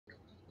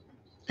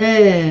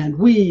And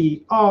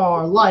we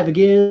are live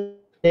again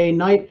Monday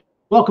night.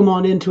 Welcome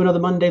on into another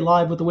Monday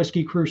Live with the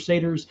Whiskey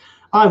Crusaders.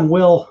 I'm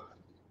Will.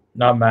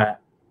 Not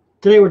Matt.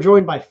 Today we're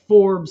joined by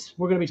Forbes.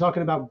 We're going to be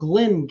talking about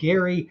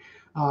Glengarry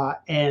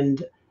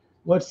and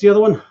what's the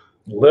other one?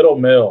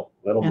 Littlemill.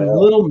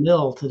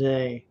 Littlemill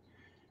today.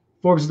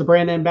 Forbes is the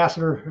brand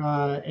ambassador,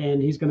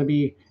 and he's going to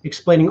be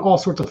explaining all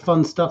sorts of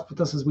fun stuff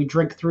with us as we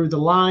drink through the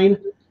line.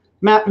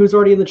 Matt, who's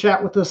already in the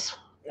chat with us.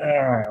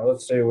 All right,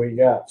 let's see what we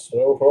got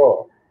so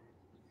far.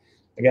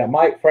 We got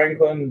Mike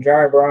Franklin,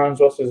 Jerry Burns,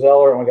 Wesley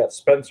Zeller, and we got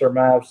Spencer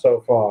Mav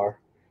so far.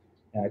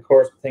 And of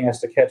course, the thing has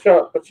to catch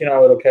up, but you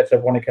know it'll catch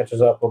up when it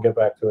catches up. We'll get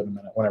back to it in a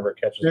minute whenever it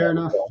catches up.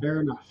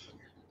 Fair enough.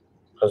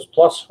 Because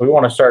plus, we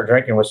want to start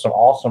drinking with some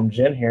awesome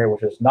gin here,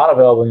 which is not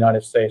available in the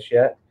United States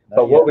yet,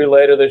 but will be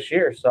later this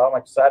year. So I'm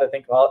excited.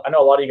 I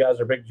know a lot of you guys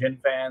are big gin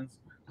fans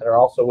that are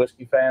also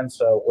whiskey fans,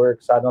 so we're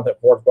excited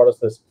that Forbes brought us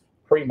this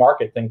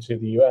pre-market thing to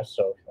the U.S.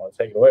 So if you want to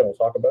take it away, we'll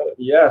talk about it.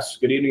 Yes.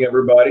 Good evening,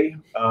 everybody.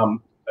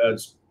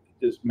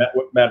 As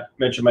Matt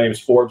mentioned, my name is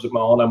Forbes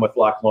McMullin. I'm with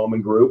Loch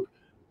Lomond Group.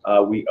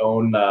 We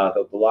own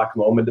the Loch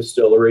Lomond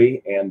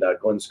Distillery and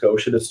Glen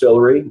Scotia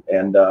Distillery,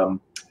 and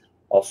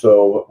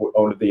also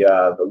owned the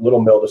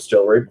Littlemill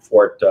Distillery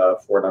before it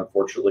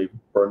unfortunately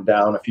burned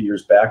down a few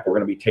years back. We're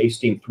going to be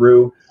tasting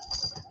through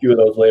a few of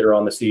those later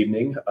on this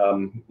evening,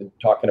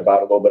 talking about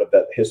a little bit of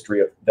the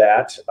history of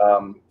that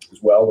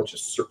as well, which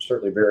is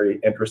certainly very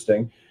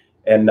interesting.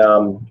 And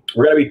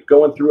we're going to be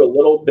going through a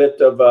little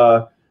bit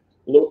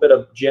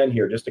of gin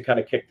here just to kind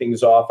of kick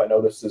things off. I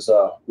know this is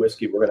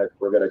whiskey. We're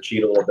gonna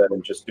cheat a little bit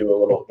and just do a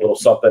little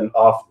something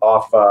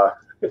off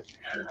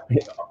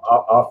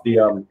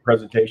the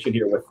presentation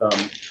here with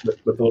a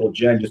little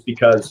gin, just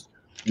because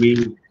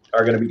we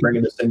are going to be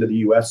bringing this into the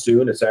U.S.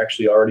 soon. It's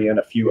actually already in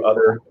a few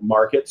other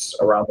markets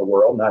around the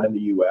world, not in the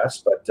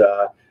U.S., but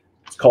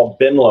it's called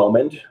Ben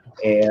Lomond,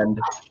 and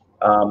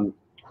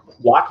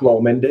Loch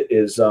Lomond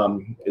is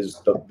Loch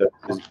is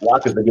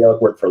the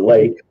Gaelic word for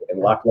lake, and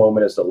Loch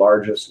Lomond is the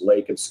largest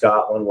lake in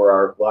Scotland, where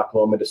our Loch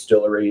Lomond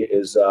distillery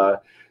is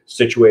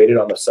situated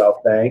on the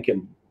south bank,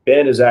 and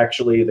Ben is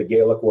actually the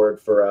Gaelic word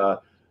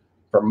for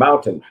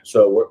mountain.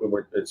 So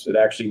it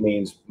actually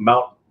means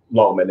Mount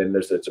Lomond, and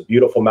it's a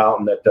beautiful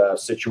mountain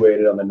that's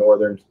situated on the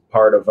northern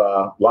part of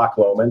Loch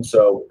Lomond.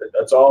 So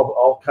that's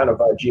all kind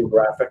of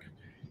geographic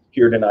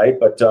here tonight,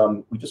 but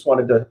we just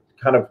wanted to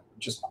kind of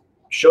just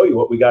show you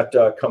what we got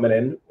coming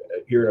in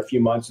here in a few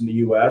months in the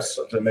U.S.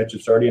 As I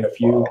mentioned, starting in a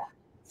few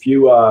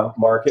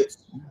markets.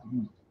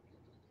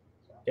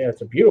 Yeah,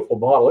 it's a beautiful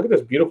bottle. Look at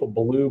this beautiful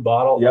blue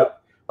bottle.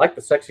 Yep. I like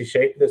the sexy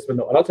shape of this. But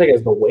I'll tell you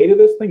guys, the weight of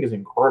this thing is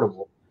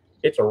incredible.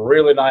 It's a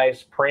really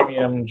nice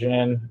premium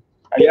gin.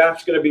 Yeah,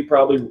 it's going to be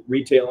probably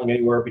retailing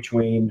anywhere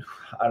between,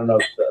 I don't know,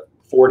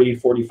 40,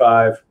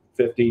 45,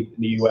 50 in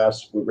the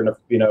U.S. We're going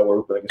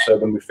to, like I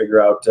said, when we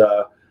figure out,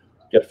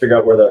 got to figure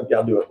out where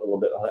I'll do it a little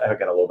bit. I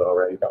got a little bit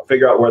already.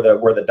 Figure out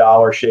where the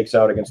dollar shakes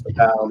out against the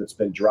pound. It's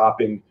been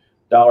dropping.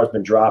 Dollar's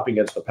been dropping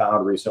against the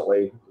pound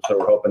recently, so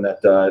we're hoping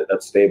that that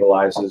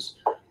stabilizes.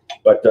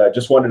 But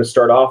just wanted to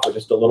start off with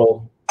just a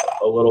little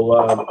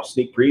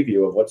sneak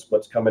preview of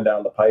what's coming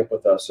down the pipe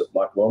with us at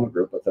Loch Lomond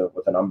Group with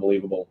an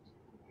unbelievable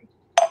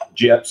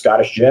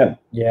Scottish gin.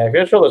 Yeah, if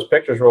you show those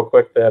pictures real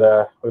quick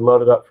that we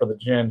loaded up for the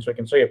gin, so we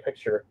can show you a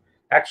picture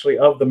actually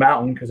of the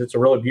mountain, because it's a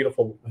really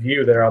beautiful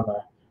view there on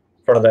the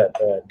front of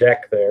that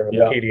deck there, the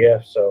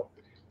PDF. So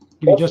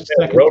give me just a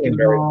second.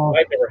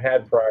 I've never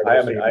had prior. I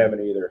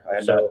haven't either.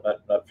 I'm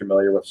not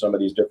familiar with some of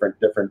these different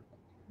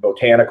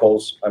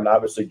botanicals. I'm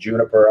obviously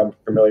juniper I'm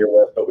familiar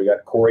with, but we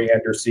got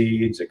coriander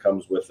seeds. It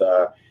comes with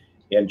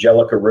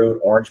angelica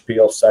root, orange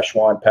peel,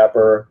 Szechuan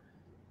pepper,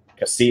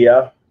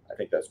 cassia. I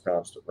think that's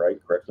pronounced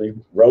correctly.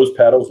 Rose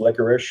petals,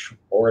 licorice,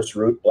 orris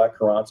root, black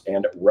currants,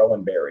 and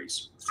rowan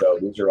berries. So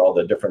these are all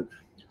the different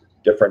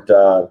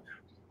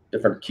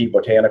key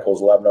botanicals,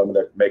 11 of them,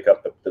 that make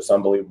up this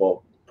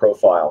unbelievable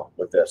profile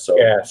with this. So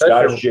yeah,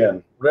 Scottish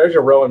gin. There's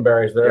your rowan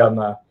berries there on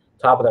the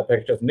top of that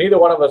picture. Neither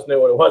one of us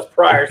knew what it was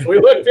prior, so we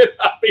looked it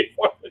up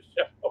before the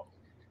show.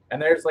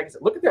 And there's, like I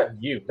said, look at that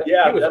view. That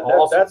view is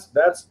awesome.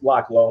 That's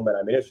Loch Lomond.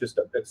 I mean,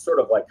 it's sort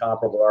of like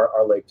comparable to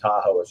our Lake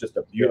Tahoe. It's just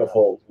a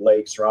beautiful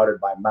lake surrounded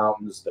by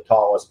mountains, the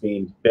tallest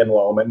being Ben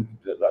Lomond,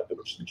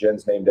 which the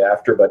gin's named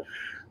after. But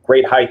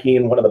great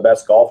hiking. One of the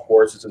best golf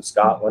courses in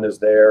Scotland is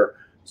there.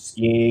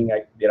 Skiing,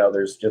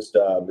 there's just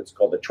it's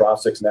called the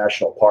Trossachs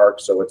National Park,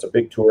 so it's a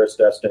big tourist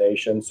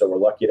destination. So we're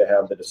lucky to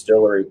have the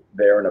distillery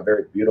there in a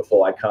very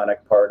beautiful,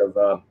 iconic part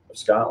of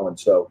Scotland.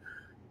 So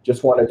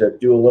just wanted to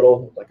do a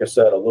little, like I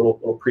said, a little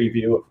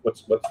preview of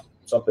what's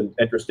something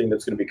interesting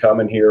that's going to be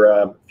coming here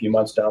a few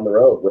months down the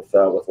road with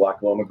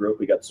Loch Lomond Group.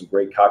 We got some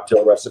great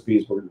cocktail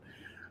recipes we're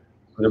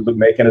going to be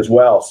making as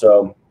well.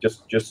 So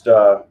just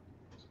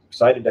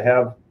excited to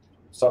have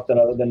something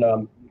other than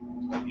our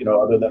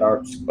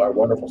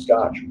wonderful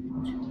Scotch.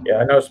 Yeah,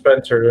 I know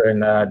Spencer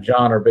and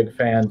John are big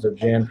fans of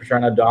gin. For sure,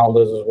 I know Donald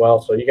is as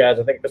well. So you guys,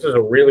 I think this is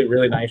a really,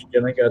 really nice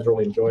gin. I think you guys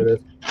really enjoy this.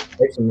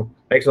 Make some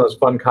of those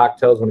fun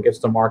cocktails when it gets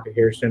to market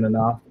here soon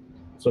enough.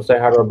 So say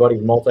hi to our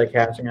buddies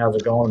Multicasting. How's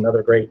it going?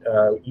 Another great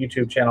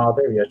YouTube channel out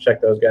there. You guys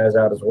check those guys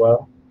out as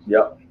well.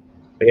 Yep.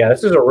 But yeah,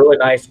 this is a really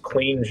nice,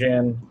 clean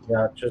gin.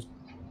 Just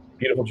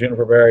beautiful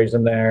juniper berries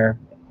in there.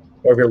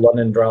 Or if you're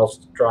London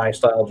dry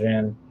style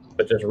gin,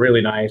 but just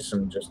really nice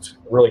and just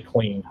really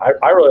clean.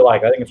 I really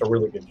like it. I think it's a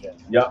really good gin.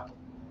 Yep.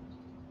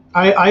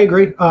 I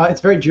agree.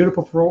 It's very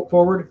juniper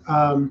forward.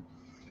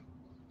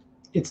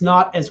 It's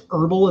not as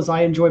herbal as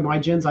I enjoy my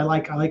gins. I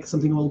like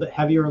something a little bit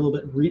heavier, a little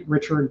bit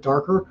richer and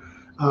darker.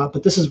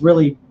 But this is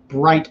really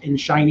bright and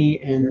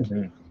shiny,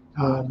 and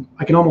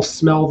I can almost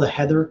smell the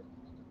heather.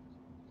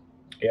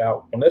 Yeah,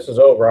 when this is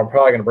over, I'm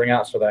probably going to bring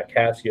out some of that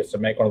Cassius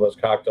and make one of those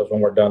cocktails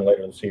when we're done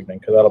later this evening,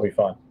 because that'll be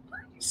fun.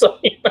 So,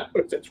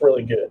 it's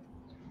really good.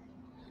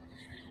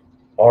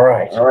 All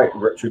right. All right.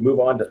 Should we move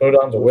on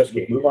to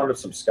whiskey? Move on to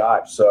some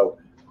scotch. So,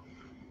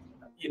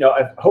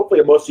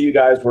 hopefully most of you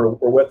guys were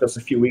with us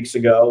a few weeks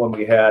ago when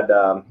we had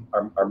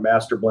our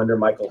master blender,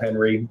 Michael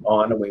Henry,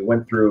 on, and we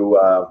went through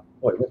a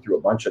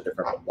bunch of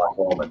different Loch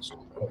Lomond.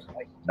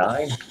 Like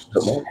 9?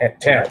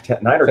 10.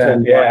 9 or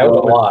 10. Yeah, it was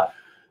a lot.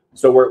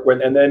 So we're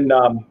going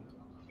to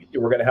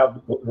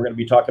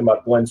be talking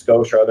about Glen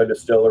Scotia, our other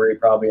distillery,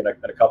 probably in a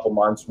couple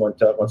months once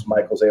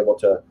Michael's able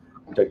to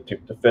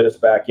fit us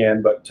back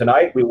in. But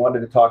tonight we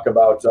wanted to talk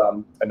about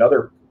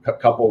another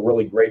couple of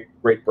really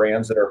great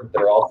brands that are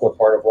also a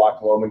part of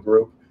Loch Lomond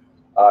Group.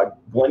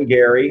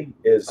 Glengarry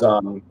is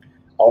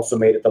also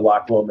made at the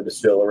Loch Lomond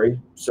Distillery.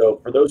 So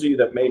for those of you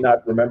that may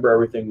not remember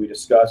everything we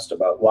discussed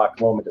about Loch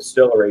Lomond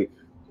Distillery,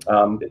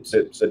 it's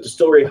a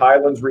distillery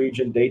Highlands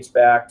region, dates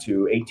back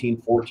to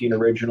 1814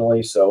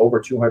 originally, so over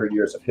 200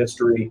 years of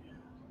history.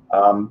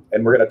 And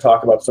we're going to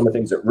talk about some of the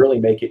things that really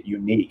make it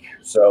unique.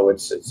 So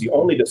it's the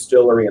only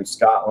distillery in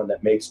Scotland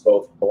that makes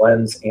both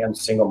blends and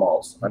single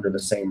malts under the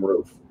same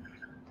roof.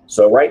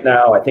 So right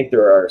now, I think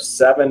there are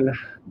 7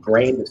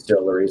 grain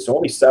distilleries, so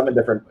only 7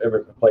 different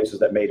places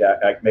that make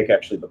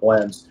actually the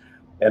blends,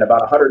 and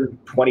about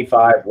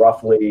 125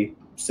 roughly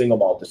single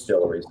malt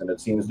distilleries, and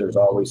it seems there's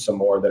always some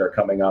more that are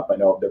coming up. I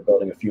know they're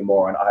building a few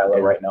more on Isla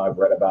right now, I've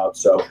read about.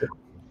 So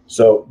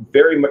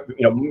very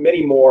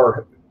many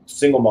more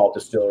single malt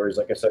distilleries,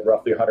 like I said,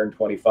 roughly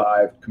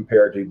 125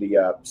 compared to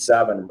the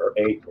 7 or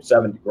 8 or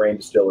 7 grain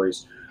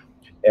distilleries.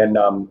 And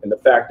the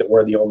fact that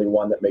we're the only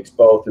one that makes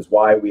both is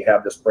why we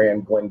have this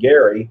brand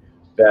Glengarry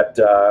that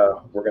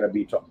we're going to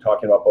be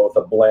talking about, both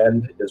a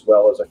blend as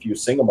well as a few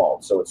single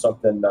malts. So it's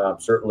something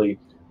certainly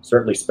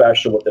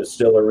special with the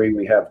distillery.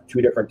 We have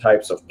 2 different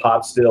types of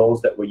pot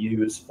stills that we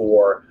use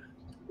for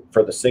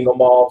the single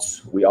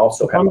malts. We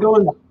also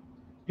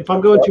if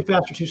I'm going too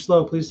fast or too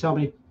slow, please tell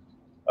me.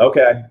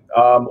 Okay.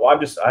 Well,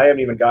 I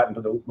haven't even gotten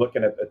to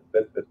looking at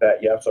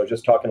that yet. So I was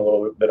just talking a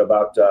little bit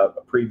about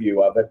a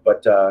preview of it,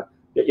 but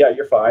yeah,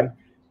 you're fine.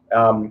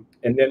 And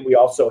then we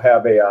also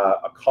have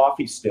a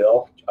coffee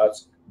still.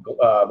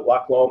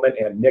 Loch Lomond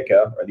and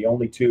Nika are the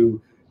only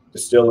 2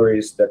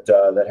 distilleries that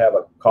have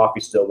a coffee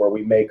still where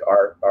we make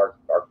our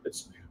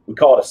we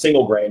call it a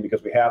single grain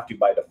because we have to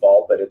by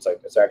default, but it's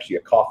actually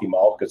a coffee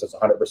malt because it's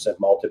 100%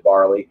 malted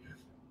barley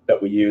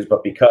that we use.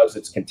 But because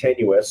it's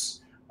continuous,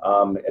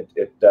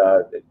 it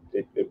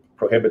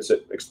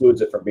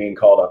excludes it from being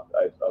called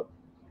a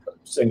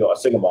single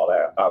malt,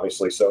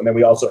 obviously. So, and then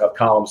we also have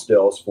column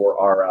stills for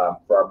our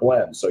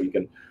blends. So you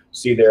can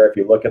see there, if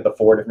you look at the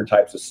 4 different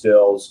types of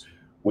stills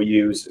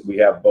we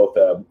have both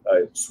a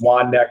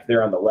swan neck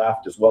there on the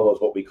left, as well as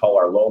what we call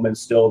our Lomond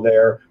still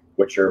there,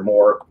 which are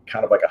more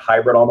kind of like a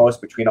hybrid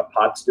almost between a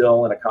pot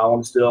still and a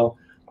column still.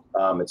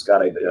 It's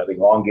got an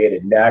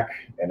elongated neck,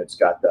 and it's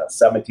got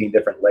 17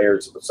 different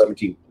layers,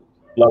 17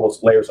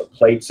 layers of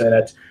plates in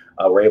it.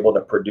 We're able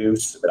to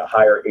produce at a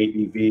higher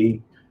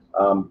ABV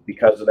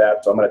because of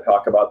that. So I'm going to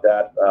talk about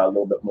that a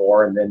little bit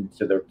more. And then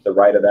to the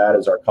right of that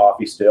is our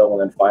coffee still, and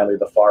then finally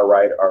the far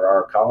right are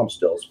our column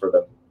stills for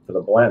the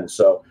blend.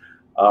 So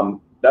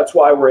that's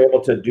why we're able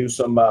to do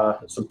some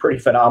pretty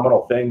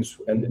phenomenal things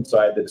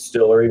inside the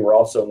distillery. We're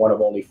also one of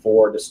only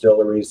 4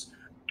 distilleries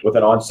with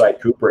an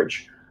on-site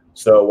cooperage.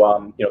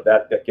 So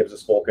that gives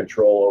us full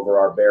control over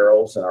our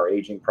barrels and our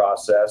aging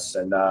process,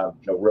 and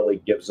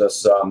really gives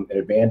us an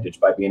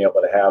advantage by being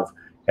able to have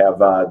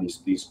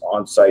these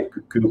on-site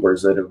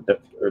coopers that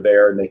are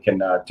there, and they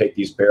can take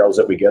these barrels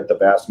that we get. The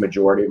vast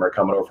majority of them are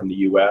coming over from the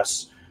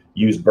U.S.,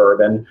 use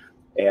bourbon,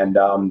 and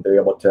they're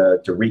able to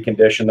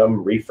recondition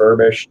them,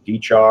 refurbish,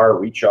 dechar,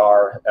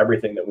 rechar,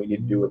 everything that we need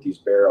to do with these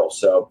barrels.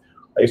 So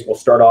I guess we'll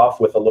start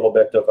off with a little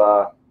bit of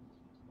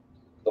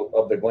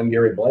the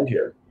Glengarry blend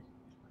here.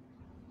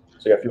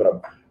 So if you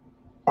want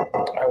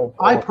to,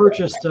 I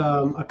purchased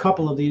a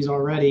couple of these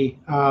already,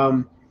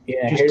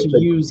 just to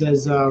use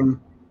as my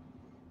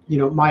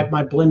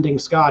blending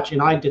scotch,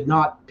 and I did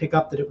not pick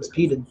up that it was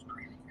peated.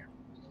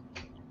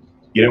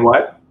 You know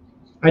what?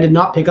 I did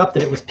not pick up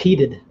that it was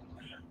peated.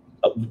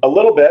 A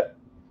little bit.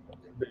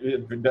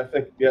 I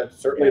think, yeah,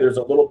 certainly there's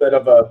a little bit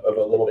of a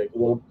little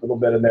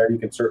bit in there you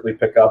can certainly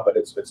pick up, but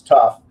it's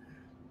tough.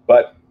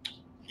 But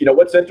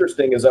what's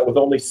interesting is that with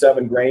only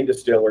 7 grain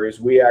distilleries,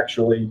 we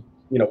actually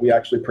we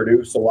actually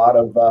produce a lot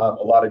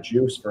of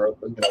juice for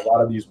a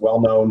lot of these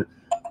well-known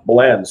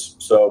blends.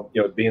 So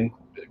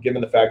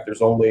given the fact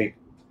there's only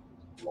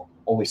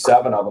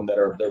 7 of them that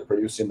are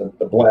producing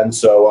the blend,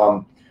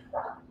 so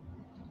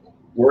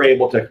we're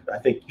able to, I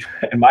think,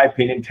 in my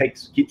opinion,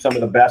 keep some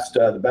of the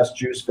best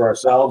juice for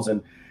ourselves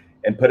and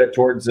put it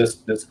towards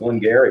this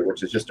Glengarry,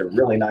 which is just a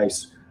really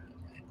nice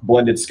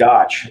blended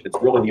Scotch. It's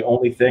really the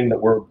only thing that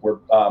we're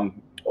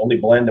only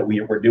blend that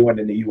we're doing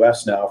in the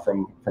U.S. now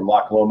from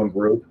Loch Lomond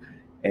Group,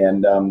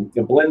 and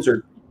the blends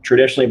are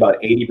traditionally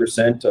about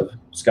 80% of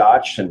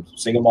Scotch, and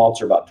single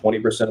malts are about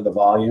 20% of the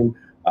volume.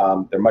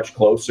 They're much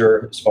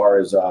closer as far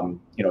as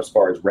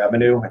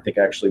revenue. I think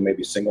actually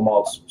maybe single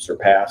malts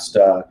surpassed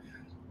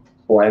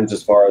blends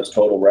as far as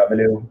total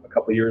revenue a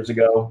couple of years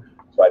ago,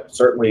 but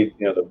certainly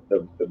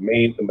the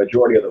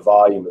majority of the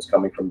volume is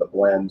coming from the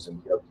blends,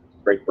 and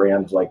great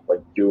brands like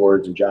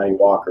Dewards and Johnny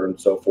Walker and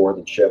so forth,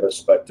 and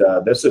Chivas. But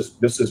this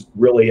is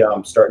really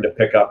starting to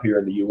pick up here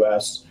in the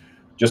U.S.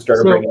 Just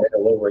started bringing it a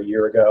little over a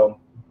year ago,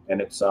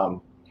 and it's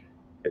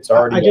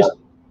already.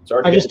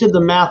 I just did the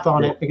math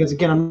on it because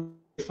again I'm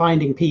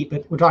finding peat,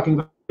 but we're talking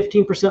about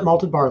 15%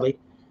 malted barley.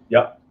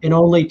 Yep. And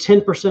only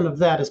 10% of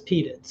that is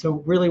peated.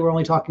 So really, we're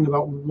only talking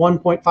about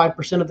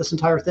 1.5% of this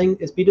entire thing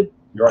is peated.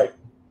 You're right.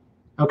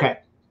 Okay.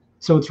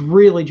 So it's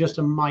really just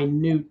a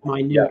minute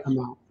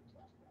amount.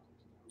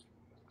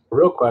 The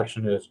real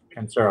question is,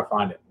 can Sarah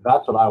find it?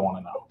 That's what I want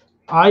to know.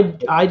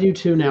 I do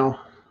too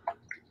now.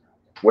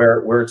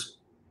 Where's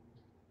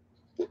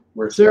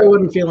Sarah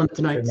wasn't feeling it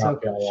tonight, she's so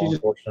not feeling she well, just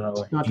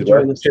unfortunately. not to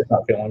join us. She's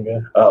not feeling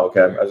good. Oh,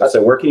 okay. As I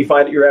said, where can you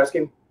find it? You're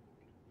asking?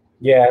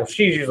 Yeah,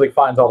 she usually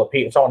finds all the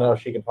peat. So I want to know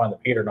if she can find the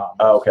peat or not.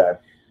 Oh, okay.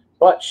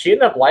 But she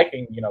ended up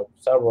liking,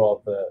 several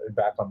of the,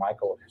 back when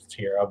Michael was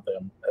here, of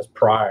them as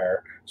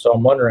prior. So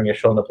I'm wondering if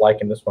she'll end up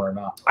liking this one or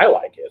not. I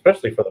like it,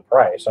 especially for the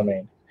price. I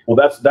mean, well,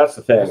 that's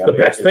the thing. That's the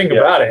best thing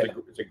about it.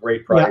 It's a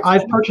great price. Yeah,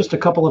 I've purchased a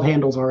couple of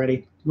handles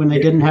already when they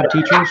didn't have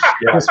teachers.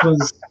 Yeah.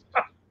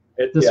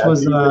 This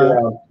was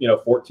around,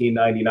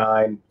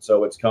 $14.99.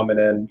 So it's coming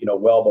in,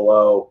 well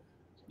below,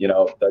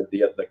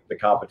 the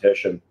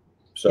competition.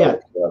 So yeah,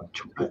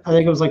 I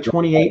think it was like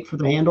 28 for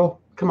the handle.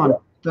 Come on,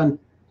 done.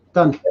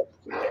 And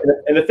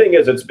the thing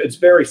is, it's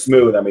very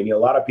smooth. I mean, a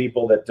lot of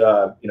people that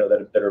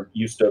that are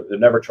used to, they've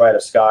never tried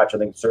a Scotch. I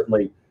think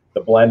certainly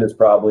the blend is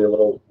probably a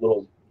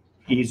little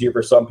easier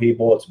for some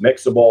people. It's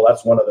mixable.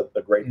 That's one of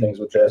the great things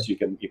with this. You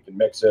can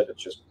mix it.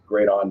 It's just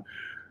great on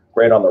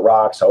the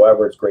rocks.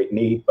 However, it's great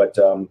neat. But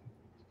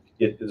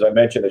as I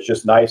mentioned, it's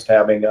just nice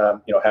having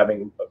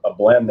having a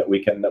blend that we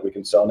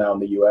can sell now in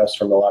the U.S.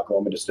 from the Loch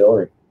Lomond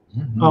Distillery.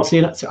 Mm-hmm. Oh,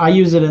 see, I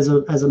use it as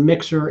a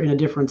mixer in a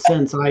different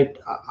sense. I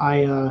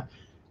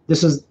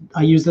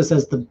use this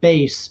as the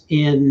base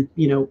in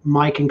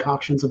my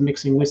concoctions of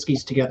mixing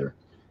whiskeys together.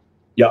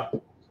 Yeah.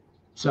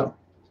 So.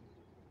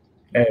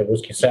 Hey,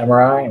 Whiskey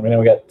Samurai. And then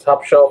we got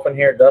Top Shelf in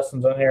here.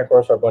 Dustin's in here. Of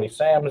course, our buddy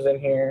Sam is in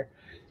here.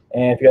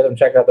 And if you guys haven't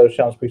checked out those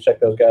channels, please check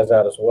those guys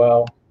out as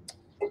well.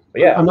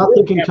 But yeah, I'm not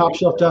thinking Top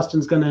Shelf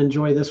Dustin's going to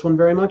enjoy this one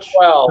very much.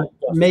 Well,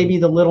 maybe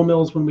the Little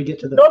Mills when we get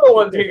to the other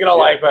ones he's gonna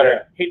like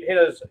better. He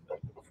does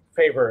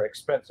favor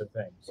expensive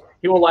things.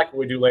 He will like what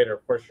we do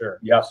later for sure.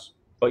 Yes.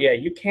 But yeah,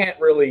 you can't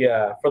really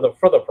for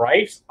the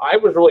price. I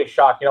was really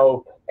shocked.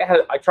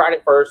 I tried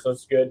it first, so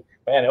it's good.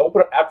 Man,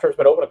 after it's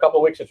been open a couple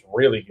of weeks, it's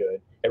really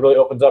good. It really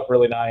opens up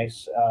really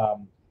nice.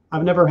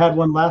 I've never had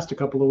one last a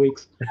couple of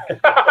weeks.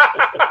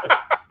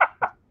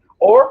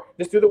 Or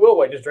just do the Will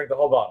Way, just drink the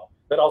whole bottle.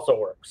 That also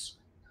works.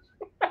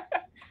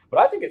 But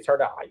I think it's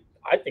turned out.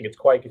 I think it's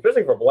quite,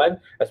 especially for blend,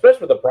 especially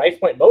for the price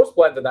point. Most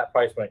blends in that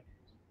price point,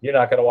 you're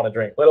not going to want to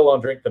drink, let alone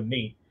drink them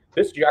neat.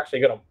 This you're actually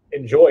going to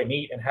enjoy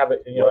neat and have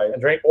it, right,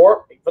 and drink.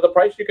 Or for the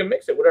price, you can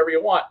mix it whatever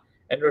you want.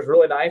 And it was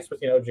really nice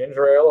with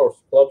ginger ale or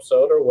club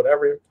soda or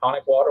whatever,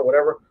 tonic water,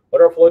 whatever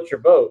floats your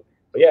boat.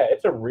 But yeah,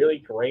 it's a really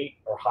great,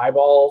 or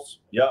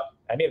highballs. Yep.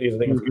 Any of these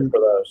things are good for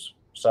those.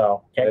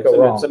 So can't go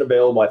wrong. It's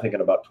available, I think,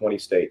 in about 20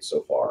 states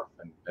so far,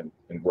 and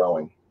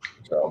growing.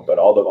 So, but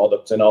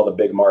it's in all the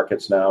big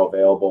markets now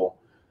available.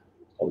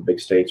 All the big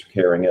states are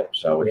carrying it.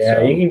 So it's,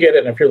 you can get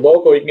it. And if you're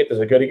local, you can get this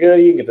a goody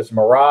goody. You can get this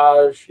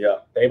Mirage. Yeah,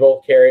 they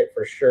both carry it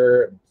for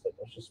sure.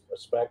 It's just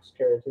Specs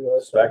carry it too.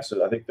 Specs,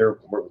 I think we're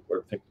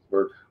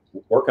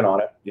working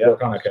on it. Yeah,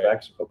 working on it.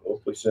 Specs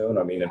hopefully soon.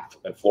 I mean,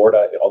 in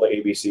Florida, all the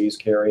ABCs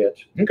carry it.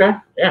 Okay,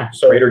 yeah.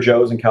 So Trader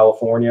Joe's in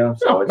California.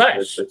 So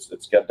nice. It's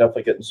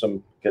definitely getting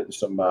some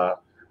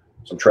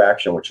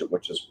traction, which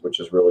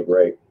is really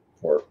great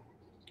for.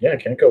 Yeah,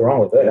 can't go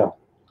wrong with that. Yeah.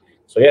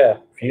 So yeah,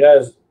 if you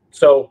guys,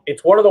 so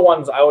it's one of the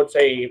ones I would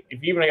say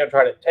if you're even going to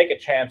try to take a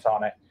chance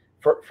on it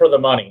for the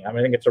money. I mean,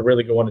 I think it's a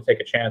really good one to take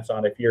a chance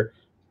on if you're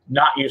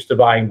not used to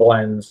buying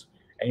blends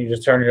and you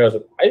just turn your nose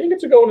up. I think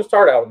it's a good one to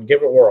start out and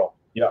give it a whirl.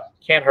 Yeah,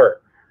 can't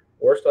hurt.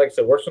 Worst, like I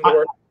said, worst in the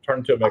worst, turn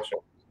into a mixer.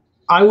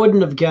 I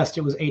wouldn't have guessed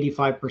it was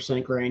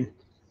 85% grain.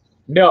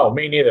 No,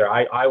 me neither.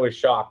 I was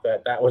shocked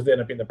that was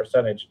ended up being the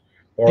percentage.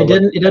 It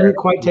didn't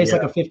quite taste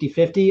like a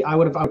 50-50. I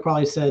would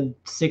probably said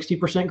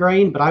 60%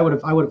 grain, but I would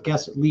have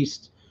guessed at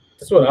least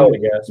That's what I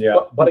would guess. Yeah.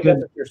 But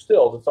again, it's your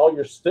stills. It's all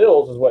your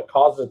stills is what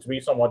causes it to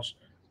be so much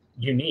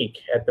unique,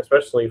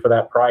 especially for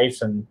that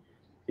price. And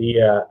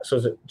the so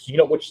is it, do you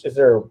know what's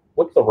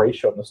the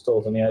ratio in the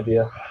stills? Any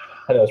idea?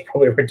 I know it's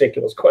probably a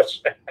ridiculous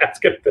question to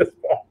ask at this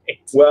point.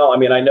 Well, I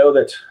mean, I know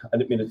that I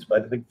think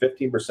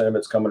 15% of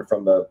it's coming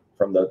from the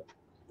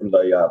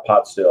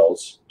pot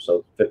stills.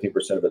 So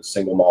 15% of it's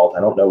single malt.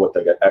 I don't know what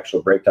the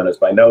actual breakdown is,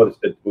 but I know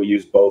that we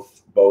use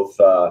both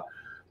the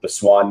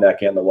Swan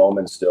Neck and the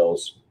Lomond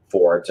stills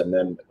for it. And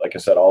then, like I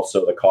said,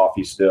 also the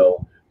coffee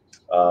still,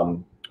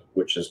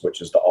 which is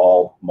the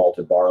all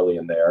malted barley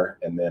in there,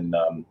 and then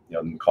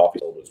and coffee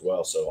still as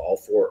well. So all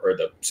four, or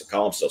the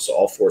column still, so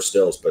all four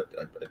stills. But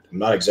I'm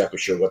not exactly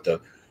sure what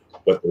the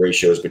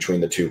ratio is between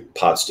the two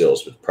pot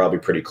stills, but probably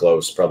pretty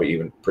close,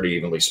 pretty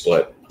evenly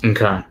split.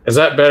 Okay, is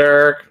that better,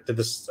 Eric?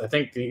 I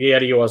think the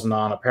Eddie wasn't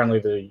on. Apparently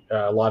the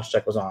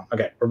Logitech was on.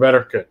 Okay, we're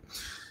better. Good.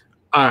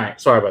 All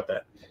right, sorry about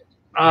that.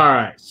 All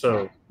right,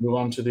 so move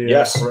on to the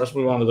let's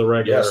move on to the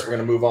regular. Yes, we're going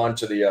to move on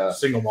to the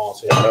single malt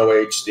here. No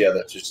age. Yeah,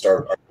 that's just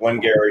our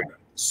Glengarry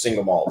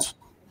Single Malt.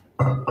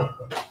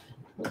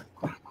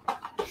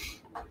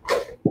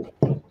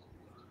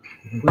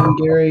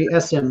 Glengarry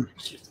SM.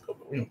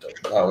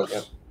 Oh,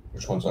 yeah.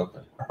 Which one's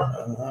open?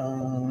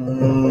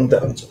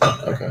 That one's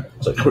open. Okay.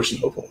 It's like pushing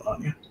the open one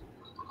on you.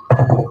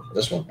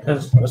 This one?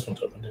 This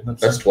one's open, dude.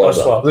 That's 12.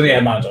 That's 12. Then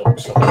yeah, mine's open.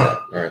 So.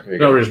 All right. There you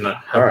No go. reason to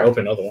have an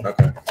open other one.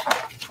 Okay.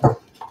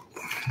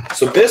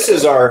 So this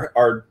is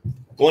our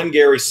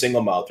Glengarry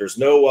Single Malt. There's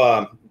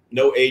no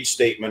age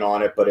statement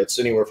on it, but it's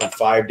anywhere from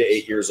 5 to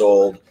 8 years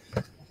old.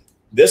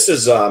 This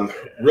has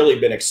really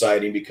been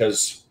exciting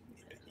because,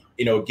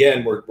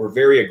 again, we're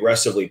very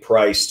aggressively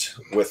priced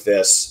with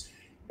this,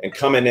 and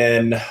coming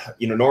in,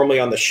 normally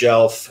on the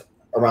shelf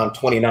around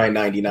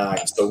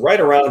 $29.99. So right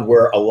around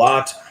where a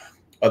lot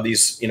of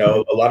these,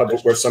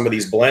 where some of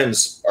these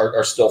blends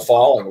are still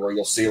falling, where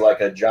you'll see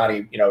like a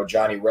Johnny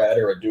Red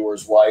or a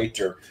Dewar's White,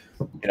 or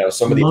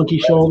some of these Monkey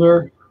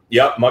Shoulder.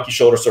 Yep, Monkey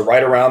Shoulder. So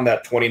right around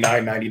that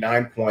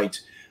 $29.99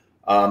 point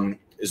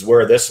is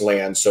where this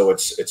lands. So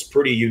it's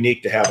pretty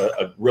unique to have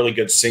a really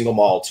good single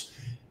malt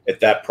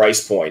at that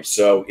price point.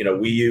 So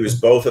we use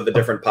both of the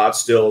different pot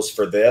stills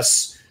for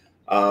this,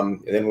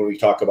 and then when we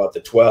talk about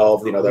the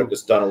 12, that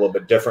was done a little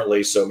bit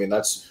differently. So I mean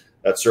that's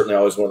certainly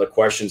always one of the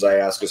questions I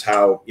ask is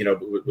how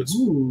what's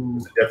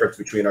the difference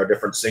between our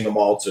different single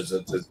malts? Is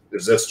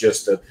this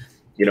just the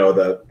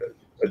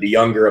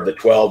younger of the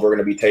 12 we're going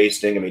to be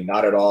tasting? I mean,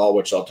 not at all,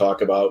 which I'll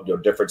talk about,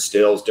 different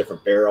stills,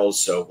 different barrels.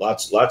 So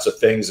lots of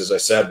things, as I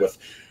said, with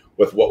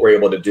what we're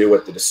able to do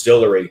with the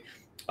distillery.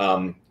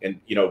 And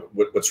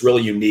what's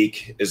really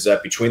unique is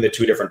that between the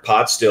two different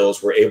pot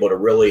stills, we're able to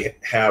really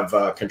have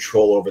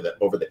control over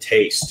the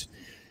taste.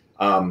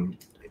 And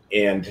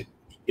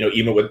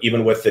even with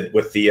the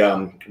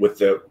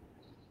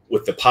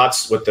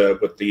pots, with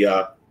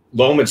the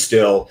Lomond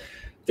still,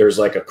 there's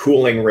like a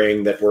cooling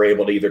ring that we're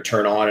able to either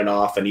turn on and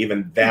off, and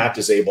even that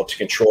is able to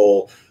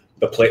control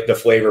the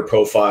flavor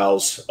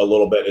profiles a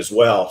little bit as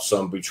well.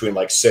 So between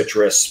like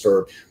citrus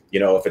for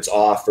if it's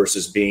off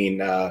versus being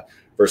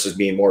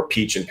more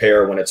peach and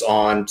pear when it's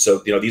on. So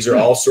these are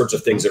all sorts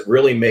of things that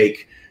really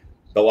make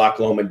the Loch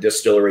Lomond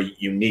distillery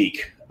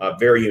unique,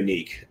 very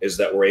unique, is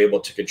that we're able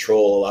to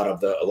control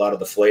a lot of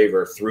the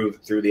flavor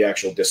through the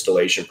actual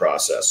distillation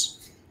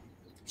process.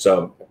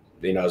 So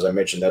as I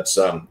mentioned, that's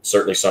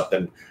certainly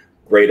something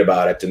great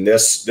about it. And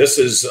this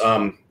is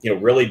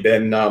really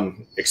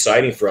been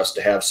exciting for us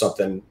to have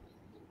something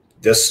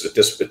at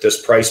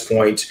this price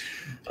point.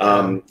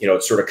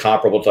 It's sort of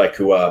comparable to like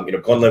who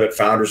Glenlivet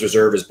Founders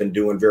Reserve has been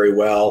doing very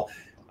well.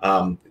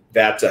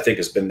 That I think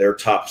has been their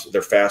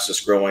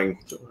fastest growing.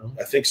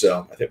 I think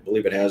so.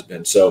 Believe it has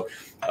been. So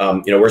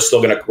we're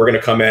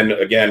gonna come in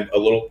again a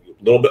little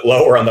bit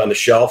lower on the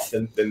shelf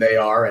than they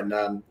are,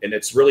 and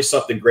it's really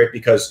something great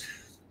because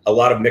a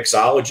lot of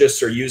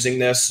mixologists are using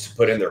this to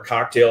put in their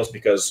cocktails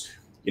because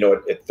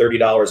at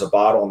 $30 a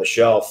bottle on the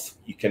shelf,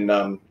 you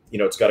can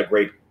it's got a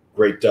great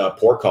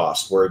pour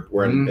cost.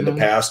 Where in the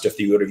past, if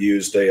you would have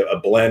used a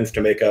blend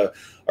to make a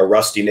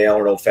rusty nail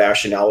or an old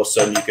fashioned, all of a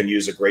sudden you can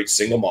use a great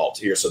single malt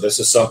here. So this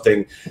is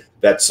something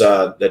that's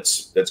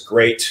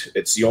great.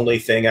 It's the only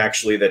thing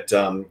actually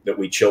that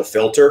we chill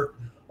filter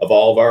of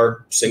all of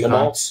our single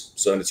malts.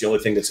 So it's the only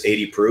thing that's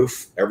 80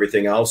 proof.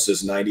 Everything else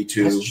is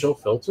 92. That's chill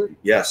filtered?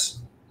 Yes.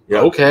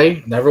 Yeah.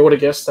 Okay. Never would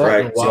have guessed that.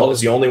 Right.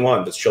 It's the only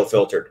one that's chill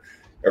filtered.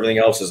 Everything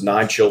else is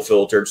non-chill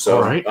filtered. So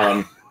all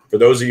right. For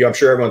those of you, I'm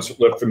sure everyone's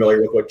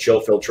familiar with what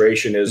chill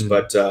filtration is,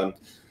 but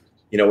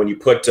when you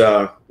put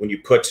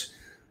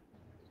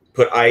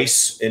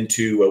ice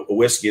into a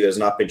whiskey that has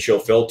not been chill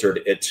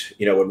filtered,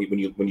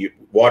 when you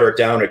water it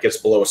down, it gets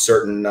below a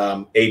certain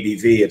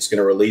ABV, it's going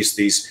to release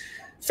these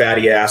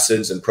fatty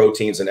acids and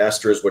proteins and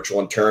esters, which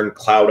will in turn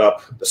cloud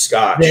up the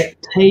scotch. That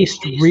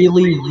taste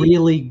really,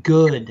 really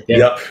good.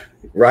 Yep.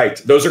 Right.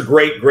 Those are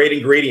great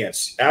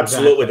ingredients.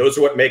 Absolutely. Exactly. Those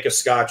are what make a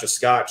scotch a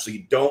scotch. So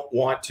you don't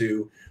want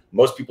to,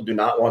 most people do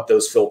not want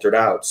those filtered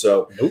out.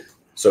 So,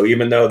 so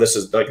even though this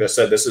is, like I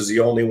said, this is the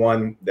only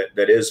one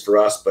that is for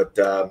us, but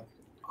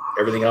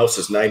Everything else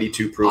is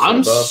 92 proof.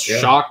 I'm above.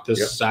 shocked this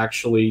is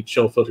actually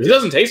chill filtered. It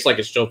doesn't taste like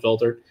it's chill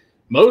filtered.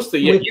 Most of the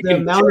you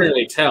can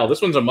generally tell.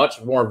 This one's a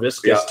much more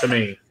viscous to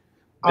me.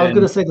 I was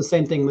going to say the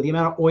same thing with the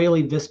amount of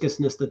oily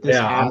viscousness that this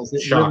has.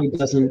 It really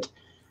doesn't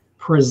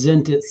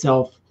present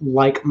itself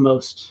like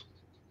most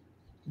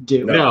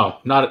do. No,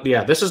 not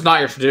This is not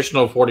your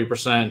traditional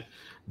 40%.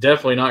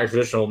 Definitely not your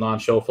traditional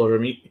non-chill filter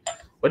meat.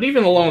 But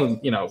even alone,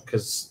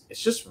 because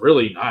it's just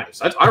really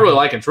nice. I really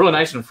like it. It's really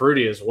nice and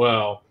fruity as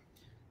well.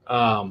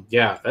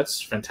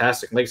 That's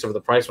fantastic. Thanks for the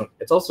price one.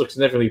 It's also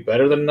significantly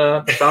better than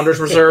the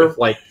Founder's Reserve.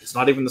 Like, it's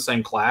not even the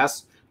same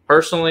class,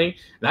 personally.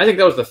 And I think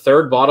that was the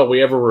third bottle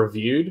we ever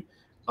reviewed.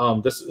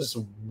 This is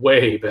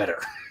way better.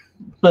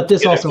 But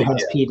this also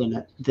has peat in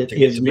it.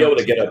 To be able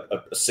to get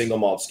a single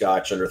malt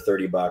Scotch under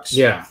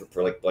 $30,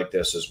 for like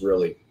this is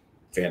really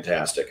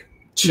fantastic.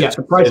 Yeah,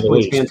 the price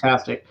point is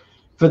fantastic.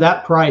 For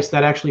that price,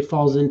 that actually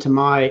falls into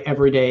my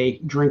everyday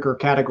drinker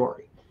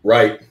category.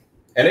 Right,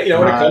 and it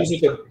comes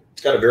with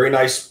it's got a very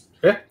nice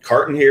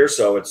carton here,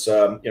 so it's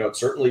it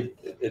certainly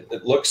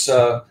it looks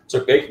so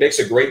it makes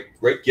a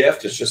great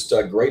gift. It's just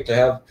great to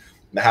have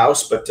in the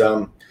house, but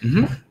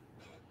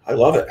I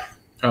love it.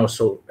 Oh,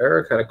 so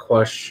Eric had a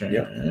question.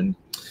 Yeah.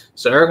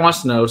 So Eric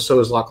wants to know, so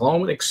is Loch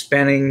Lomond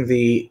expanding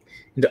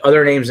into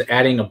other names,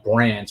 adding a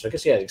brand? So I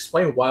guess,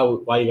 explain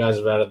why you guys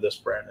have added this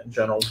brand in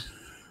general.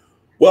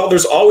 Well,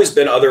 there's always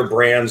been other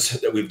brands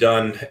that we've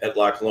done at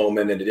Loch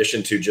Lomond in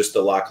addition to just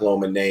the Loch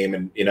Lomond name.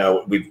 And,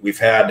 we've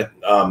had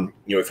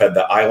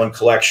the Island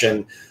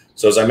Collection.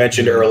 So as I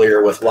mentioned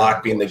earlier, with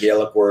Loch being the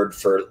Gaelic word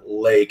for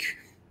lake,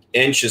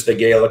 Inch is the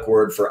Gaelic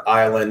word for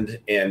island.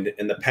 And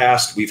in the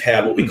past, we've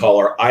had what we call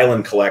our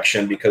Island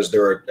Collection because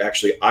there are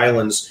actually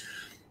islands.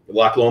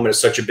 Loch Lomond is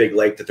such a big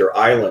lake that there are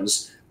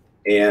islands.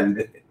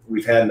 And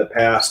we've had in the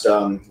past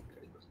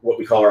what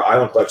we call our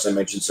Island Collection I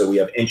mentioned. So we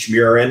have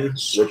Inchmurin,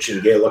 which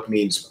in Gaelic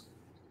means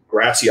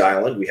grassy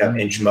island. We have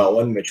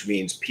Inchmowan, which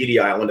means peaty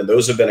island. And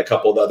those have been a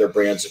couple of other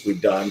brands that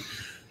we've done.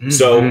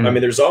 So, I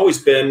mean, there's always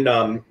been,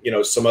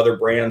 some other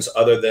brands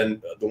other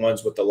than the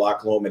ones with the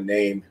Loch Lomond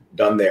name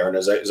done there. And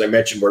as I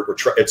mentioned,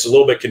 it's a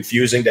little bit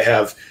confusing to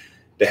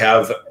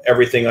have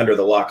everything under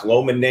the Loch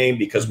Lomond name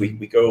because we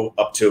go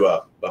up to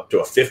a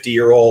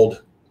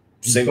 50-year-old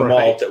single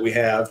malt that we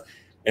have,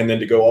 and then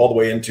to go all the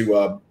way into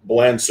a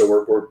blend.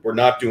 So we're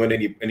not doing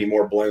any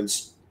more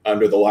blends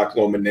under the Loch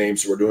Lomond name.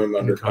 So we're doing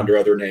them under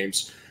other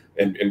names.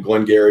 And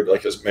Glengarry,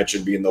 like I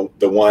mentioned, being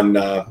the one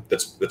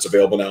that's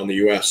available now in the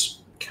U.S.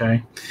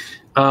 Okay.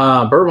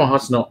 Bourbon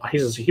wants to know,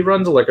 he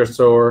runs a liquor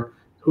store.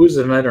 Who's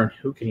the vendor and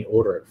who can you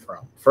order it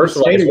from? First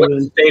of all,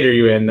 what state are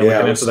you in? Then we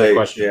can answer that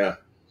question. Yeah.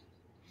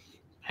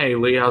 Hey,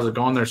 Lee, how's it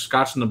going? There's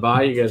Scotch in the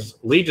Bay. You guys,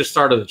 Lee just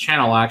started the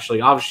channel, actually.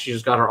 Obviously,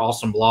 she's got her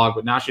awesome blog,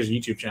 but now she has a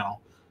YouTube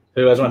channel.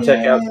 If you guys want to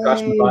check out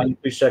Scotch in the Bay,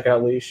 please check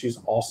out Lee. She's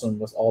awesome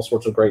with all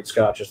sorts of great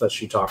scotches that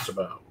she talks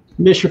about.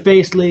 Miss your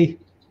face, Lee.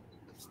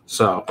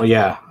 So,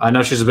 I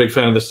know she's a big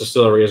fan of this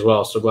distillery as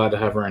well, so glad to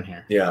have her in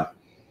here. Yeah.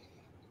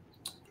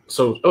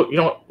 So,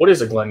 what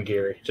is a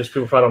Glengarry? Just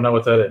people probably don't know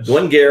what that is.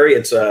 Glengarry,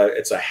 it's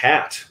a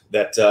hat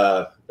that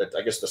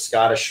I guess the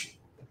Scottish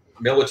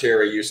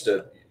military used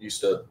to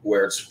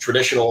wear. It's a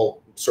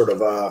traditional sort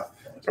of. I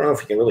don't know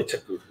if you can really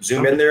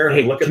zoom in there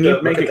and look at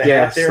the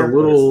hat there. A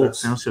little.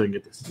 Let's see if I can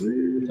get this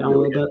down a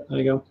little bit. There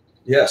you go.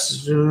 Yes.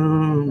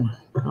 Zoom.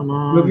 Come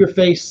on. Move your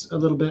face a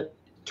little bit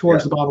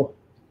towards the bottle.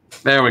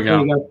 There we go.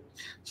 There you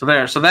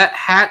go. So that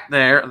hat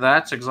there,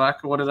 that's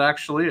exactly what it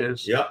actually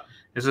is. Yep.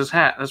 Is this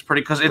hat. That's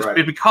pretty because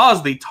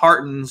because the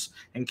tartans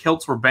and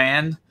kilts were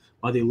banned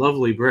by the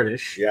lovely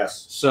British.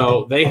 Yes.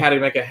 So they had to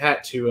make a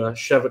hat to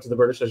shove it to the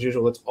British as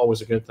usual. That's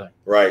always a good thing.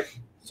 Right.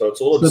 So it's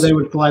a little. So they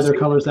would fly their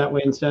colors that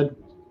way instead.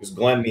 Because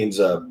Glen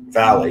means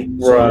valley.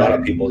 So a lot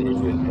of people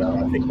usually,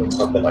 I think it's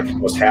something like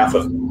almost half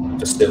of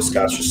the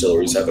Scotch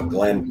distilleries have a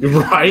Glen.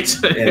 Right.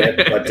 In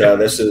it. But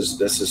this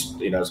is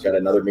it's got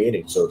another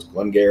meaning. So it's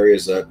Glengarry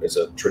is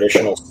a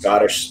traditional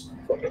Scottish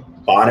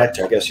bonnet,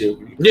 I guess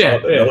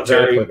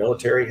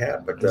military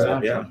hat, but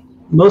exactly.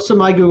 Most of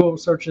my Google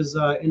searches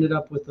ended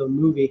up with a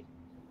movie.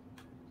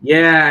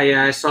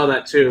 Yeah, I saw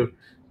that too.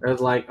 I was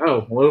like,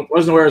 oh, well, it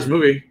wasn't aware it was a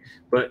movie,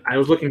 but I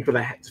was looking for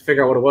the hat to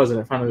figure out what it was, and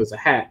I found it was a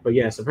hat. But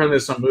yes, apparently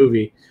there's some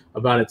movie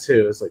about it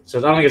too. It's like, so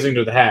I don't think it's anything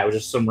to do with the hat. It was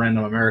just some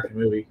random American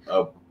movie.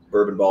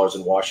 Bourbon Ballers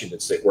in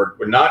Washington State. We're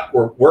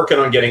working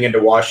on getting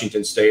into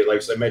Washington State.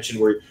 Like I mentioned,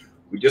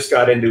 we just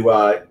got into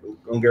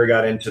Glengarry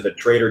got into the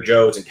Trader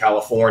Joe's in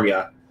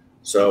California,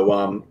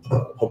 so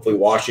hopefully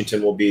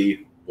Washington will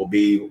be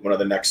one of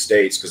the next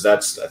states because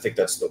I think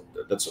that's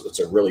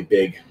a really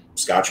big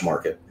Scotch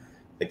market.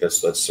 I think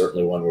that's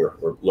certainly one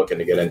we're looking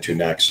to get into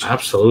next.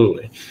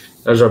 Absolutely.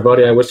 There's our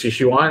buddy at Whiskey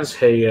She Wines.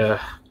 Hey,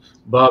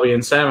 Bobby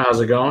and Sam,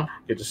 how's it going?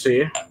 Good to see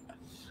you.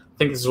 I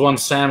think this is one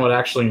Sam would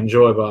actually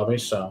enjoy, Bobby.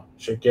 So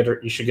you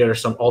should get her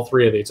all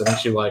three of these. I think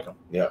she'd like them.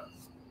 Yeah.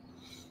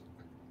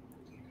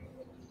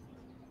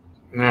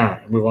 All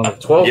right, move on to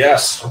 12.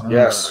 Yes.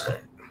 Right.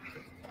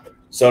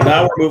 So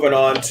now we're moving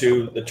on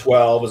to the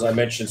 12, as I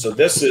mentioned. So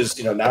this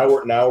is, now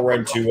we're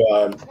into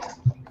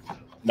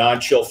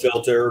non-chill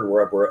filter.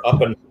 We're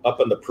up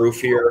in the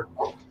proof here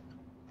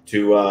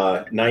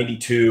to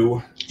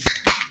 92.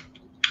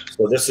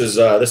 So this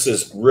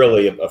is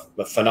really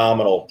a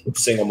phenomenal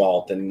single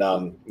malt, and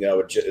you know,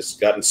 it's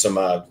gotten some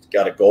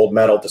got a gold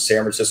medal at the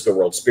San Francisco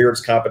World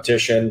Spirits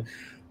Competition.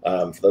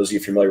 For those of you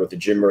familiar with the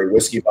Jim Murray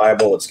Whiskey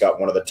Bible, it's got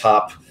one of the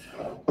top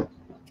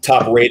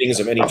ratings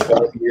of any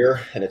 12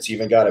 year, and it's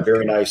even got a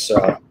very nice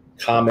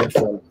comment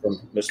from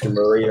Mr.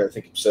 Murray. I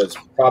think it says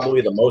probably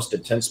the most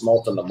intense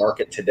malt on the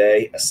market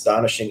today,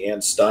 astonishing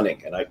and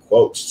stunning, and I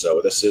quote. So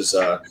this is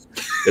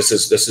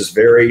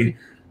very,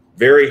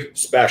 very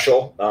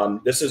special.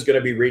 This is going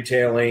to be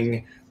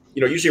retailing,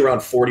 you know, usually around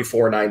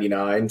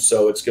 $44.99.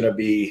 So it's going to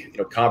be, you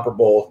know,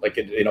 comparable, like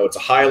you know, it's a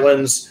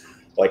Highlands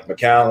like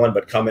Macallan,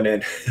 but coming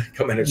in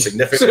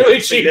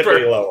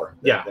significantly lower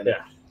than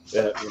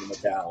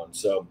Macallan.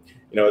 So,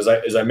 you know,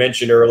 as I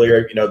mentioned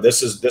earlier, you know,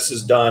 this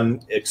is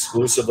done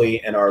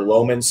exclusively in our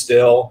Lomond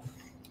still,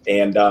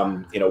 and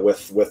you know,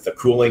 with the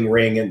cooling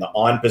ring in the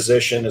on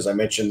position, as I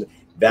mentioned.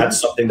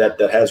 That's something that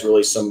has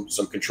really some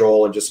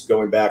control, and just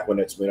going back when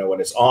it's, you know, when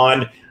it's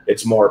on,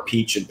 it's more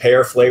peach and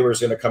pear flavor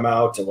is going to come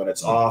out, and when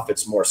it's off,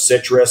 it's more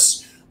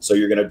citrus. So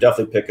you're going to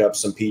definitely pick up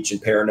some peach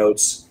and pear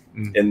notes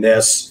in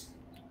this.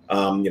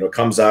 You know,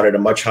 comes out at a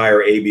much higher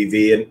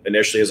ABV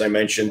initially, as I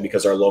mentioned,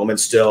 because our Lomond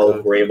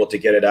still we're able to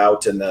get it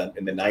out in the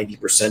 90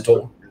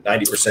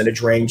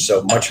 percentage range,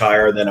 so much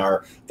higher than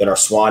our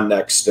Swan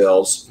Neck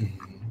stills,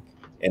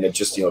 and it's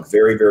just, you know,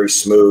 very, very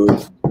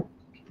smooth.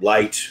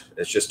 Light.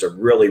 It's just a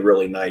really,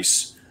 really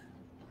nice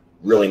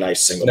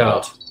single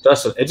malt.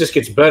 It just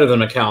gets better than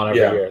Macallan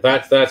every year.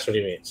 That's what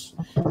he means.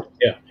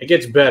 Yeah, it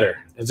gets better.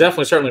 It's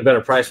definitely certainly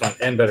better price point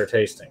and better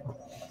tasting.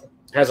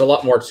 It has a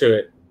lot more to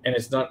it, and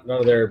it's not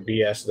none of their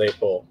BS they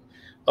pull.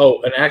 Oh,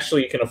 and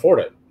actually you can afford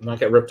it, not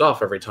get ripped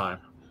off every time.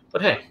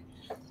 But hey,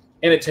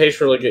 and it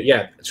tastes really good.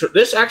 Yeah,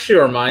 this actually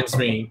reminds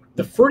me,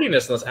 the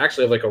fruitiness in this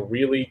actually like a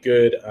really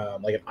good,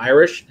 like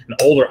an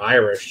older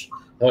Irish.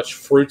 Much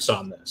fruits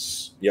on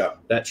this. Yeah,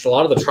 that's a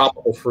lot of the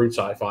tropical fruits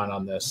I find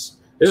on this.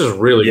 This is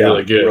really,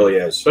 really good. It really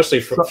is,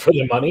 especially for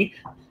the money.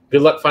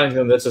 Good luck finding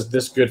them that's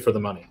this good for the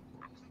money.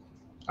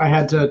 I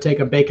had to take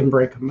a bacon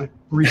break,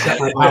 reset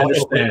my palate. I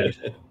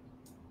understand.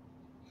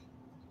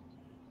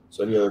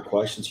 So, any other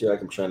questions here?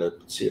 I'm trying to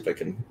see if I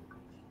can.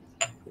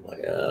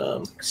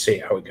 See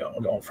how we go.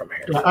 I'm going from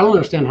here. I don't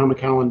understand how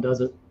Macallan does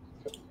it.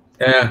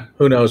 Yeah,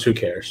 who knows? Who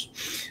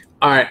cares?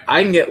 All right,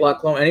 I can get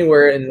Loch Lomond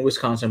anywhere in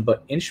Wisconsin,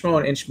 but Inchmo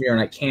and Inchmuir,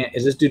 and I can't.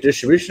 Is this due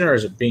distribution or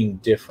is it being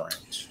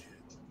different?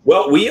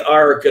 Well, we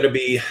are going to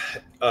be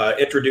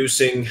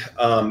introducing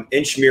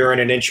Inchmuir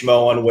and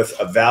Inchmoen with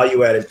a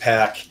value-added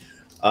pack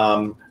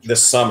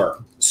this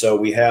summer. So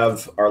we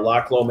have our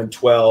Loch Lomond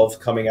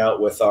 12 coming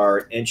out with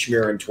our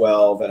Inchmuir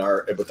 12, and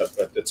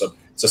it's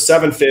a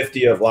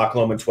 750 of Loch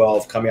Lomond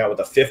 12 coming out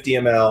with a 50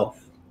 ml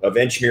of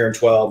Inchmuir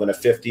 12 and a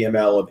 50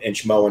 ml of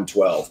Inchmoen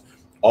 12.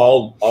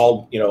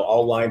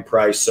 All line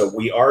price. So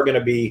we are going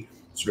to be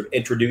sort of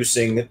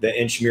introducing the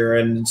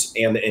Inchmuirans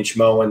and the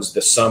Inchmoens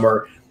this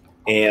summer.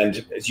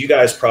 And as you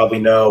guys probably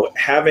know,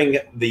 having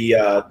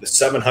the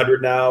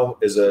 700 now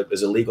is a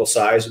legal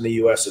size in the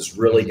U.S. is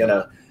really going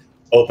to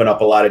open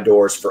up a lot of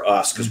doors for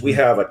us, because we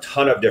have a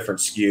ton of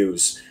different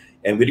SKUs,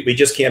 and we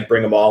just can't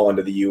bring them all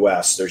into the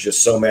U.S. There's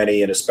just so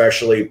many, and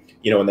especially,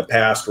 you know, in the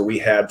past where we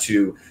had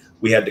to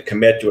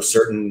commit to a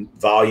certain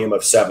volume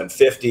of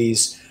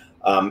 750s.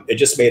 It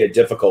just made it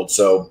difficult.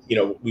 So, you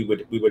know, we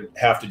would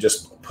have to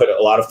just put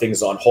a lot of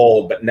things on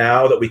hold. But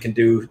now that we can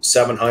do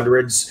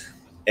 700s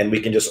and we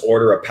can just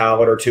order a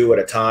pallet or two at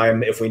a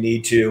time if we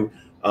need to,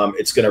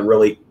 it's going to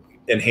really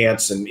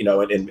enhance and, you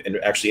know, and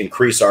actually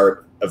increase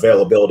our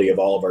availability of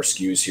all of our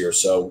SKUs here.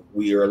 So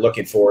we are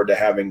looking forward to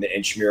having the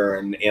Inchmuir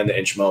and the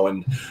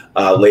Inchmoen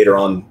later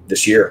on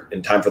this year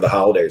in time for the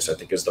holidays, I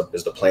think is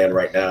the plan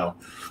right now.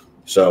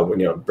 So,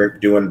 you know,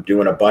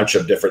 doing a bunch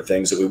of different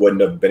things that we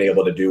wouldn't have been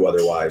able to do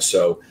otherwise.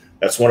 So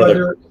that's one of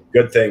the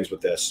good things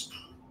with this.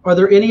 Are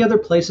there any other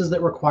places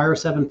that require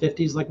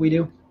 750s like we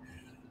do?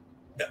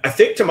 I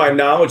think, to my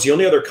knowledge, the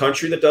only other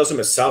country that does them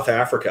is South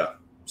Africa.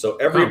 So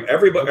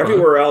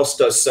everywhere else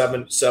does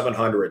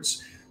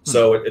 700s.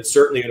 So it's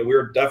certainly,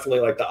 we're definitely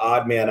like the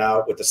odd man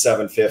out with the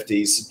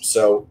 750s.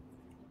 So,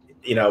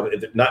 you know,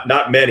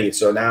 not many.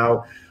 So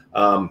now,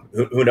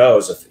 who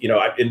knows if, you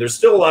know, and there's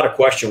still a lot of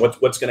question.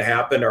 What's going to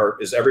happen,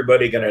 or is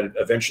everybody going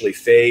to eventually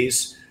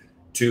phase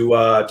to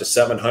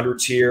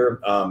 700s here?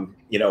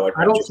 You know,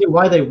 I don't see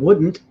why they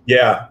wouldn't.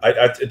 Yeah,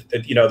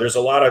 you know, there's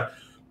a lot of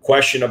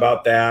question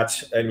about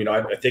that, and you know,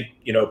 I think,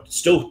 you know,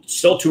 still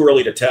too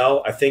early to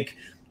tell. I think,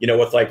 you know,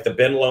 with like the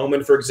Ben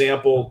Lomond, for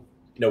example,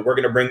 you know, we're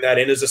going to bring that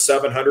in as a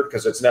 700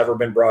 because it's never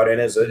been brought in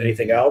as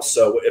anything else.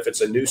 So if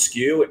it's a new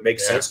SKU, it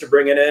makes sense to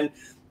bring it in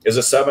as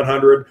a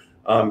 700.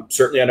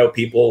 Certainly, I know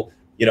people,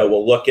 you know,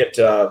 will look at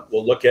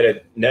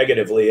it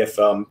negatively if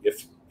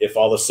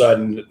all of a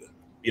sudden,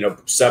 you know,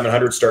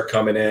 700 start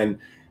coming in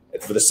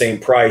for the same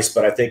price.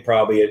 But I think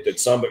probably to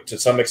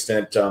some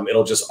extent,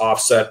 it'll just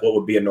offset what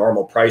would be a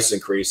normal price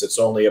increase. It's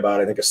only about,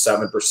 I think, a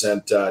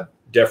 7%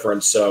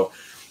 difference. So,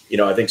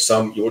 I think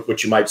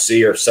what you might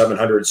see are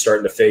 700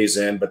 starting to phase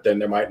in, but then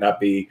there might not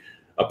be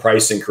a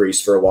price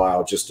increase for a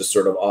while just to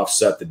sort of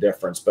offset the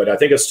difference. But I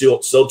think it's still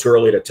too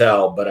early to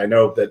tell, but I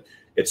know that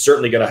it's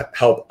certainly going to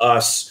help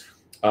us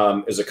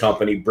as a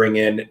company bring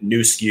in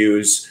new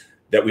SKUs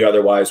that we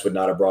otherwise would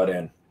not have brought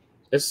in.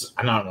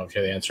 I don't know if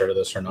you have the answer to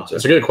this or not.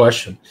 It's a good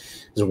question.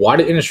 Why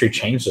did industry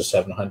change the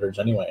 700s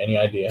anyway? Any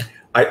idea?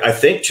 I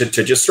think to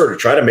just sort of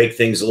try to make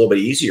things a little bit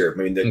easier.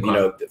 I mean,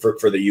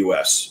 for the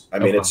U.S. I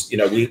mean, it's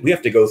we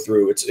have to go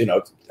through. It's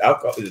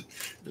alcohol.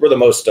 We're the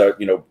most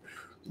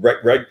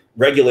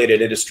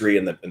regulated industry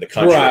in the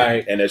country,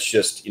 right? And it's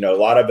just a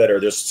lot of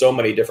it. There's so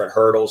many different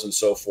hurdles and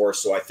so forth.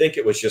 So I think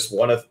it was just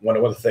one of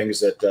the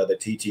things that the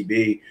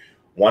TTB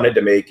wanted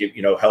to make it,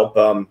 help,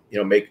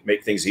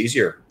 make things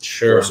easier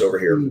for us over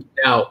here.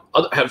 Now,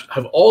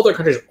 have all other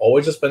countries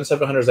always just been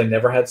 700s? They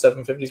never had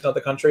 750s in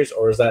other countries,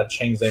 or is that a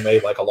change they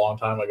made like a long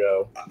time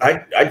ago?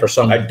 I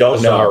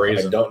don't know.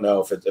 I don't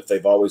know if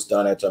they've always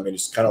done it. I mean,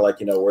 it's kind of like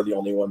we're the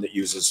only one that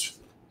uses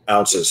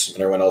ounces,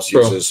 and everyone else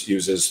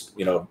uses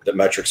the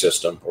metric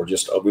system. Or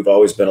just we've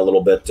always been a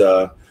little bit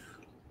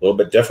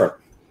different.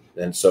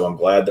 And so I'm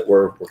glad that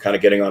we're kind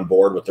of getting on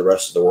board with the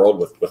rest of the world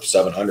with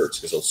 700s,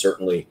 because it'll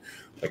certainly,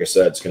 like I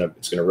said, it's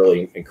gonna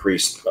really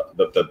increase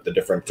the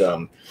different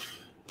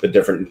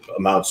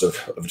amounts of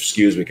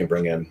SKUs we can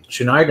bring in.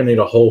 So now you're gonna need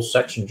a whole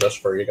section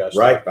just for you guys.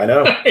 Right, I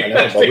know.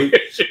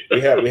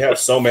 But we have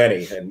so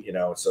many, and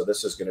so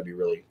this is gonna be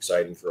really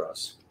exciting for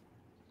us.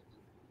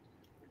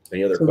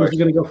 Any other questions? This is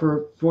gonna go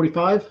for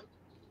 45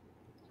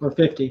 or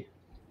 50.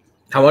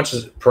 How much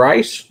is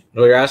price?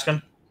 What you're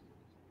asking?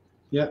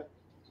 Yeah.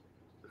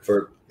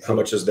 For how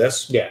much is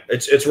this? Yeah,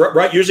 it's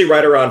usually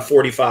right around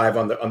 45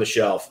 on the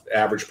shelf,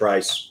 average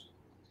price.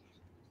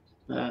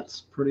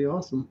 That's pretty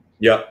awesome.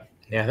 Yep.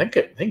 Yeah, I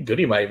think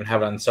Goody might even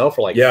have it on sale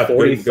for like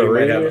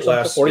 43 or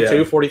something,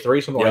 42,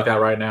 43, something like that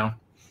right now.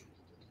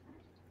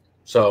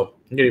 So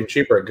you can get even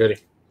cheaper at Goody.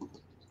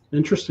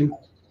 Interesting.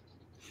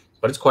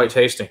 But it's quite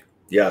tasty.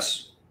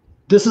 Yes.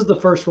 This is the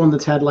first one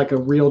that's had like a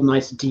real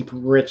nice deep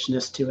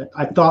richness to it.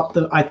 I thought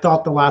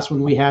the last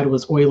one we had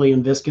was oily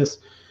and viscous.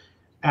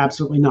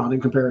 Absolutely not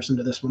in comparison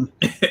to this one.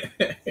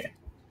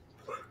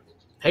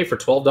 Hey, for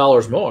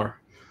 $12 more.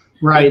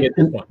 Right.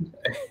 And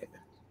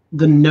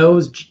the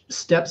nose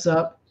steps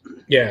up.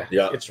 Yeah.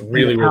 It's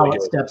really, really good.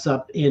 It steps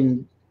up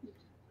in,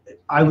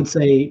 I would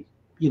say,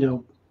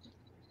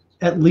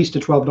 at least a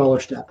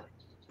 $12 step.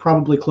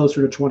 Probably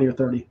closer to 20 or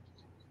 30.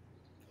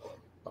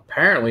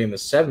 Apparently in the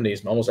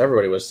 70s, almost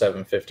everybody was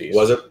 750s.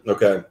 Was it?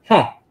 Okay.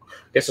 Huh. I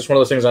guess it's one of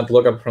those things I have to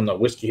look up from the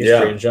whiskey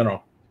history in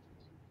general.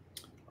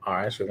 All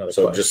right, so another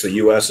question. Just the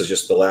U.S. is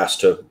just the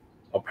last to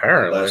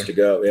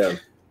go. Yeah.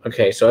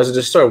 Okay, so as a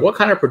distiller, what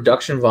kind of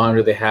production volume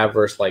do they have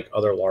versus like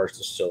other large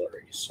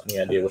distilleries? Any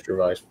idea what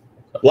your advice?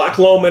 Loch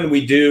Lomond,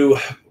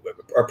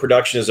 our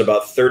production is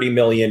about 30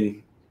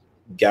 million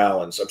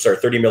gallons. I'm sorry,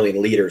 30 million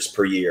liters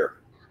per year.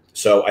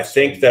 So I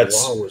think I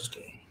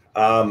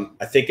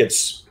think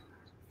it's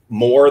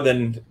more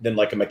than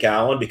like a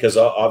Macallan, because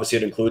obviously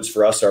it includes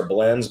for us our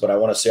blends. But I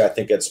want to say I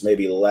think it's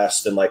maybe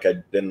less than like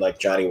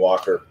Johnny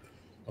Walker.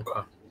 Okay.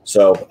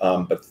 So,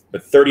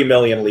 but 30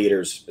 million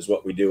liters is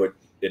what we do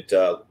at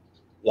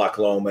Loch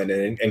Lomond.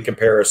 And in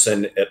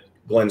comparison, at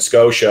Glen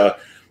Scotia,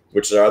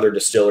 which is our other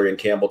distillery in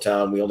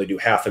Campbelltown, we only do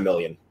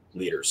 500,000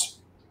 liters.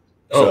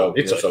 So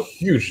it's a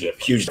huge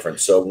difference. Huge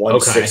difference. So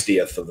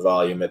 1/60th of the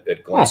volume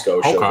at Glen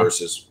Scotia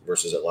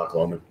versus at Loch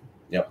Lomond.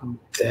 Yep.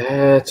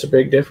 That's a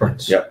big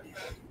difference. Yep.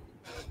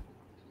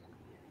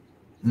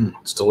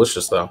 It's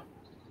delicious though.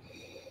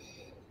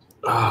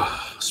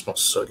 It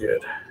smells so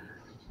good.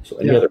 So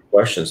any other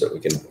questions that we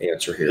can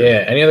answer here?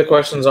 Yeah, any other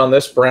questions on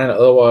this brand?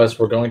 Otherwise,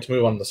 we're going to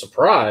move on to the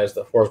surprise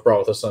that Forbes brought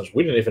with us, which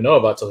we didn't even know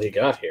about till he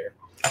got here.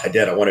 I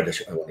did. I wanted to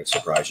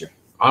surprise you.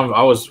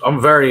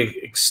 I'm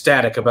very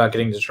ecstatic about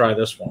getting to try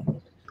this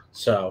one.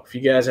 So if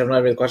you guys have any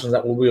other questions,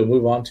 we'll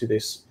move on to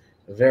this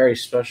very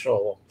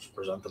special. Let's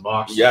present the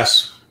box.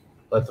 Yes.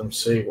 Let them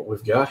see what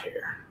we've got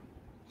here.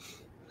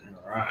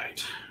 All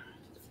right.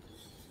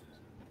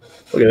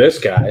 Look at this,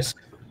 guys.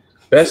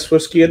 Best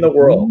whiskey in the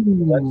world.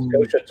 Glen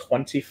Scotia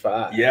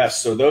 25.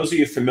 Yes. So those of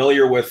you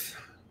familiar with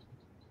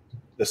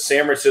the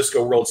San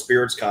Francisco World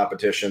Spirits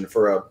Competition,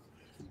 for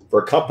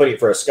a company,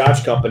 for a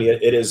Scotch company,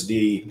 it's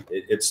the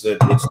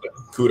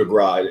coup de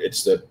grace.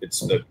 It's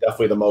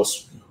definitely the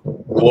most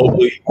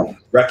globally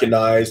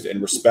recognized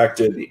and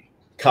respected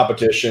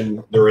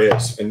competition there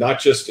is, and not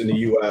just in the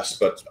U.S.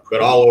 but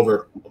all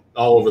over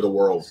the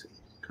world.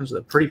 Comes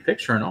with a pretty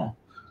picture and all.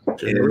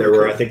 And there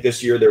were, I think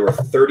this year there were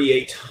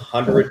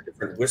 3,800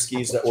 different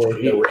whiskeys that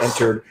were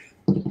entered,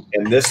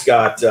 and this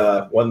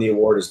won the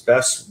award as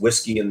best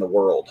whiskey in the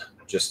world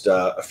just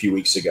a few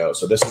weeks ago.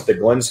 So this is the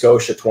Glen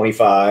Scotia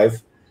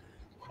 25.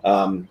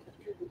 There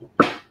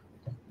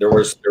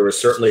was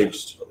certainly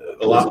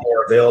a lot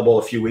more available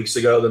a few weeks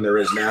ago than there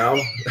is now.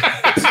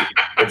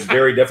 It's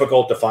very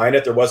difficult to find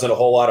it. There wasn't a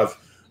whole lot of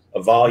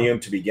volume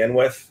to begin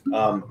with,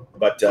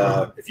 but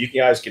if you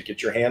guys could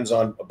get your hands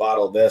on a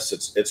bottle of this,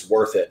 it's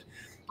worth it.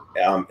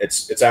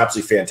 It's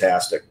absolutely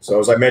fantastic. So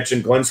as I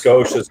mentioned, Glen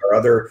Scotia is our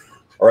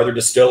other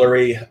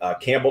distillery.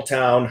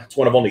 Campbelltown, it's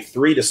one of only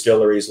 3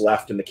 distilleries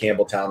left in the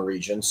Campbelltown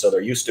region. So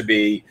there used to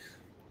be,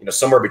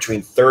 somewhere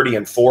between 30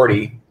 and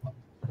 40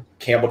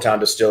 Campbelltown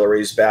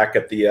distilleries back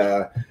at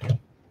the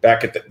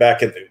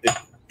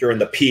during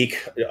the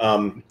peak,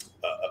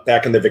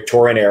 back in the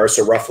Victorian era,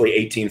 so roughly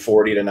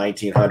 1840 to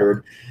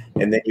 1900.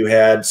 And then you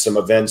had some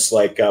events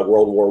like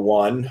World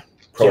War I,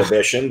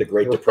 Prohibition, the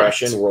Great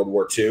Depression, World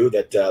War II,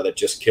 that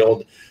just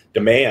killed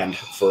demand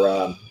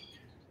for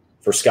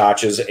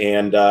scotches.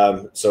 And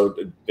so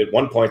at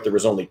one point there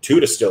was only 2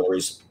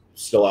 distilleries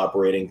still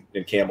operating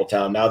in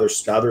Campbelltown. Now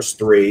there's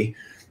 3.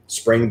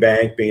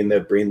 Springbank being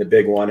the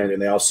big one,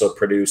 and they also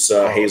produce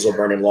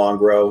Hazelburn and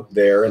Longrow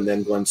there, and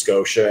then Glen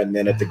Scotia, and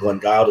then at the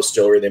Glengyle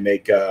distillery they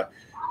make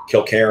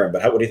Kilkerran.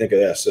 But what do you think of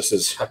this? This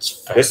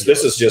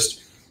is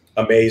just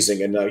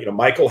amazing. And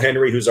Michael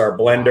Henry, who's our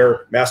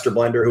master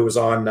blender, who was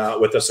on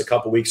with us a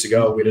couple weeks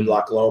ago. We did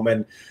Loch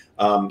Lomond.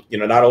 Not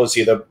only is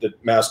he the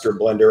master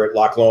blender at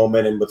Loch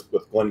Lomond and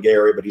with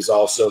Glengarry, but he's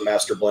also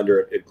master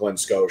blender at Glen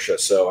Scotia.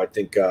 So I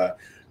think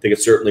it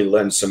certainly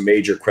lends some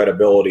major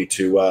credibility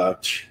to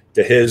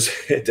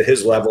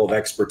his level of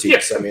expertise.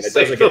 Yes, I mean, it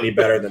doesn't get any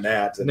better than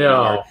that. And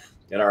no.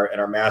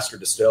 Our master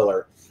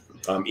distiller,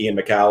 Ian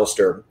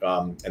McAllister,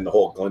 and the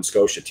whole Glen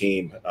Scotia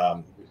team.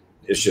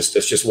 It's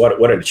just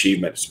what an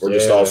achievement. We're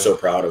just all so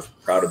proud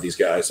of these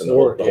guys and the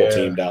whole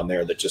team down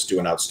there that just do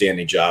an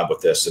outstanding job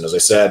with this. And as I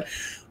said,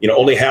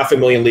 only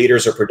 500,000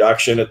 liters of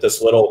production at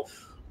this little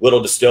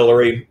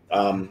distillery.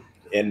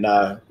 And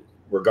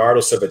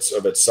regardless of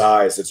its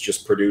size, it's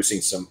just producing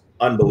some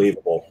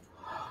unbelievable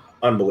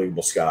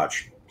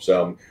scotch.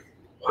 So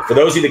for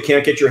those of you that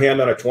can't get your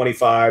hand on a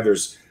 25,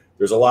 there's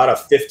a lot of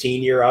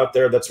 15-year out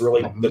there that's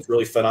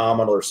really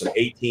phenomenal. There's some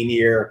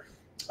 18-year.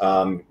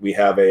 We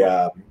have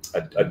a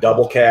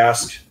double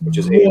cask, which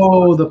is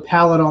the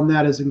palate on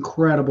that is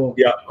incredible.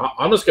 Yeah,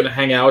 I'm just gonna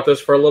hang out with this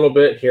for a little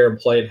bit here and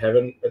play in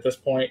heaven at this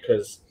point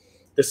because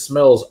this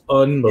smells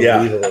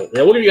unbelievable.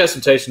 Yeah, we'll give you guys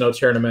some taste notes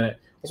here in a minute.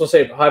 I was gonna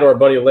say hi to our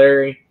buddy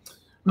Larry.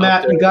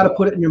 Matt, you got to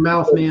put it in your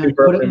mouth, man.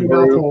 Put it in your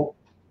mouth hole.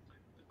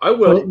 I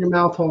will. Put it in your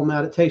mouth hole,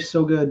 Matt. It tastes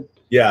so good.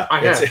 Yeah,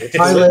 I have.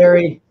 Hi,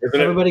 Larry.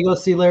 Everybody go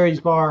see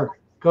Larry's bar.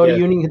 Go to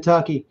Union,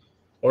 Kentucky.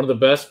 One of the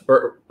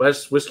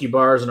best whiskey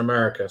bars in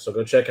America. So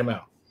go check him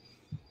out.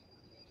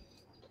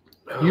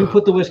 You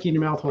put the whiskey in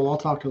your mouth hole. I'll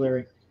talk to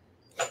Larry.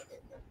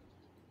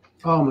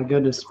 Oh my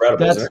goodness,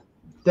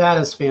 that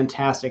is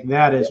fantastic.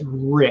 That is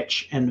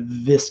rich and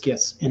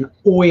viscous and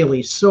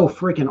oily. So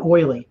freaking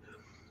oily.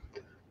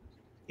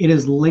 It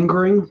is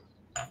lingering.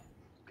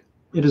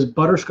 It is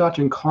butterscotch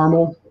and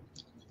caramel.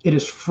 It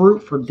is fruit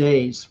for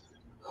days.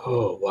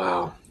 Oh,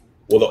 wow.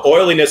 Well, the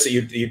oiliness that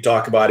you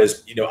talk about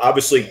is,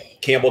 obviously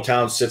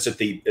Campbelltown sits at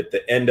the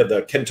end of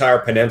the Kintyre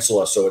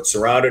Peninsula, so it's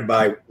surrounded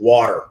by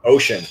water,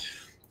 ocean.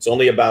 It's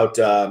only about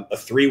a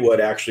 3-wood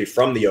actually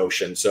from the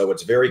ocean, so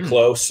it's very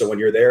close. So when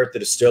you're there at the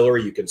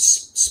distillery, you can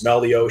smell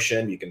the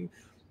ocean. You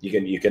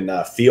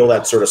can feel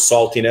that sort of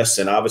saltiness,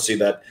 and obviously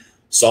that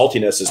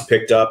saltiness is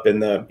picked up in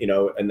the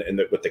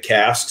with the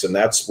casks, and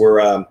that's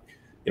where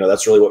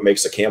that's really what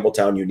makes the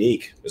Campbelltown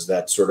unique, is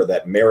that sort of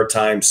that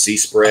maritime sea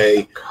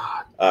spray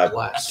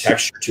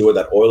texture to it,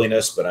 that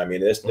oiliness. But I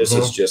mean, this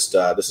is just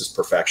this is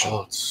perfection.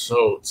 Oh, it's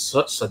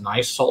such a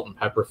nice salt and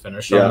pepper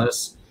finish on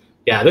this.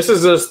 Yeah, this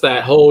is just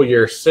that whole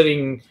you're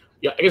sitting.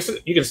 Yeah, I guess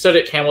you can sit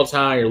at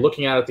Campbelltown. You're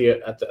looking out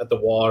at the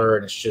water,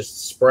 and it's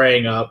just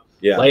spraying up.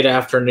 Yeah. Late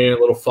afternoon, a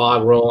little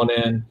fog rolling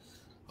in.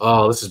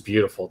 Oh, this is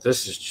beautiful.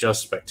 This is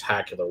just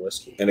spectacular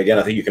whiskey. And again,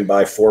 I think you can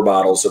buy 4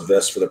 bottles of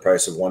this for the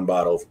price of 1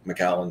 bottle of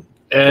Macallan.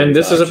 And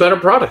this is a better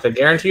product. I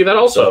guarantee you that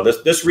also.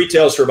 So this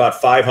retails for about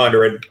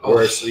 $500,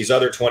 whereas these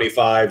other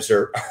 25s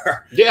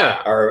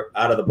are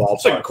out of the ballpark.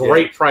 It's a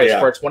great price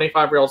for a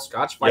 25-year-old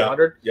Scotch.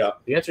 $500. Yeah.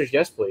 The answer is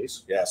yes,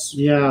 please. Yes.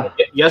 Yeah.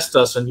 Yes,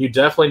 Dustin. You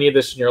definitely need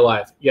this in your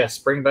life. Yes,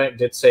 Springbank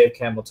did save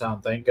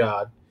Campbelltown. Thank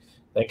God.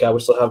 Thank God we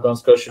still have Glen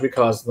Scotia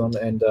because of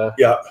them. And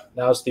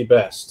now it's the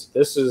best.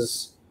 This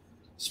is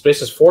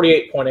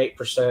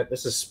 48.8%.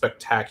 This is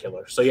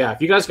spectacular. So yeah,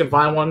 if you guys can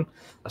find one,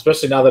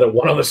 especially now that it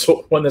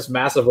won this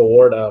massive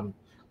award,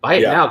 buy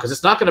it now because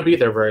it's not going to be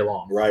there very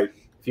long. Right.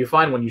 If you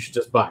find one, you should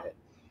just buy it.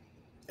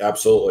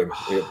 Absolutely.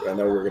 I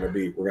know we're going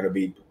to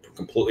be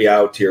completely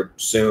out here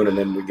soon, and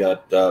then we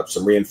got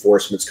some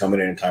reinforcements coming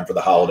in time for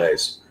the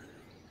holidays.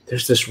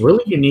 There's this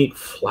really unique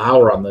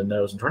flower on the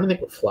nose. I'm trying to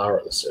think what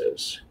flower this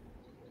is.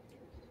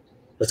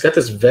 It's got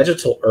this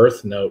vegetal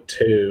earth note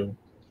too.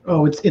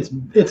 Oh, it's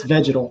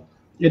vegetal.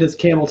 It is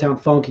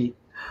Campbelltown funky.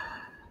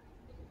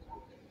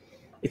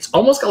 It's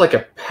almost got like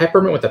a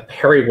peppermint with a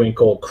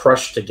periwinkle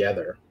crushed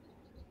together.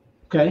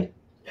 Okay.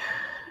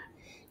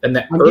 And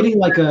that I'm getting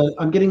like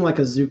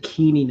a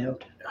zucchini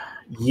note.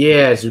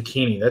 Yeah,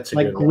 zucchini. That's a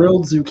like good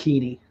grilled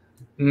zucchini.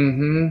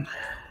 Mm-hmm.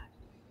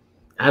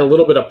 Add a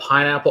little bit of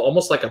pineapple,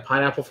 almost like a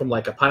pineapple from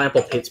like a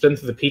pineapple it's been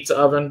through the pizza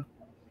oven.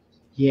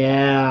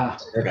 Yeah.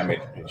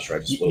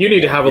 You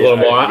need to have a little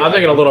more. I'm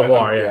thinking a little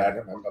more.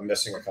 Yeah. I'm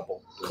missing a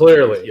couple.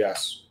 Clearly.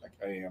 Yes.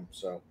 I am.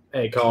 So.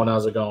 Hey, Colin,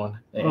 how's it going?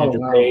 Hey, Oh,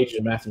 Andrew wow. Page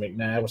and Matthew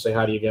McNabb. We'll say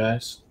hi to you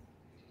guys.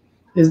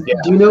 Do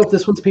you know if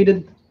this one's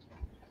peated?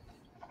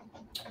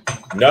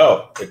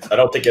 No, I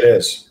don't think it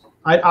is.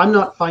 I'm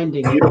not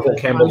finding Beautiful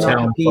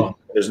Campbelltown funk.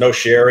 There's no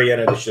sherry in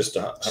it. It's just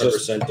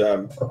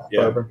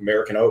 100%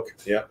 American oak.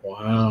 Yeah.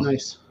 Wow.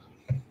 Nice.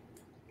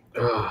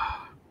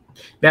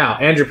 Now,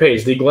 Andrew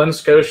Page, the Glen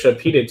Scotia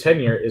peated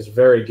tenure is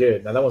very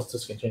good. Now that one's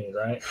discontinued,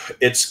 right?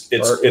 We're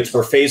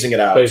phasing it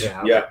out. Phasing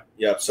out.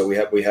 Yeah. So we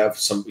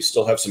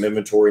still have some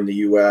inventory in the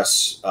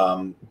U.S.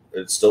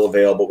 It's still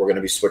available. We're going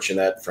to be switching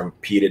that from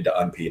peated to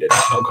unpeated.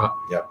 Okay.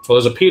 Yeah.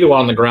 Well, there's a peated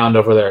one on the ground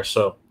over there,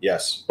 so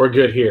yes, we're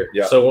good here.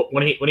 Yeah. So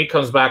when he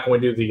comes back and we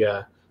do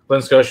the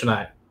Glen Scotia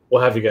night,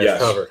 we'll have you guys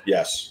covered.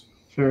 Yes.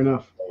 Fair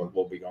enough.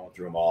 We'll be going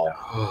through them all.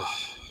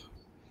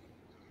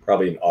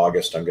 Probably in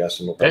August, I'm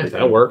guessing.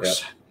 That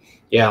works.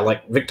 Yeah,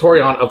 like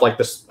Victorian of like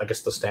this, I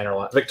guess the standard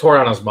line.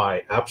 Victorian is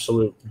my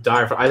absolute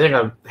dire. I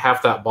think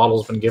half that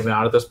bottle's been given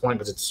out at this point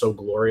because it's so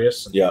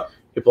glorious. And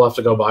people have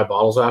to go buy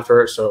bottles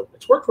after it, so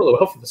it's worked really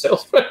well for the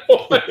salesman.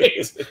 Like,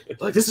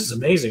 this is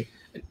amazing.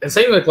 And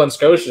same with Glen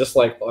Scotia, just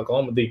like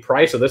the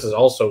price of this is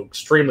also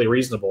extremely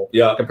reasonable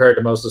compared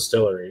to most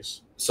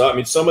distilleries. So I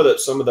mean, some of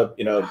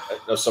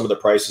the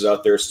prices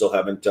out there still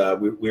haven't.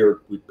 We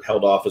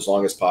held off as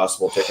long as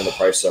possible, taking the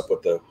price up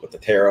with the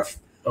tariff.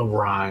 Oh,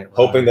 right.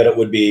 Hoping that it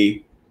would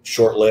be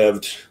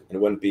short-lived and it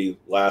wouldn't be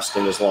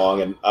lasting as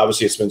long. And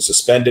obviously, it's been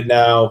suspended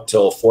now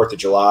till 4th of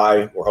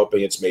July. We're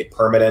hoping it's made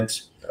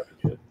permanent.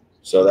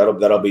 So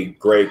that'll be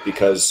great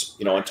because,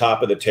 on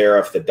top of the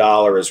tariff, the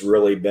dollar has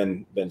really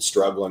been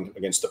struggling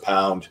against the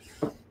pound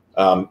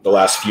the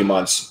last few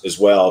months as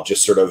well,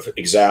 just sort of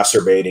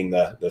exacerbating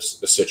the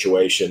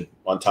situation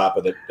on top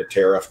of the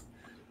tariff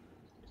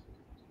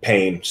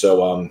pain.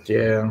 So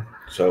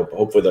So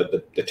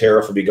hopefully the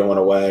tariff will be going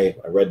away.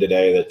 I read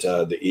today that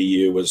the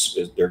EU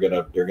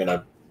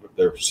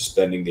they're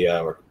suspending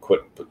or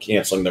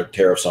canceling their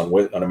tariffs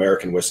on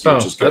American whiskey,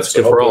 which is good. That's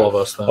good for all of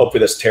us. Then. Hopefully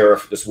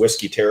this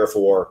whiskey tariff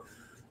war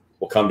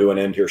will come to an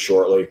end here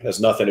shortly. It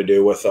has nothing to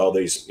do with all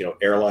these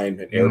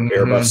airline and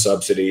Airbus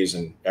subsidies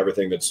and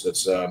everything that's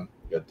the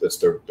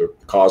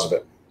cause of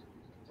it.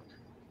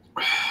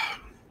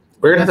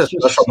 We're gonna have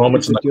special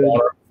moments in the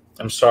corner.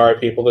 I'm sorry,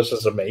 people. This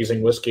is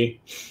amazing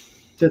whiskey.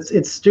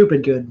 It's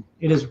stupid good.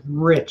 It is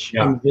rich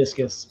and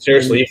viscous.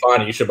 Seriously, you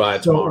find it, you should buy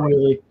it tomorrow.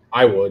 Oily.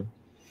 I would.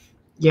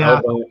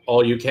 Yeah.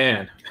 All you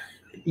can.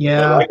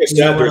 Yeah. Like I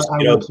said, there's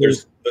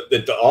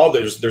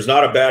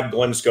not a bad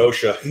Glen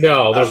Scotia.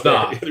 No, there's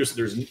not. There's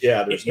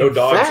no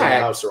dogs in the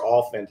house. They're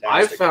all fantastic.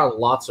 I've found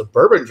lots of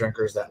bourbon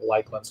drinkers that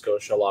like Glen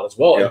Scotia a lot as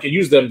well. Yeah. You can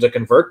use them to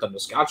convert them to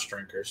Scotch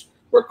drinkers.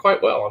 Work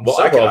quite well. I'm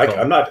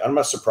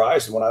not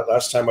surprised. When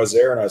last time I was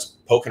there and I was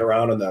poking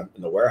around in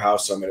the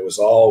warehouse, I mean, it was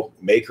all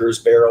Makers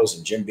barrels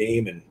and Jim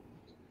Beam and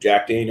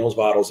Jack Daniel's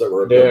bottles that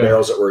were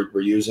barrels that we're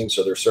using.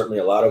 So there's certainly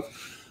a lot of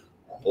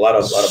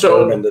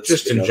bourbon. That's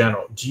just in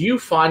general. Do you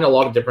find a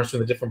lot of difference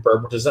between the different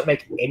bourbons? Does that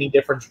make any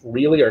difference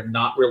really, or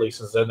not really?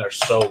 Since then they're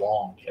so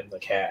long in the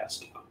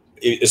cask.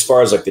 As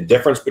far as like the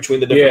difference between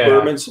the different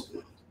bourbons.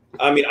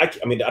 I mean,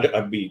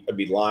 I'd be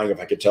lying if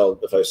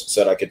I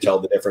said I could tell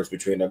the difference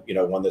between a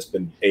one that's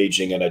been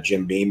aging in a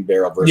Jim Beam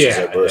barrel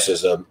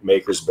versus a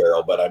Maker's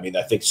barrel. But I mean,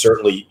 I think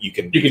certainly you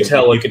can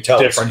tell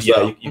difference.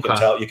 You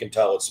can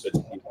tell it's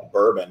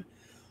bourbon.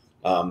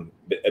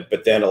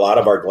 But then a lot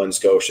of our Glen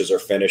Scotias are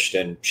finished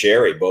in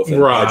sherry, both in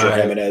Roger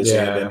Jimenez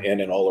and in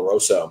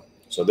Oloroso.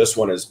 So this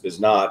one is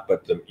not,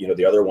 but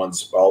the other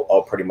ones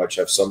all pretty much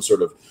have some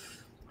sort of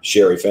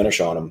sherry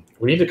finish on them.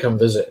 We need to come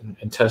visit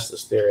and test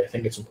this theory. I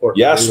think it's important.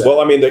 Yes, well,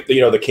 I mean, the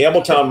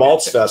Campbelltown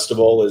Malts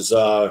Festival is.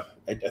 I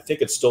think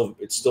it's still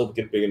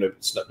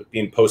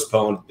being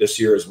postponed this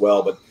year as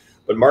well.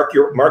 But mark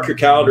your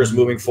calendars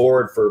moving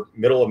forward for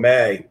middle of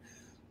May.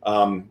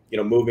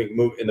 Move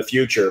in the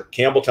future.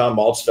 Campbelltown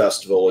Malts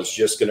Festival is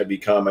just going to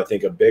become, I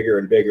think, a bigger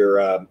and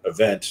bigger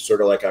event,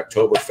 sort of like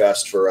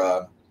Oktoberfest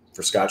for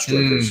Scotch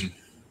drinkers.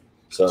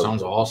 So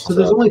sounds awesome. So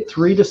there's only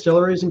 3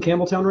 distilleries in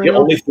Campbelltown right now?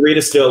 Only 3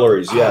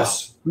 distilleries,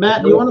 yes.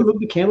 Matt, do you want to move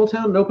to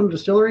Campbelltown and open a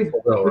distillery?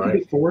 We'll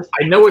be 4th.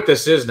 I know what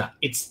this is now.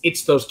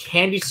 It's those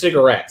candy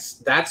cigarettes.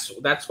 That's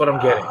what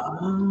I'm getting.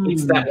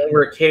 It's that when we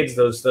were kids,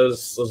 those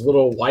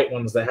little white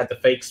ones that had the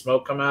fake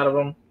smoke come out of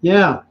them.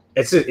 Yeah.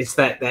 It's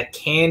that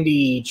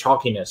candy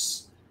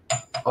chalkiness.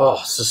 Oh,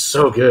 this is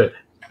so good.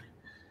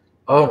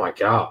 Oh my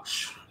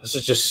gosh. This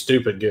is just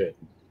stupid good.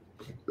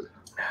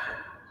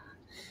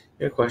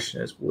 The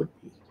question is,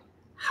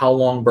 how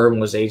long bourbon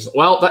was aged?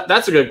 Well,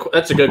 that's a good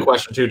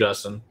question too,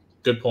 Dustin.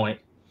 Good point.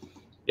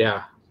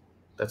 Yeah,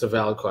 that's a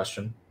valid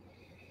question.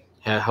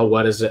 How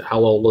wet is it? How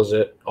old is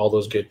it? All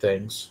those good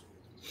things.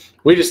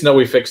 We just know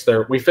we fixed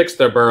their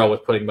barrel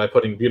by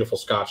putting beautiful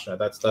Scotch in it.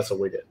 That's what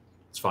we did.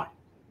 It's fine.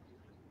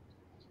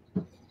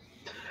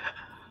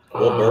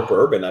 Well,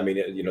 bourbon. I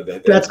mean,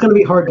 that's going to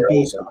be hard to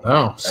beat.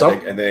 No,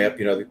 and they have,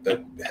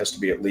 that has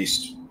to be at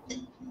least.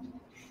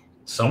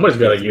 Somebody's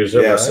got to use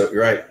it. Yeah, right? so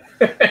you're right.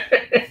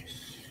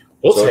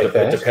 We'll take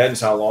that. It depends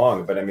how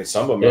long, but I mean,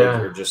 some of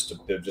them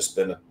they've just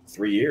been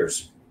 3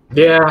 years.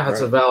 Yeah,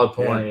 that's a valid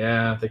point.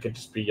 Yeah, they could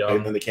just be young.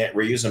 And then they can't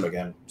reuse them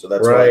again. So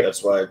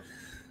that's why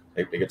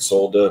they get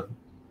sold to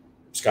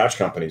Scotch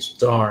companies.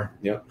 Darn.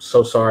 Yeah.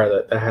 So sorry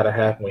that had to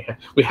happen.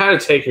 We had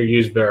to take your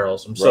used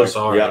barrels. I'm so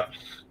sorry. Yeah.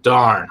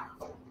 Darn.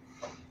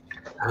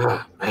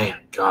 Ah, man,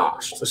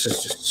 gosh, this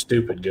is just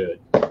stupid good.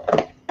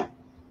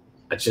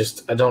 I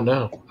don't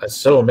know. That's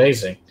so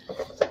amazing.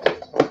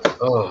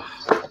 Oh.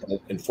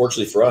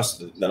 Unfortunately for us,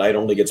 the night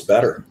only gets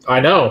better. I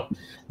know.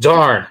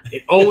 Darn.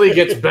 It only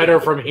gets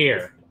better from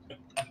here.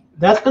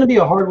 That's going to be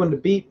a hard one to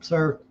beat,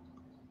 sir.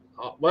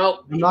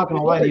 Well, I'm not going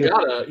to lie to you.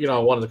 Got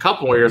one of the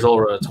couple more years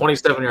older, a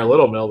 27-year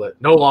Littlemill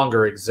that no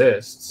longer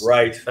exists.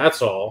 Right.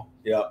 That's all.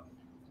 Yeah.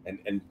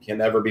 And can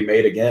never be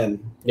made again.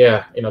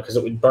 Yeah, because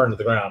it would burn to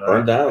the ground. Right?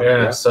 Burn down.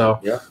 Yeah. So.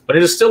 Yeah. But a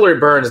distillery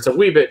burns. It's a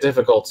wee bit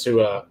difficult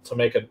to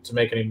make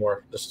any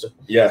more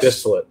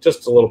distillate.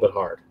 Just a little bit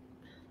hard.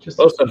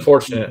 Most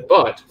unfortunate,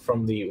 but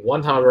from the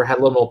one time I ever had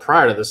Littlemill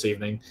prior to this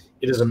evening,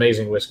 it is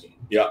amazing whiskey.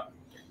 Yeah.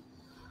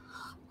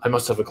 I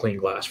must have a clean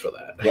glass for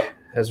that. Yeah.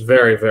 That's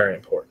very, very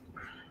important.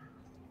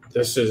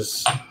 This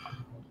is,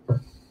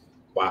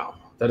 wow,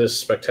 that is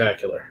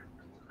spectacular.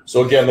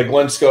 So again, the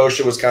Glen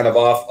Scotia was kind of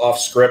off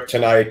script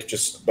tonight,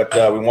 but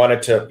we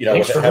wanted to,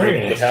 with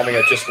having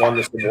it just won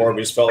this award,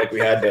 we just felt like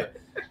we had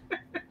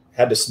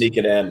to sneak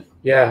it in.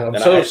 Yeah,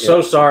 I'm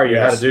so sorry you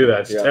had to do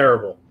that. It's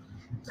terrible.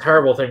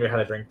 Terrible thing we had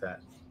to drink that.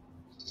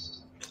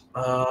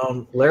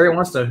 Larry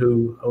wants to know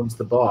who owns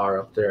the bar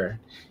up there.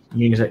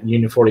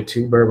 Union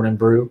 42 Bourbon and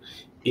Brew.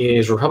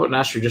 Is Republic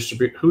National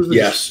Distribute? Who's the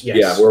yes.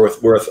 Yeah, we're with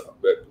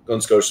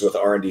Glen Scotia with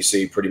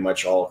RNDC pretty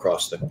much all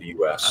across the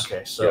U.S.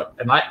 Okay, so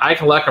and I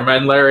can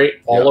recommend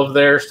Larry all of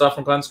their stuff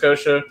from Glen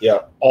Scotia. Yeah,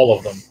 all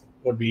of them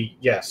would be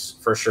yes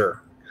for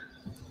sure.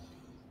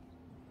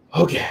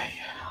 Okay,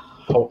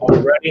 are we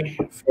ready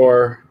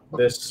for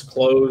this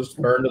closed,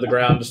 burn to the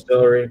ground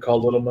distillery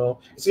called Littlemill?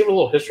 Let's give a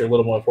little history of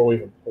Littlemill before we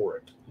even pour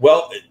it.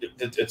 Well,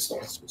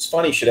 it's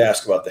funny you should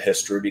ask about the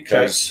history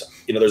because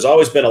there's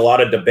always been a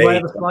lot of debate. Do I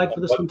have a slide for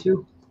this one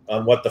too?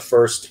 On what the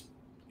first,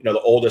 the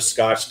oldest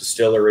Scotch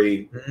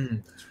distillery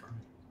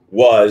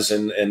was,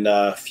 and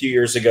a few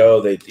years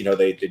ago, there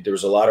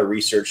was a lot of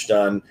research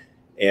done,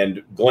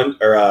 and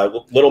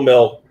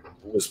Littlemill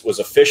was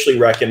officially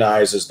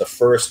recognized as the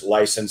first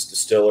licensed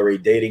distillery,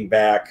 dating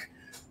back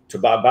to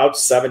about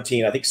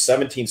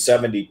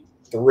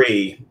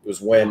 1773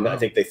 was when I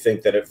think they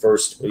think that at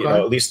first,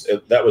 at least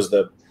that was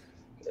the.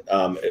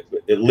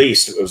 At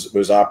least it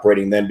was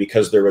operating then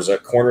because there was a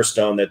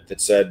cornerstone that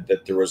said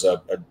that there was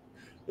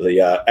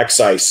the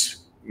excise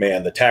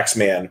man, the tax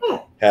man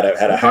had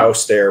a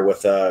house there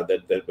with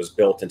that was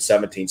built in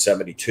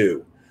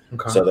 1772.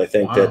 Okay. So they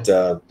think that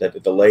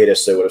at the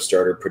latest they would have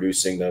started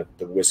producing the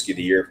whiskey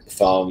the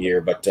following year.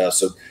 But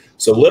so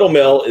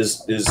Littlemill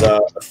is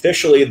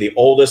officially the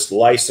oldest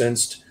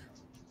licensed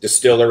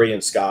distillery in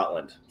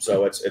Scotland.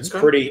 So it's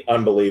pretty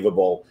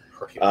unbelievable.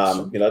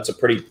 That's a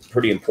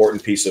pretty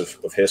important piece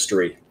of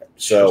history.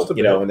 So,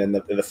 and then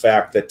the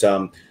fact that,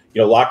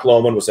 Loch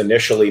Lomond was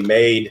initially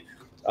made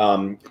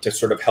to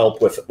sort of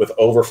help with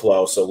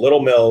overflow. So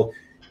Littlemill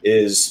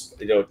is,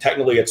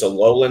 technically it's a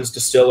lowlands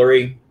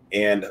distillery,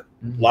 and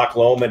Loch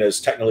Lomond is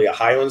technically a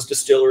highlands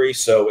distillery.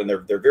 So, and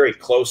they're very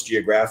close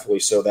geographically,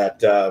 so that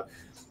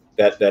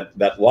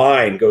that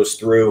line goes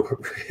through,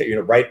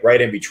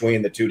 right in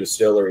between the two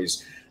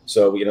distilleries.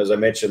 So, as I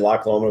mentioned,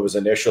 Loch Lomond was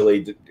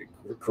initially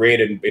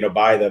created, built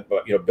by the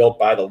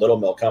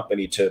Littlemill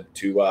company to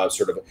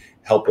sort of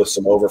help with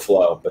some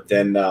overflow. But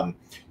then, the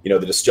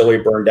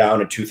distillery burned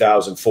down in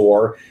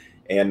 2004,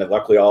 and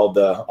luckily all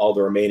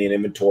the remaining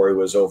inventory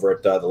was over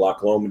at the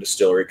Loch Lomond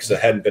distillery because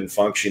it hadn't been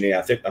functioning.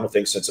 I don't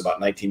think since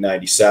about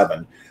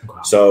 1997.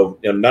 Wow. So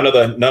none of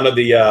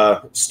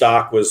the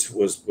stock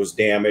was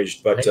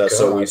damaged, but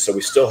so we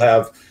still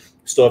have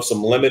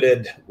some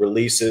limited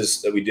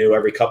releases that we do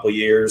every couple of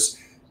years.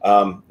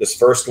 This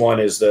first one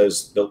is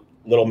the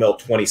Littlemill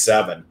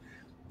 27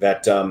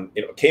 that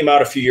came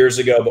out a few years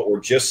ago, but we're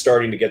just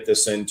starting to get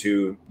this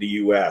into the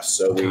U.S.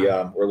 So we're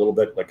a little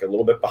bit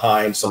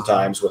behind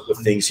sometimes with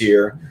things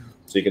here.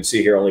 So you can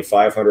see here only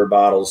 500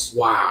 bottles.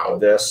 Wow. Of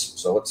this.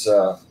 So let's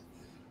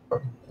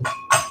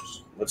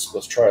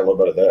try a little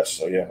bit of this.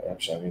 So yeah,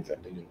 actually I need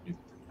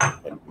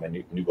my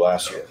new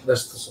glass here.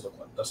 That's the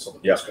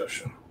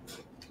discussion.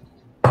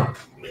 To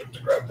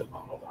grab the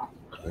bottle.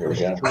 Here we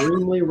go.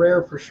 Extremely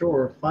rare for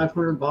sure.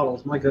 500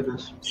 bottles. My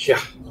goodness. Yeah.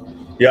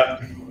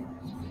 Yeah.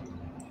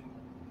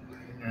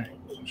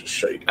 Just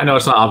show you. I know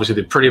it's not obviously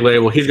the pretty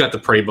label. He's got the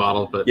pretty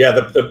bottle, but yeah,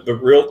 the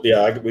real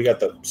we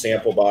got the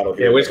sample bottle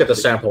here. Yeah, we just got the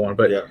sample one,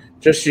 but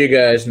just so you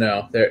guys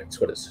know,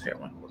 that's what it's here.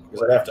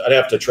 I'd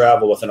have to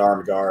travel with an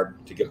armed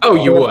guard to get. Oh,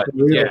 you would,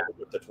 yeah.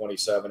 With the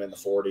 27 and the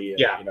 40,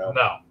 and, no,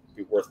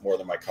 be worth more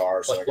than my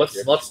car. So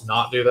let's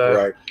not do that.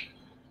 Right.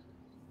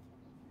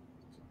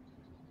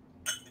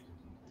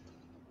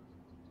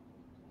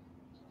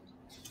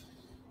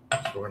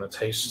 So we're going to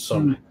taste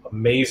some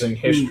amazing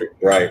history.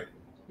 Right.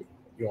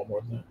 You want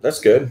more than that? That's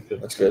good.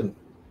 That's good.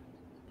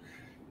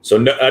 So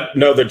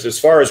no, that as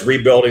far as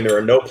rebuilding, there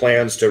are no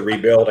plans to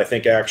rebuild. I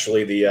think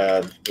actually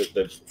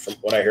from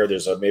what I hear,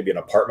 there's maybe an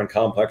apartment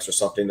complex or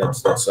something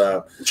that's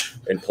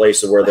in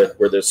place of where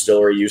the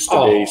distillery used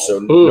to be. So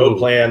no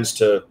plans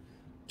to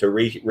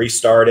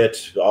restart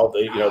it.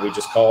 We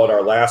just call it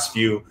our last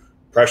few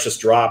precious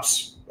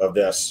drops of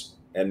this.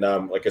 And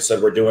like I said,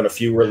 we're doing a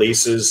few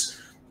releases.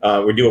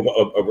 We do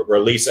a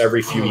release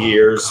every few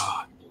years.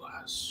 God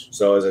bless.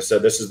 So as I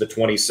said, this is the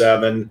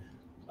 27.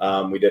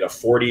 We did a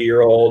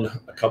 40-year-old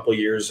a couple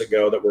years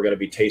ago that we're going to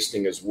be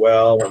tasting as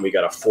well, and we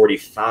got a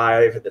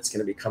 45 that's going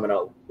to be coming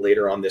out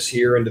later on this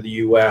year into the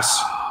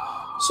U.S.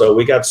 So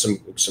we got some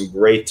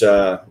great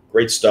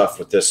stuff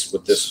with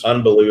this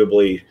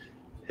unbelievably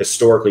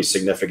historically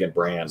significant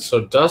brand.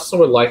 So Dustin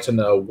would like to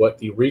know what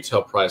the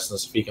retail price in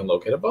this vegan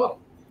located bottle.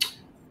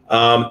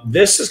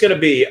 This is going to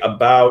be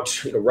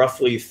about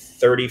roughly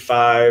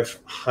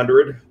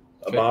 $3,500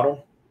 a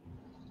bottle.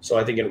 So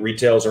I think it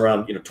retails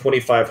around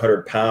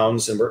 2,500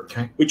 pounds, and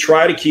we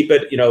try to keep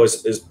it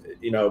as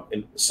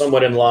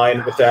somewhat in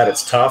line with that.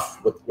 It's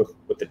tough with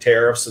the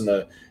tariffs and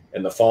the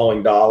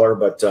falling dollar,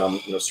 but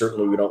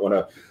certainly we don't want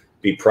to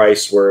be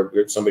priced where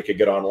somebody could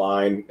get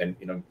online and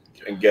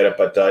get it.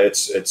 But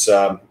it's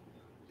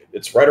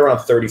right around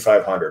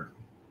 3,500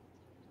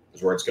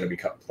 is where it's going to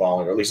be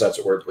falling, or at least that's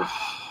what we're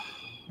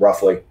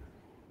roughly.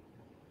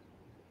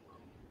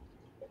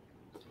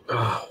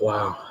 Oh,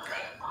 wow.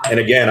 And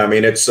again, I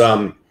mean, it's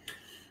a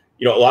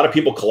lot of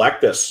people collect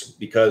this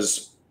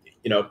because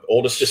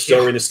oldest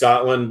distillery in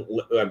Scotland,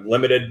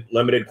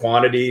 limited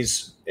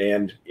quantities,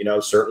 and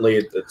certainly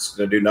it's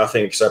going to do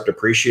nothing except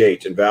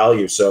appreciate and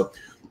value. So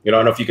I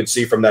don't know if you can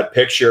see from that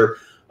picture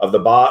of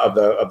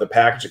the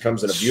package, it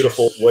comes in a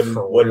beautiful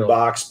wooden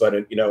box, but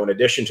in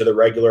addition to the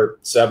regular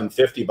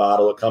 750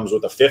 bottle, it comes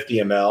with a 50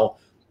 ml,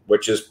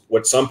 which is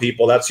what some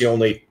people, that's the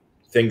only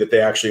thing that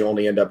they actually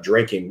only end up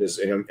drinking is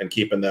and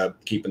keeping the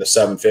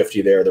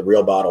 750 there, the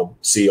real bottle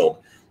sealed.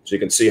 So you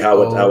can see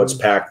how it's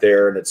packed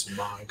there, and it's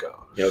my God.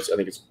 I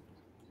think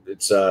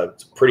it's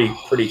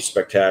pretty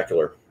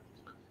spectacular.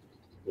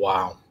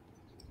 Wow,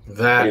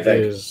 that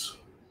is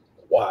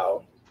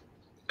wow.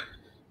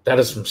 That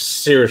is some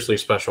seriously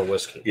special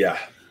whiskey. Yeah.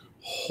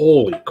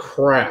 Holy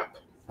crap!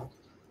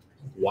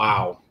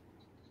 Wow.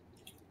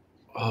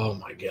 Oh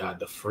my God,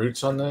 the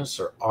fruits on this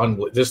are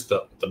unbelievable. Just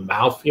the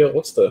mouthfeel.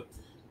 What's the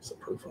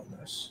proof on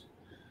this?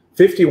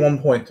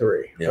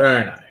 51.3. Yep.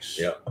 Very nice.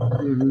 Yeah.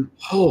 Mm-hmm.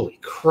 Holy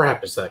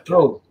crap, is that good?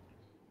 Oh.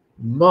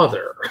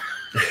 Mother.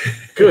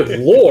 Good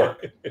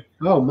Lord.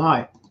 Oh,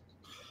 my.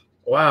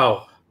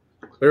 Wow.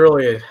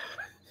 Literally.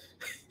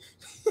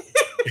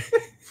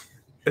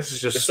 This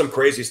is just some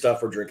crazy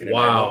stuff we're drinking.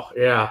 Wow.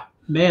 Yeah.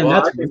 Man,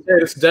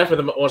 it's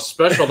definitely the most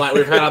special night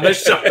we've had on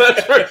this show.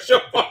 That's for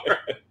sure.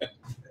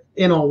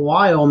 In a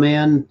while,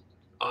 man.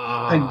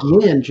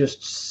 Again,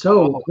 just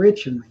so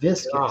rich and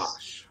viscous.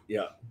 Gosh.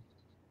 Yeah.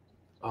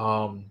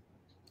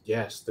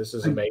 Yes, this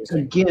is amazing.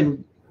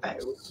 Again,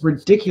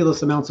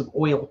 ridiculous amounts of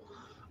oil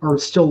are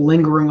still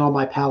lingering on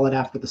my palate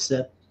after the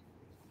sip.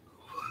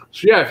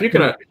 So yeah, if you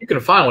can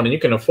find one and you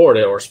can afford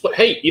it, or split.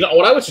 Hey,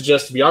 what I would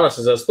suggest, to be honest,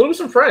 is split with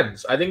some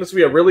friends. I think this would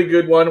be a really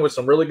good one with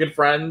some really good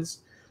friends.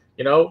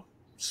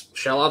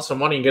 Shell out some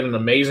money and get an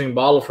amazing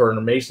bottle for an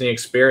amazing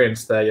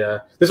experience.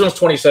 That this one's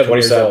 27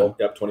 years old.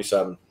 Yep,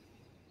 27.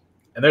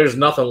 And there's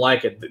nothing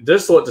like it.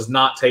 This one does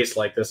not taste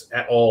like this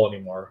at all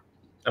anymore.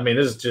 I mean,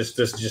 this is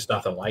just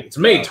nothing like it. It's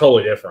made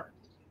totally different.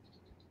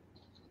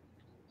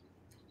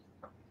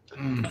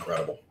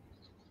 Incredible.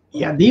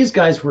 Yeah, these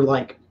guys were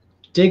like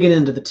digging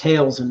into the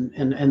tails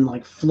and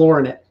like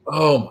flooring it.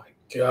 Oh my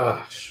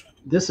gosh.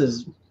 This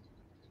is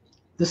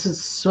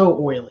so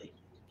oily.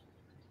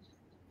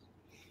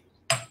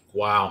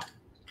 Wow.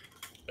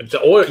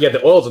 The oil,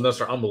 the oils in this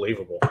are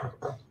unbelievable.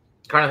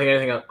 Trying to think of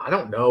anything else. I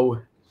don't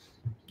know.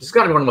 This has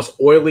got to be one of the most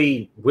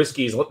oily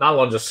whiskeys, not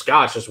alone just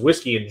Scotch, just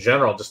whiskey in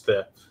general. Just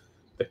the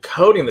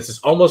coating. This is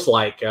almost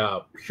like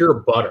pure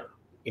butter.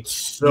 It's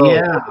so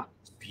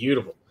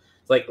beautiful.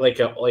 It's like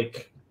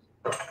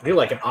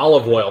an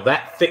olive oil,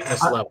 that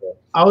thickness level.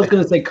 I was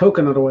going to say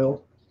coconut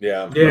oil.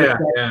 Yeah.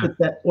 It's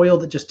that oil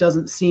that just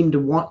doesn't seem to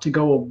want to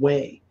go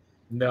away.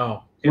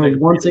 No.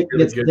 Once it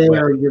gets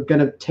there, you're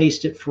going to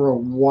taste it for a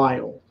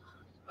while.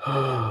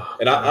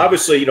 And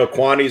obviously,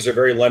 quantities are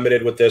very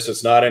limited with this.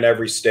 It's not in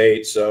every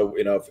state. So,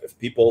 if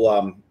people,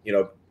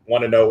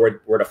 want to know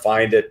where to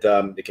find it,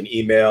 they can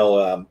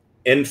email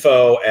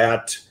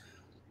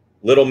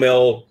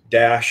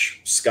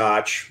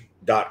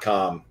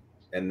info@littlemill-scotch.com.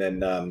 And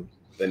then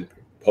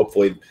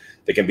hopefully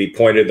they can be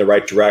pointed in the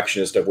right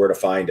direction as to where to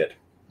find it.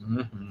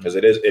 Because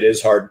it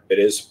is hard.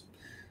 It's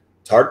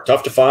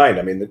tough to find.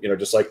 I mean,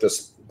 just like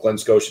this Glen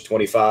Scotia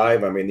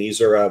 25. I mean,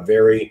 these are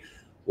very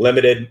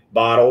limited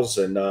bottles,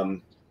 and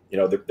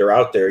they're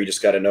out there. You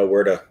just got to know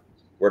where to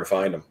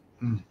find them.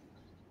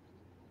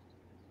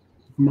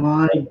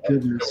 My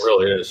goodness, it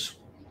really is.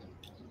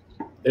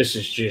 This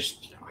is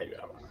just.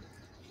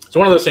 It's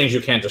one of those things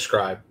you can't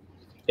describe.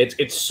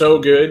 It's so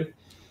good.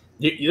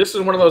 This is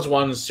one of those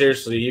ones.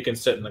 Seriously, you can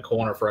sit in the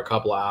corner for a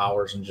couple of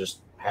hours and just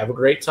have a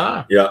great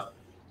time. Yeah.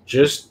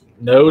 just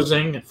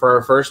nosing for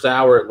our first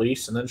hour at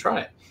least, and then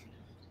try it.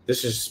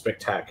 This is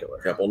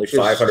spectacular. Yep, only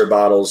 500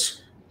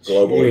 bottles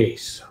globally.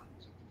 Jeez.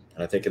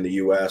 And I think in the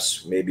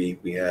U.S., maybe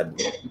we had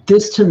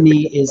This to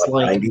me is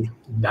like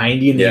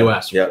 90 in the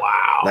U.S. Yeah.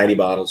 Wow. 90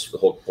 bottles for the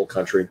whole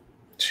country.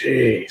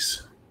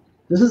 Jeez.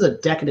 this is a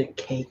decadent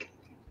cake.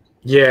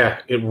 Yeah,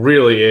 it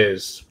really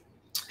is.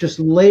 Just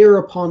layer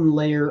upon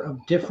layer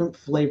of different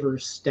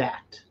flavors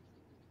stacked.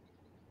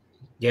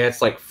 Yeah,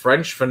 it's like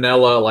French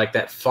vanilla, like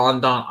that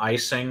fondant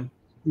icing.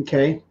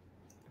 Okay.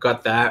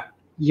 Got that.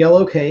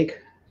 Yellow cake.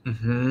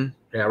 Mm-hmm.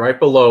 Yeah, right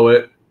below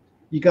it.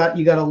 You got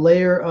a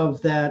layer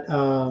of that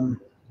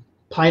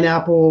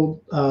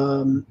pineapple,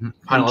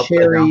 Pineapple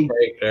cherry,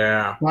 cake,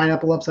 yeah.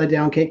 pineapple upside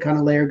down cake kind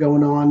of layer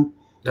going on.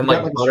 Then You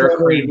got like a buttercream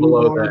strawberry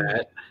below rhubarb.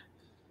 that.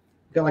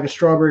 You got like a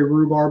strawberry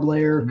rhubarb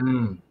layer.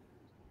 Mm.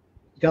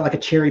 You got like a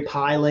cherry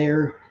pie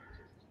layer.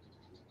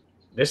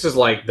 This is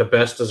like the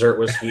best dessert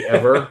whiskey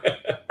ever.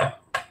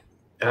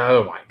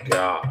 Oh my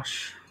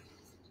gosh.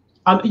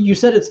 You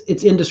said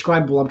it's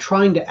indescribable. I'm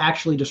trying to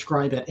actually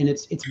describe it, and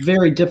it's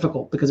very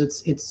difficult because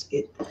it's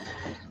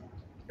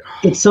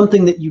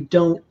something that you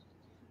don't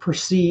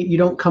perceive, you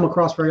don't come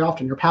across very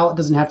often. Your palate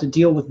doesn't have to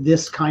deal with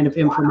this kind of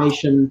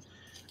information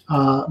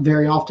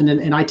very often,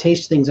 and I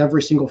taste things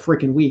every single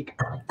freaking week.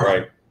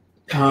 Right.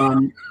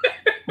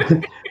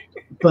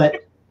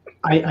 But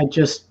I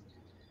just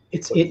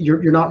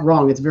you're not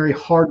wrong. It's very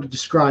hard to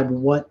describe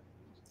what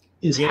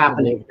is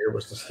happening. Here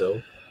was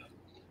distilled.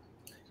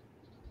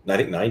 I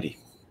think 90.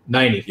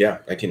 90. Yeah,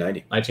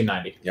 1990.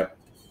 1990. Yep.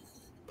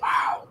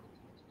 Wow.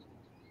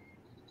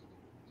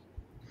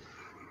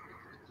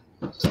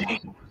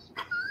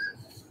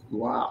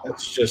 Wow.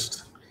 It's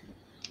just,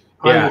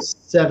 I'm a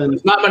 7.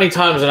 There's not many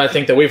times, and I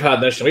think that we've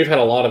had this, and we've had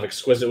a lot of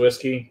exquisite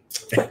whiskey.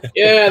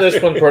 Yeah,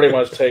 this one pretty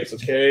much takes the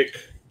cake.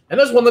 And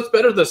there's one that's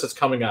better than this that's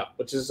coming up,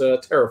 which is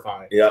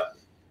terrifying. Yeah.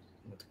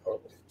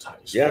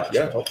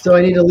 Yeah. So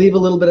I need to leave a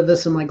little bit of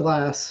this in my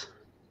glass.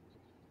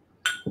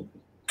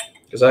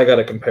 Because I got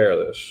to compare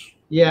this.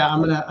 Yeah, I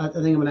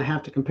think I'm gonna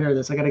have to compare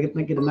this. I gotta get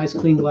a nice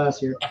clean glass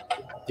here.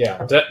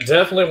 Yeah,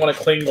 definitely want a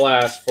clean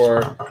glass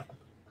for.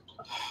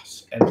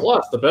 And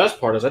plus, the best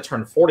part is I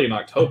turned 40 in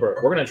October.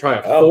 We're gonna try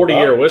a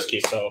 40-year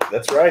whiskey. So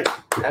that's right.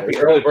 Happy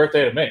early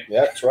birthday to me.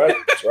 Yeah, that's right.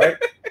 That's right.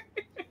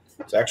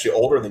 It's actually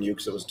older than you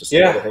because it was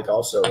distilled, I think,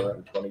 also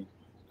in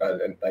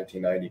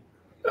 1990.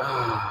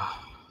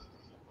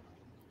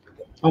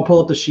 I'll pull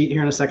up the sheet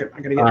here in a second. I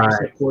gotta get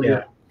this for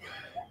you.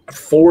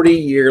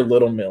 40-year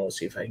Littlemill. Let's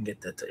see if I can get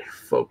that to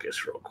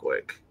focus real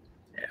quick.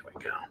 There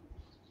we go.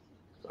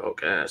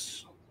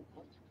 Focus.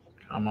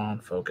 Come on,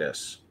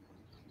 focus.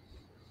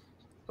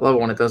 I love it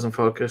when it doesn't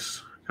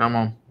focus. Come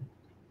on.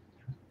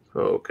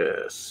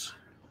 Focus.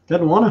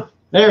 Doesn't wanna.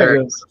 There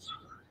it goes.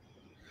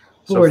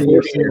 40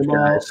 years,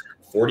 guys.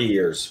 40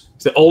 years.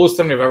 It's the oldest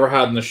thing we've ever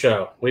had in the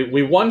show.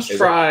 We once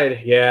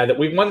tried, that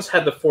we once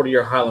had the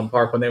 40-year Highland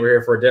Park when they were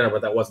here for a dinner,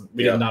 but that wasn't.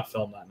 We did not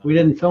film that. We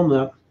didn't film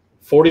that.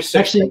 46.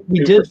 Actually,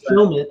 we did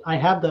film it. I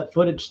have that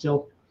footage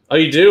still. Oh,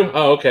 you do?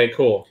 Oh, okay,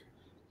 cool.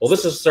 Well,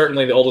 this is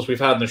certainly the oldest we've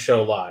had in the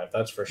show live.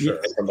 That's for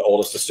sure. From the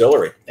oldest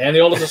distillery. And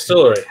the oldest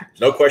distillery.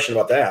 No question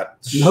about that.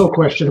 No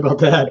question about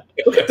that.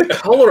 Look at the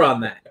color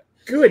on that.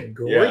 Good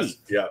grief. Yes,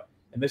 yeah.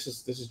 And this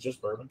is just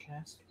bourbon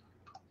cask?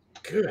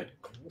 Good.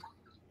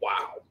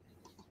 Wow.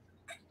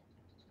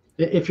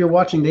 If you're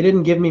watching, they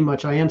didn't give me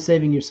much. I am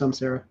saving you some,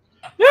 Sarah.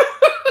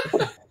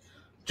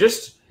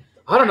 Just,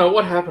 I don't know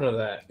what happened to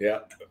that.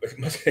 Yeah.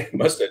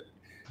 Must have.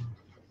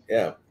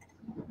 Yeah.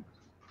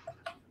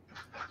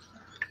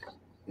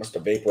 Must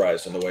have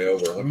vaporized on the way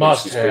over. Look,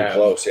 Must it's have. pretty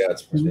close.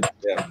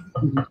 Yeah.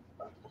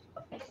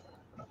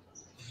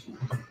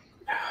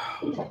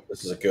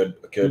 This is a good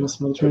finish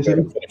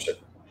it.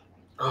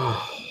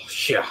 Oh,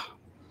 yeah.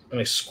 An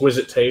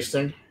exquisite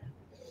tasting.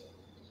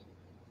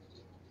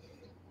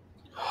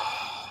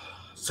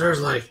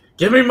 Sarah's like,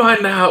 give me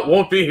mine now. It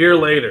won't be here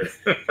later.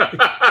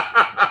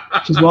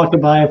 She's walking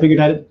by. I figured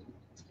I'd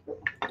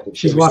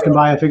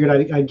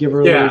give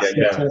her a little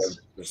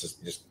test. This is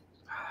just.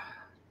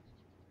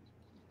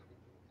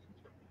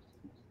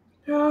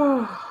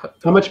 How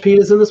much peat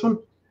is in this one?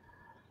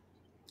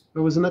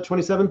 Or was in that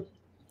 27?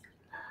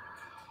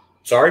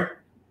 Sorry?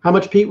 How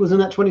much peat was in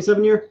that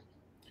 27 year?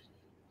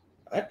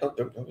 I don't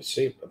let me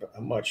see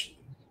how much.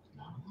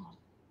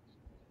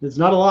 It's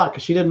not a lot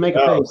because she didn't make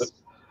a face.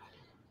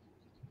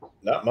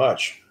 Not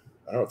much.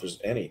 I don't know if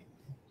there's any.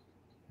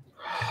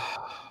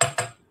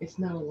 It's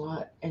not a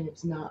lot, and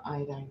it's not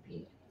iodine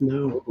peat.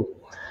 No.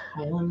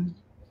 Highland.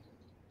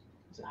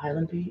 Is it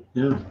Highland peat?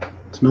 Yeah.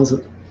 Smells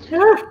it.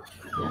 Yeah,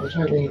 there's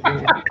hardly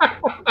anything.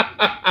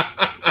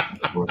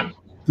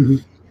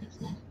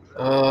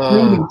 I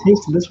haven't even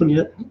tasted this one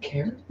yet. I don't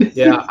care.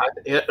 Yeah,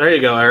 there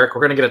you go, Eric.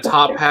 We're going to get a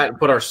top hat and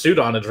put our suit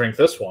on to drink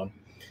this one.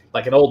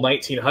 Like an old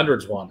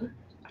 1900s one.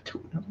 I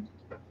don't know.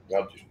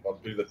 I'll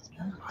do the.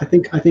 I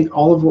think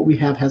all of what we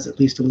have has at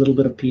least a little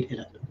bit of peat in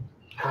it.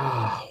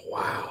 Oh,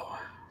 wow.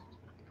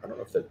 I don't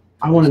know if that.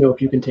 I want to know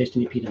if you can taste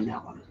any peat in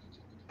that one.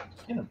 I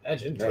can't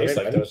imagine. No, Tastes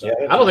I like think- those. yeah,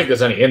 I don't think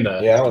there's any in the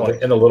Yeah, I don't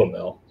think- in the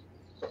Littlemill.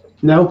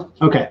 No?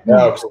 Okay.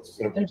 No, 'cause it's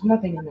gonna, There's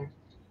nothing in there.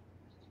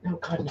 No,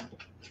 God, no.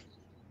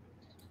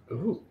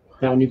 Ooh.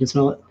 That one you can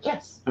smell it?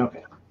 Yes.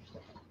 Okay.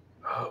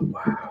 Oh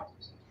wow.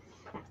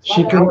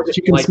 She Wow.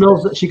 can smell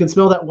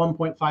that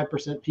 1.5%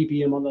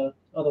 ppm on the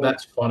other one.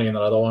 That's funny in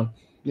that other one.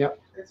 Yep.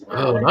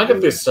 Oh, and I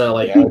get this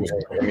like yeah,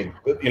 I mean,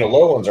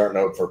 low ones aren't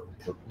known for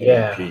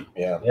Yeah. peat.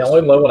 Yeah. the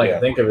only low one I Yeah.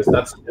 can think of is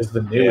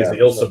the new is the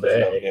Ilsa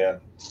Bay. Yeah.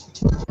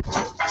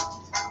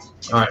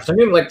 All right, so I'm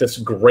getting like this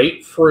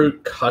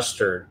grapefruit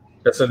custard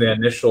that's in the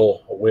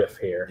initial whiff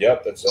here.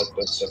 Yep, that's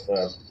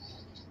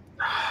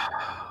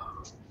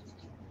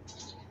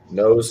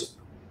nose.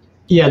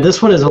 Yeah,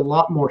 this one is a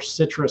lot more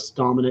citrus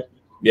dominant.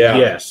 Yeah.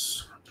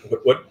 Yes.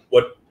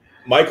 What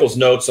Michael's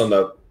notes on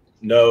the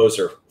nose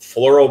are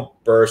floral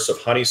bursts of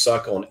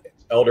honeysuckle and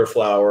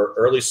elderflower,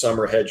 early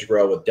summer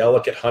hedgerow with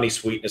delicate honey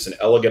sweetness and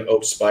elegant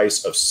oak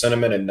spice of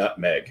cinnamon and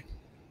nutmeg.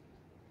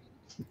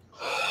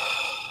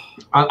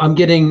 I'm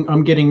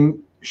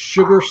getting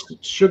sugar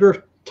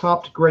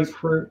topped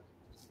grapefruit,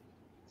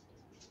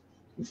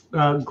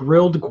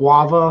 grilled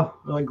guava,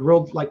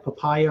 grilled like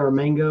papaya or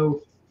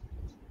mango.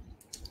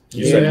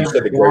 You said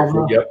the guava.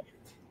 grapefruit. Yep.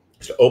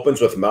 It opens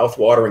with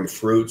mouth-watering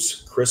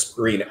fruits, crisp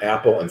green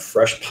apple, and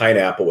fresh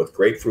pineapple with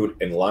grapefruit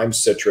and lime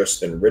citrus,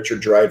 then richer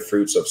dried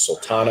fruits of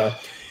sultana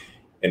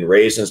and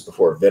raisins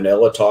before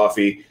vanilla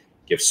toffee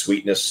give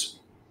sweetness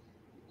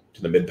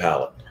to the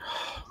mid-palate.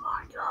 Oh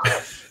my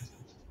gosh.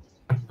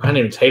 I didn't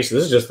even taste it.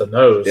 This is just the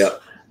nose. Yeah.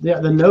 Yeah,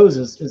 the nose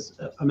is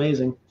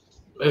amazing.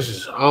 This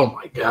is, oh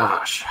my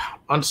gosh.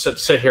 I'm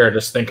sit here and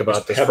just think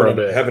about this for a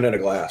bit. Heaven in a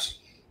glass.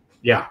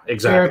 Yeah,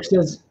 exactly. Eric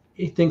says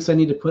he thinks I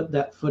need to put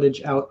that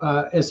footage out.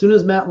 As soon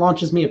as Matt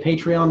launches me a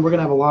Patreon, we're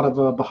gonna have a lot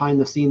of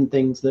behind-the-scene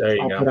things that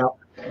I'll put out.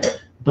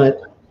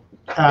 But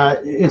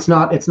it's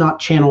not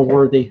channel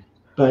worthy.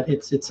 But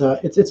it's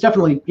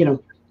definitely,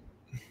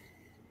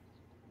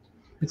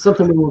 it's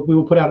something we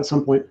will put out at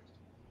some point.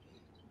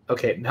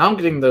 Okay, now I'm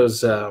getting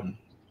those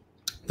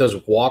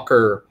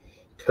Walker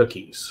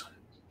cookies.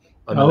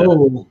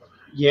 Oh,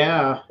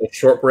 yeah. The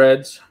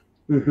shortbreads.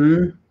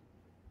 Mm-hmm.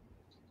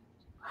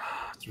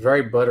 It's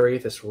very buttery.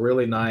 This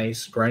really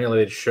nice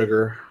granulated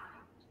sugar.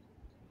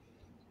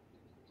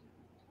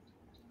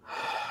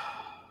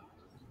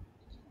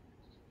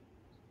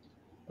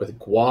 With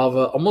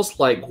guava, almost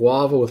like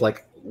guava with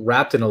like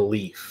wrapped in a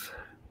leaf.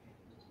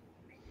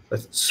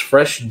 It's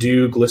fresh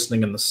dew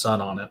glistening in the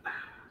sun on it.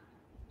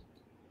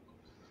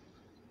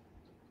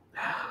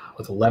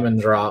 With lemon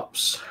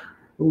drops.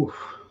 Oof.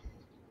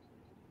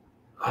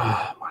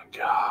 Oh my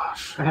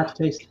gosh. I have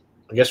to taste.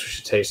 I guess we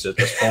should taste it at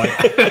this point.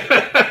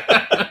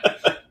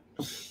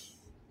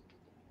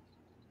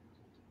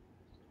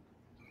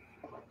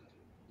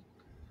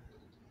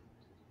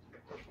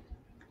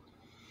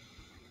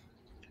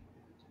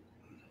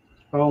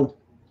 Oh.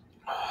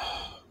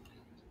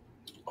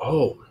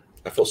 Oh.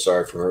 I feel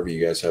sorry for whoever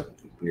you guys have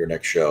in your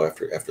next show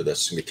after this.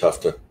 It's gonna be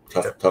tough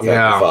act to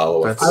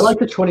follow. I like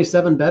the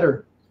 27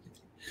 better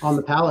on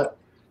the palate.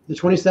 The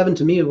 27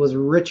 to me, it was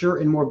richer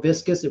and more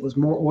viscous. It was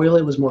more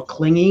oily. It was more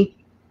clingy.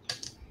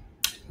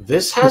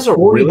 This has a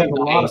really a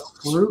lot of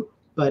fruit,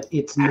 but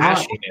it's not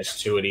ashiness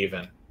to it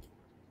even.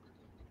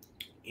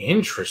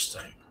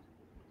 Interesting.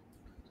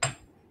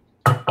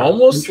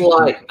 Almost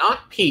like,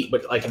 not peat,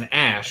 but like an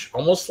ash.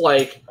 Almost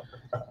like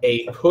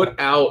a put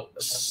out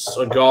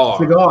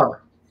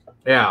cigar.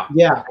 Yeah.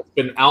 Yeah. It's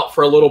been out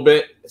for a little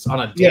bit. It's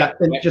on a damp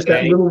and just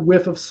that little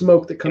whiff of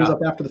smoke that comes up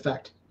after the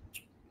fact.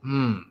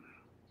 And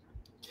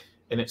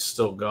it's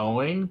still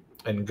going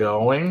and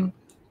going.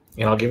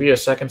 And I'll give you a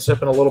second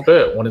sip in a little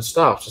bit when it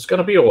stops. It's going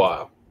to be a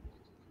while.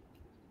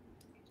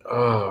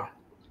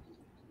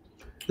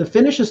 The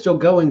finish is still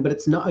going, but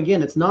it's not.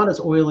 Again, it's not as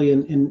oily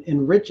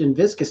and rich and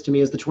viscous to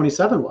me as the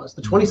 27 was.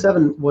 The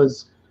 27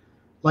 was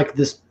like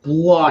this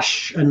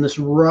blush and this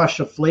rush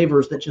of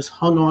flavors that just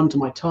hung on to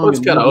my tongue. Well, it's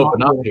got to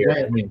open up here.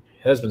 I mean,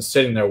 it has been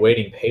sitting there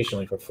waiting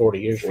patiently for 40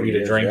 years for you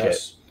to drink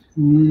it.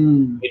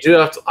 You do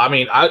have to. I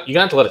mean, you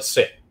got to let it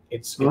sit.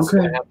 It's going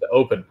to have to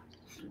open.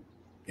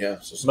 Yeah.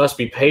 So must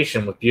be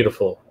patient with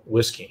beautiful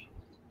whiskey.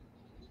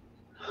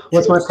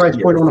 What's my price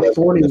point on a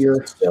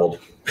 40-year?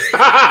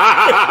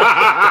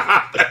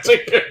 That's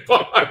a good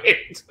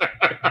point.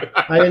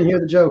 I didn't hear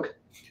the joke.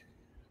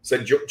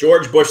 Said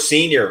George Bush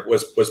Sr.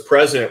 was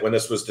president when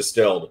this was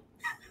distilled.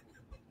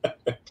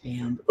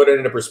 Damn. Put it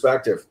into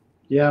perspective.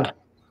 Yeah.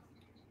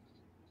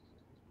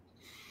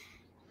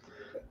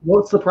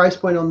 What's the price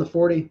point on the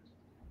 40?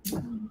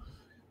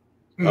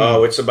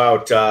 Oh, it's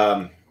about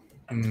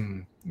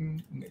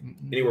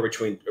anywhere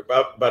between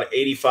about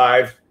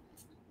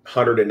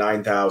 8,500 and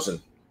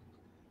 9,000.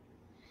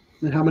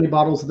 And how many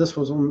bottles of this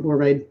were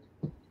made?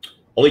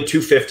 Only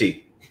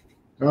 250.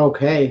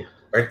 Okay.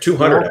 Right,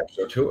 200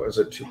 actually. Was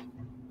it two?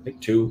 I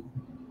think 2.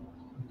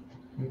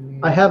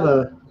 I have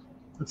a.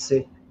 Let's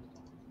see.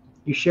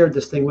 You shared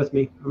this thing with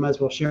me. I might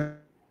as well share.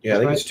 Yeah, I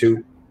think it's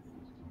 2.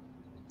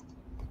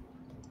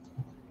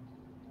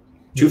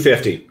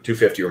 250.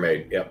 250 were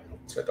made. Yep,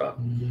 that's what I thought.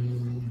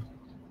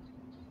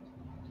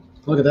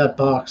 Look at that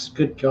box.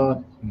 Good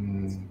God.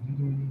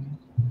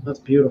 That's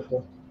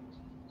beautiful.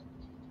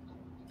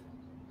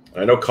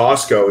 I know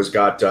Costco has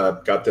got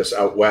this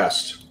out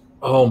west.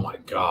 Oh my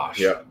gosh.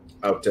 Yep.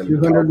 Out in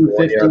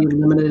 250 California.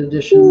 limited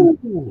edition.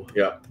 Ooh.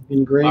 Yeah.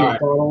 Engraved All right.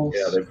 bottles.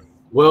 Yeah.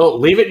 Well,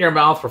 leave it in your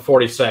mouth for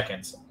 40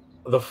 seconds.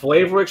 The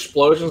flavor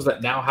explosions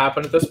that now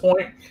happen at this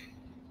point.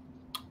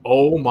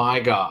 Oh my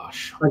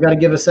gosh. I got to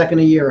give a second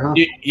a year, huh?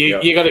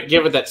 You got to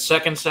give it that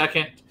second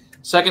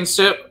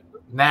sip.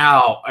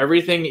 Now,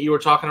 everything that you were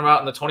talking about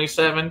in the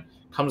 27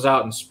 comes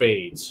out in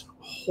spades.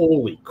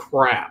 Holy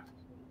crap.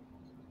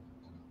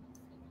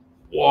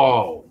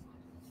 Whoa.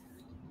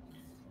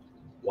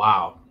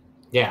 Wow.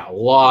 Yeah, a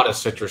lot of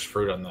citrus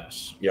fruit on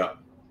this. Yeah.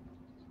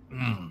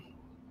 Mm.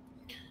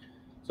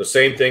 So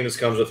same thing. This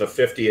comes with a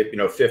 50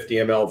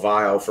 ml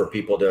vial for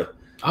people to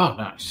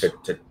nice.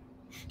 to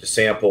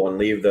sample and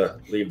leave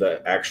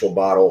the actual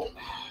bottle.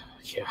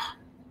 Yeah.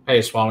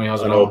 Hey, Swami,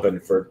 how's it going?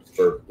 Unopened for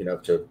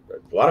to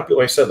a lot of people.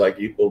 Like I said, like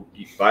you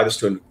buy this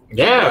to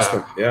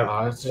investment.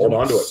 Yeah. Hold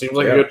on to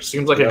it.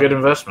 Seems like a good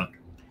investment.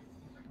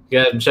 Go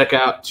ahead and check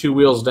out Two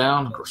Wheels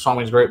Down,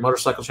 Swami's Great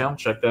Motorcycle Channel.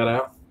 Check that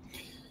out.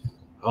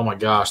 Oh my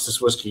gosh,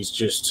 this whiskey's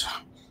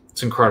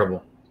it's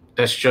incredible.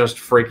 That's just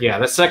freaky. Yeah,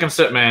 that second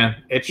sip,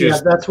 man. It's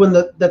just that's when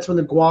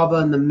the guava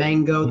and the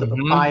mango, the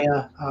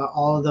papaya,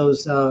 all of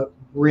those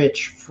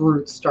rich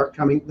fruits start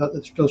coming.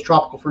 Those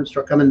tropical fruits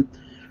start coming,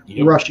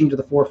 rushing to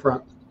the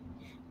forefront.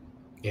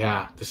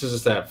 Yeah, this is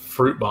just that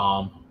fruit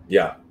bomb.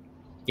 Yeah.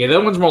 Yeah,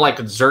 that one's more like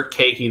dessert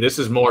cakey. This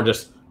is more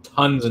just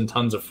tons and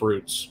tons of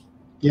fruits.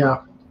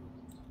 Yeah.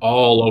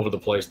 All over the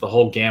place, the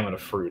whole gamut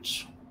of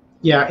fruits.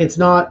 Yeah, it's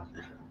not.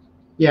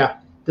 Yeah,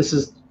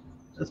 that's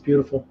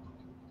beautiful.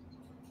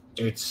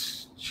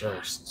 It's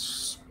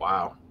just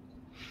wow.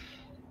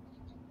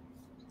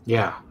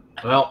 Yeah.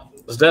 Well,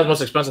 it's the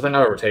most expensive thing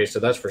I've ever tasted.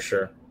 That's for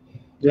sure.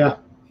 Yeah,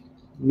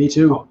 me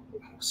too.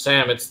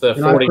 Sam, it's the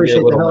 40 I appreciate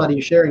the hell Littlemill. out of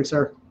you sharing,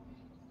 sir.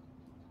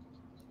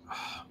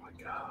 Oh my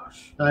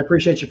gosh. I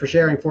appreciate you for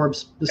sharing,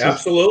 Forbes. This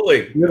Absolutely.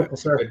 is beautiful,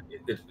 sir.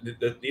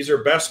 These are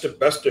best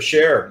to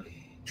share.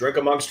 Drink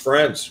amongst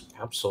friends.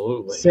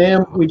 Absolutely.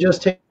 Sam, we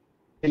just tasted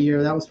a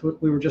year. That was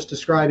what we were just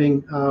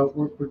describing.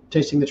 We're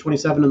tasting the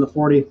 27 and the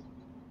 40.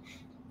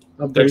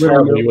 Of the There's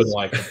hardly you Littlemill. wouldn't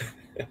like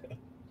it.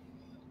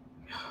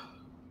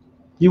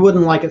 You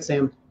wouldn't like it,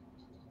 Sam.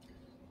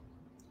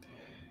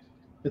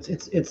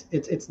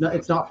 It's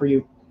not for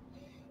you.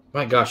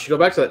 My gosh, you go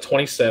back to that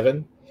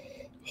 27.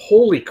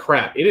 Holy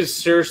crap. It is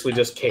seriously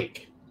just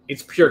cake.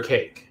 It's pure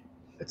cake.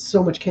 It's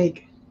so much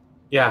cake.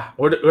 Yeah,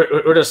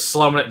 we're just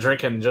slumming it,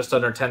 drinking just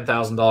under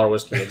 $10,000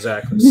 whiskey.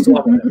 Exactly.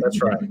 Slumming it.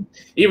 That's right.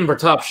 Even for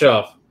top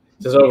shelf.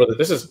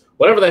 This is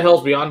whatever the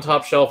hell's beyond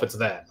top shelf, it's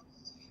that.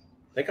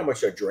 Think how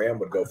much a dram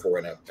would go for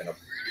in a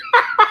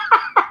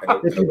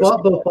If you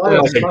bought both bottles,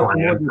 Like it's a about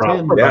more than grand,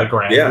 10. about a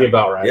grand. Yeah. Be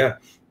about right. Yeah.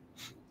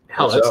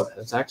 Hell, So-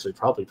 that's actually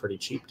probably pretty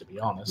cheap, to be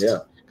honest. Yeah.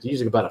 It's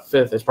usually about a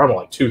fifth. It's probably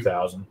like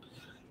 2,000,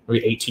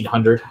 maybe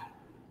 1,800.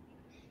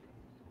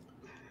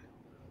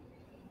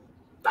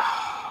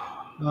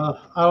 I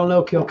don't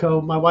know,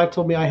 Kilco. My wife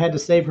told me I had to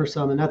save her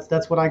some, and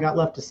that's what I got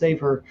left to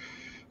save her.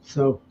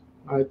 So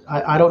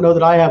I don't know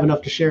that I have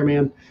enough to share,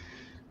 man.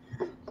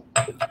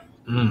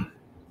 Mm.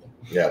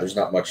 Yeah, there's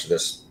not much of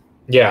this.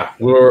 Yeah,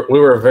 we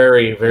were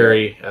very,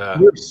 very.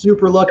 We're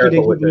super lucky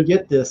careful to with even it.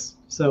 get this.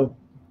 So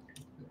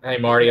Hey,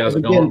 Marty, how's it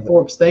again, going?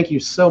 Forbes, thank you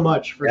so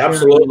much for sharing,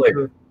 Absolutely.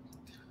 for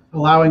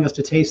allowing us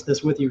to taste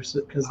this with you,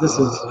 because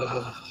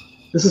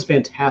this is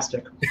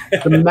fantastic.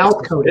 The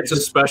mouth coating. It's a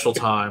special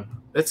time.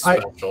 It's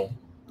special.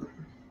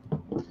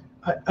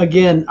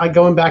 Again,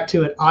 going back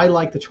to it, I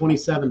like the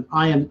 27.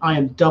 I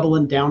am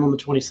doubling down on the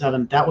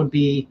 27. That would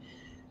be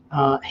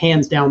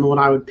hands down the one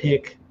I would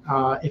pick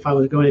if I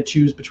was going to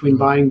choose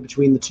buying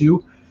between the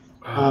two.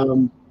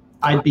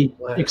 I'd be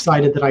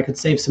excited that I could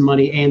save some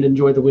money and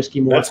enjoy the whiskey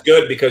more. That's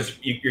good because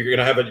you're going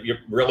to have a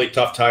really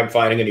tough time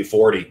finding any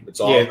 40. It's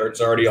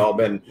already all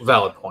been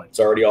Valid point. It's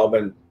already all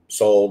been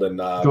sold and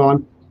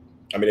Gone.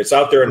 I mean, it's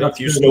out there in a That's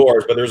few good.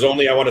 stores, but there's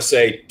only, I want to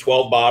say,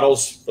 12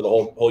 bottles for the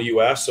whole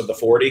U.S. of the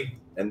 40,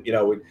 and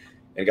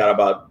we got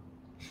about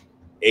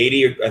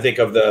 80, I think,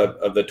 of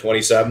the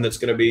 27 that's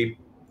going to be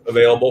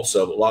available.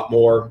 So a lot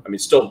more. I mean,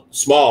 still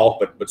small,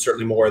 but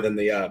certainly more than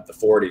the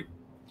 40.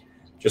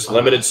 Just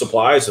limited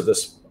supplies of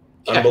this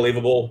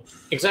unbelievable.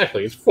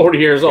 Exactly. It's 40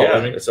 years old. Yeah,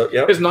 I mean, it's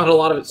there's not a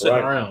lot of it sitting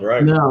around.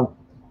 Right. No.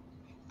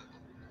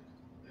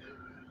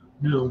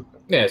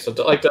 Yeah, so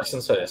like Dustin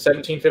said,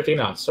 17.50 an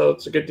ounce, so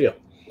it's a good deal.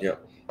 Yeah.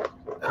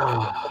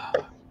 Oh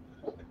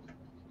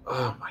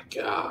my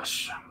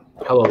gosh.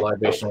 Hello,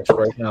 Libation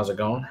Expression. How's it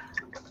going?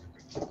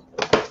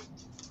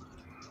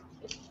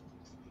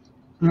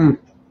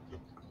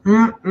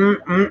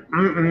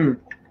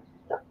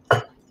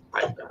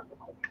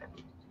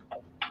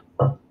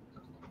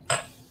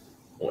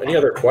 Well, any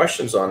other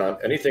questions on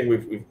anything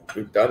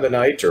we've done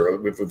tonight, or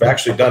we've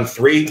actually done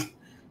three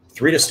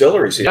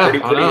distilleries here?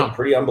 Yeah,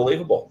 pretty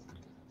unbelievable.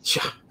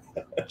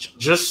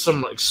 Just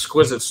some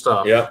exquisite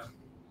stuff. Yeah.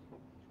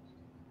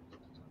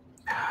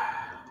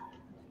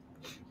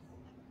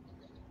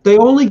 They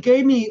only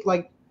gave me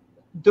like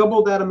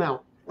double that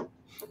amount.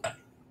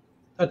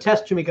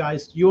 Attest to me,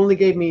 guys. You only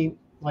gave me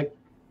like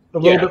a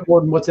little bit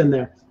more than what's in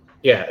there.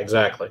 Yeah,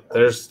 exactly.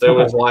 There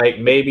was like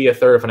maybe a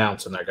third of an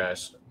ounce in there,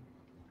 guys.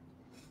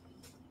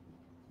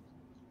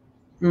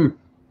 You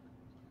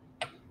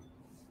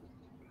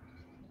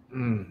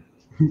can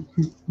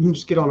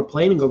just get on a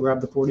plane and go grab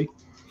the 40.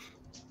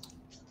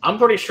 I'm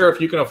pretty sure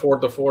if you can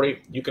afford the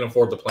 40, you can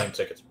afford the plane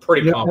tickets.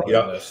 Pretty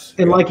confident in this.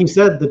 And like you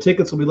said, the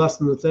tickets will be less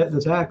than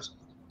the tax.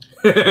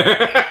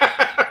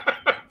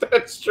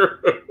 That's true.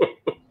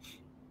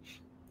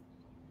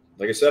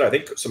 Like I said, I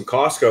think some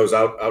Costco's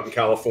out in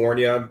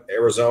California,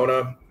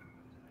 Arizona,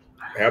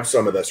 have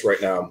some of this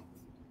right now.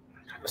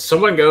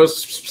 Someone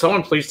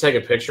please take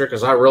a picture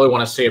because I really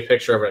want to see a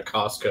picture of it at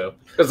Costco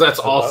because that's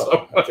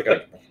awesome. I think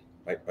I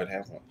might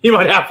have one. You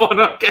might have one.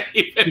 Okay.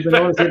 You've been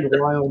always in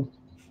the wild.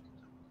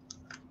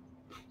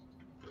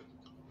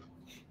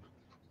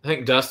 I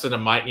think Dustin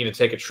might need to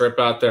take a trip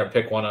out there and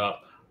pick one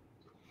up.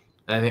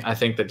 I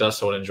think that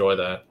Dustin would enjoy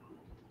that.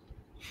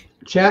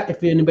 Chat,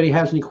 if anybody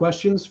has any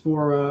questions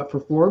for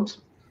Forbes,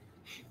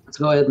 let's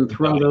go ahead and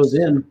throw those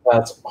in.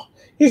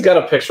 He's got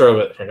a picture of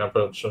it. Here, I'll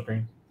put it on the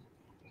screen.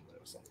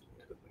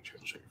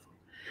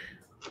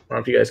 I don't know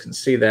if you guys can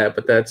see that,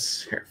 but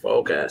that's here.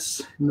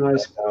 Focus.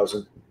 Nice.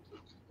 9,000.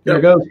 There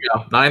it goes.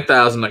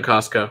 9,000 at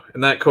Costco.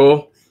 Isn't that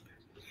cool?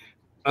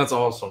 That's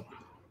awesome.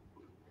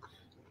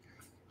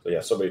 So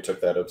yeah, somebody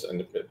took that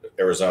in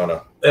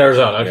Arizona.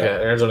 Arizona, okay. Yeah.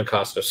 Arizona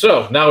Costco.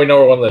 So now we know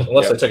where one lives,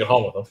 unless they took it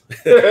home with them.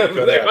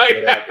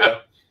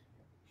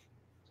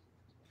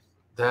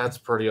 That's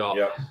pretty awesome.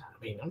 Yep. I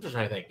mean, I'm just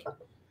trying to think.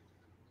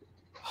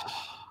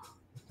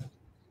 I'm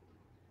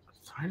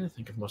trying to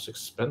think of most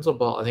expensive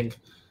ball I think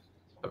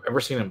I've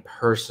ever seen in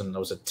person. There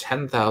was a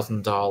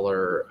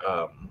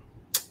 $10,000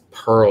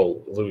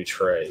 pearl Louis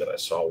tray that I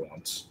saw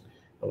once.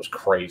 That was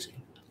crazy.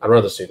 I'd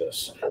rather see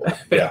this.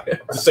 Yeah.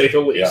 To say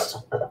the least.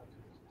 Yeah.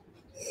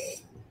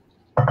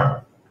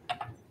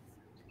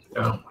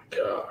 Oh my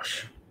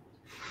gosh.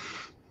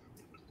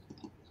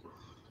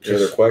 Any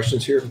other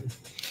questions here?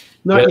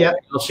 Not yet.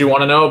 Else you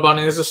want to know about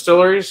any of these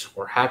distilleries?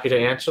 We're happy to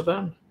answer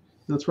them.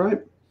 That's right.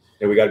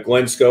 And we got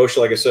Glen Scotia.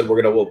 Like I said,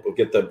 we'll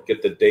get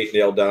the date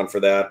nailed down for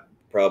that.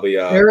 Probably.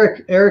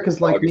 Eric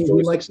is like August, me.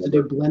 He likes to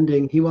do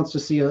blending. He wants to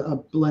see a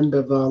blend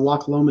of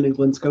Loch Lomond and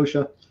Glen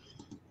Scotia.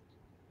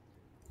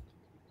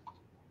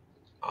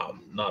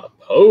 I'm not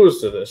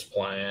opposed to this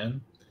plan,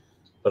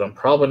 but I'm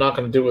probably not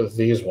going to do it with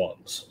these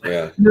ones.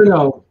 Yeah.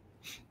 No.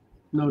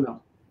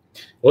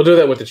 We'll do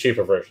that with the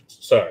cheaper versions.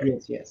 Sorry.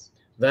 Yes.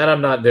 That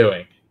I'm not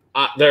doing.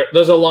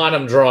 There's a line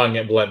I'm drawing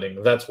at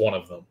blending. That's one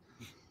of them.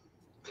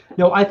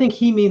 No, I think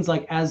he means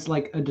like as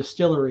like a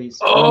distilleries.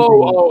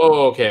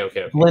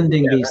 Okay.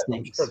 Blending these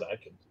things. Sure that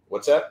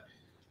What's that?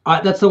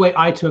 That's the way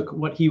I took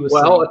what he was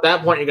saying. Well, at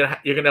that point,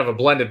 you're gonna have a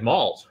blended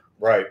malt.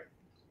 Right.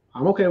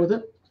 I'm okay with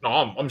it. No,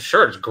 I'm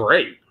sure it's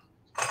great.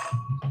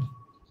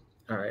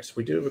 All right, so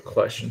we do have a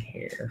question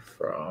here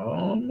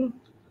from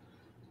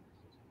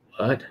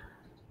what?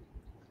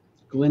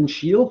 Glen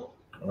Shiel?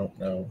 I don't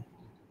know.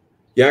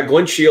 Yeah,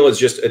 Glen Shiel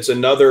is it's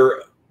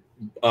another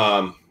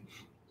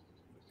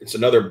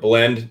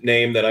blend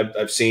name that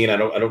I've seen. I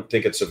don't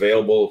think it's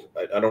available.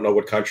 I don't know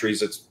what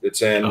countries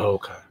it's in. Oh,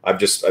 okay.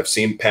 I've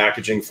seen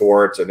packaging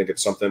for it. I think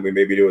it's something we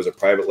maybe do as a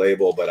private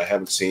label, but I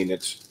haven't seen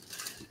it.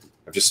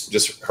 I've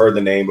just heard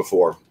the name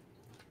before.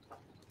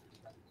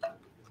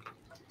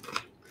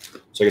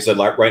 So like I said,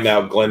 right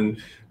now,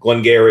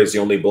 Glengarry is the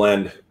only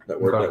blend that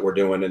we're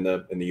doing in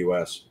the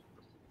U.S.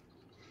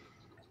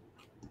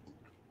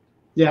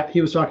 Yeah,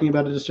 he was talking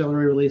about a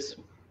distillery release.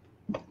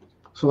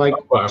 So like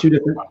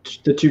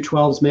the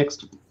 212s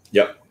mixed.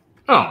 Yep.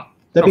 Oh,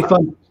 that'd be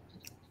fun.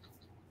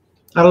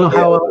 I don't know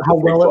how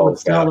well it would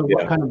sell or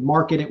what yeah. kind of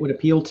market it would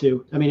appeal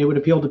to. I mean, it would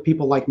appeal to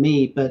people like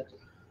me, but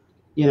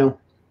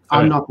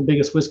I'm not the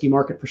biggest whiskey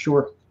market for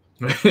sure.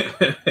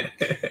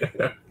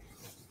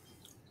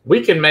 We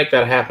can make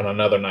that happen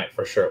another night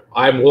for sure.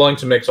 I'm willing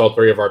to mix all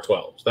 3 of our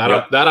 12s.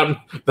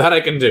 That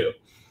I can do.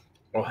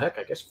 Well, heck,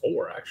 I guess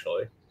 4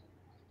 actually.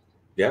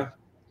 Yeah.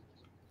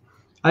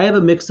 I have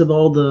a mix of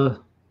all the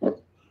Glen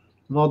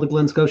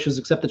Scotias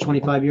except the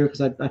 25-year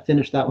because I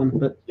finished that one.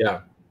 But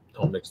yeah,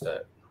 don't mix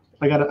that.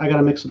 I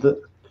gotta mix with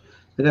it.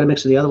 I gotta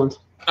mix with the other ones.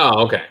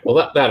 Oh, okay.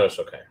 Well, that is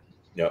okay.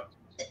 Yep.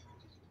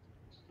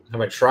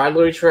 Have I tried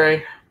Louis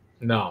Trey?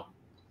 No.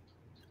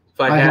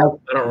 If I have,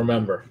 I don't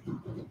remember.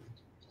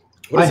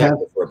 What is that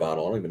for a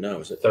bottle? I don't even know.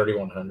 Is it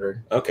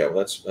 3,100? Okay, well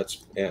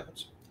that's yeah.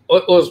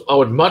 I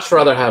would much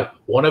rather have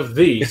one of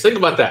these. Think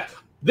about that.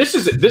 This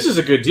is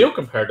a good deal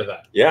compared to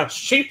that. Yeah. It's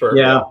cheaper.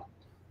 Yeah.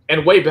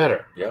 And way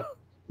better. Yeah.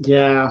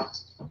 Yeah.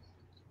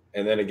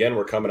 And then again,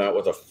 we're coming out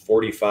with a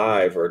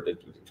 45 or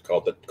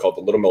called the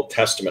Littlemill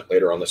Testament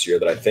later on this year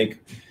that I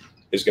think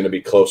is going to be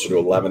closer to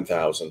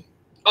 11,000.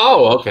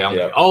 Oh, okay.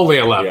 Only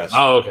 11. Yes.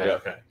 Oh, okay. Yeah.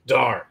 Okay.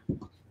 Darn.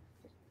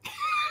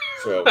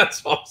 So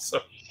that's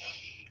awesome.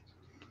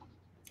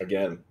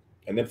 Again,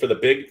 and then for the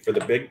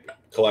big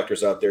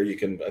collectors out there,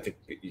 I think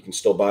you can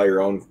still buy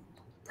your own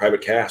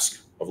private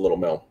cask of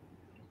Littlemill.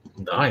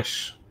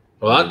 Nice.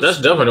 Well,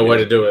 that's definitely a way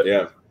to do it.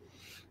 Yeah.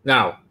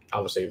 Now,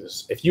 obviously,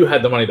 if you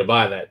had the money to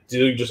buy that,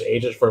 do you just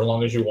age it for as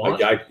long as you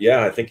want?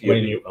 Yeah, I think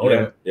you own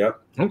it. Yeah.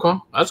 Okay,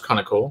 that's kind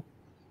of cool.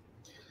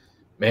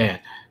 Man,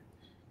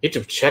 you have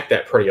to check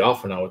that pretty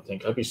often, I would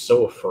think. I'd be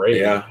so afraid.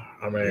 Yeah.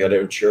 I mean, You got to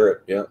insure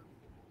it. Yeah.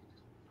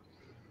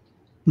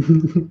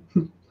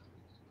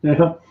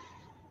 Yeah.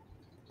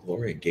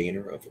 Gloria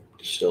Gaynor of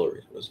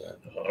Distilleries was that?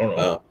 I don't know.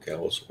 Oh, okay, I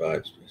will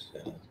survive.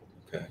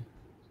 Okay.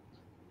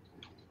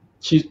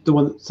 She's the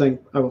one that sang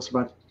 "I Will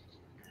Survive."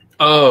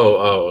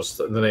 Oh, it's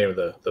the name of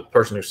the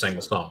person who sang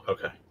the song.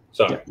 Okay,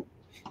 sorry. Yeah.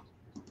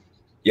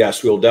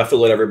 Yes, we'll definitely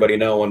let everybody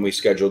know when we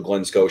schedule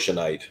Glen Scotia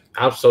night.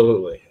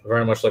 Absolutely,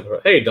 very much like.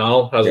 Hey,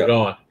 Donald, how's it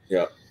going?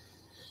 Yeah.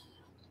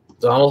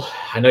 Donald,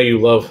 I know you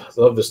love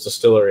this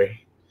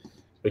distillery.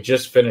 We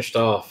just finished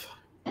off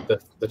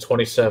the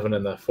 27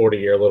 and the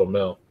 40-year Little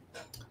Mill.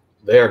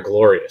 They are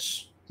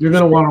glorious. You're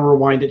going to want to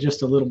rewind it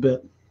just a little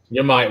bit.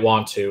 You might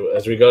want to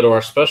as we go to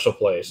our special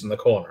place in the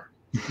corner.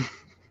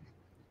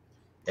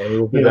 And we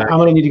will be back. I'm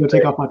going to need to go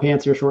take off my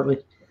pants here shortly.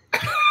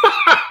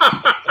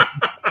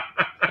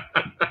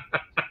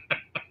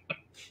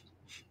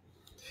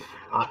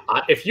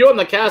 If you own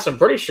the cast, I'm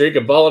pretty sure you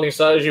can ball any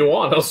size you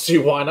want. I'll see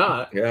why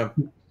not. Yeah.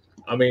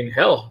 I mean,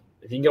 hell,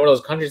 if you can get one of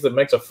those countries that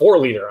makes a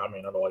 4-liter, I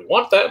mean, I don't know why you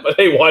want that, but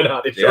hey, why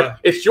not?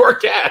 It's your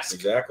cast.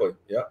 Exactly.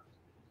 Yeah.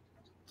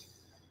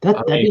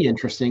 That'd be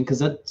interesting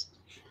because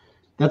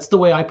that's the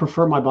way I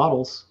prefer my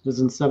bottles. Is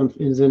in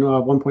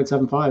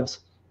 1.75s.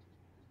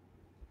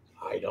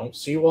 I don't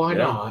see why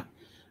not.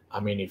 I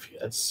mean,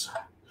 what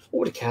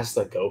would a cast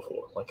that go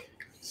for? Like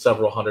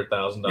several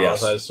 $100,000,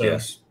 Yes, I assume.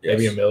 yes,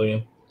 Maybe $1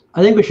 million.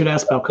 I think we should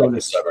ask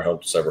Balcones.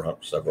 Several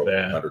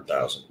hundred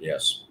thousand.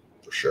 Yes,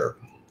 for sure.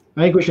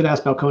 I think we should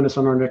ask Balcones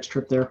on our next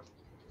trip there.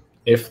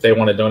 If they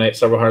want to donate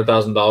several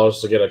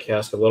 $100,000 to get a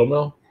cask of Little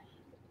Mill?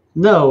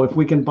 No, if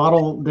we can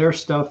bottle their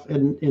stuff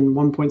in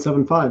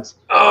 1.75s.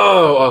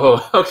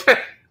 Oh, okay.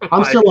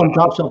 I'm still on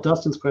Top Shelf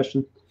Dustin's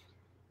question.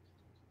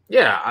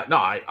 Yeah, no,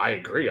 I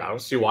agree. I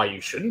don't see why you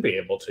shouldn't be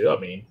able to. I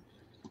mean,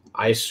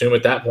 I assume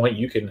at that point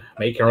you can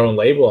make your own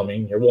label. I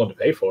mean, you're willing to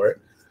pay for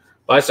it.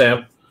 Bye,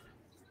 Sam.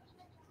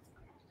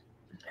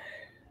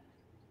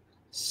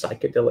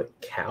 Psychedelic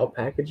cow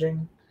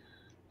packaging?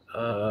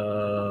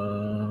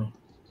 I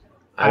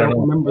don't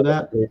remember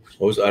that.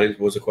 What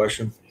was the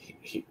question?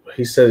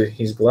 He said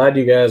he's glad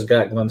you guys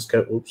got Glen's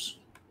coat. Oops.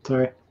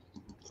 Sorry.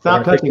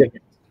 Stop touching it.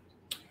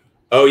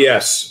 Oh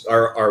yes,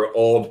 our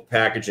old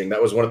packaging.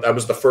 That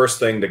was the first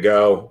thing to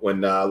go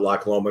when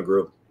Loch Lomond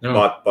Group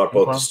bought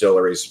both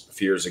distilleries a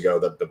few years ago.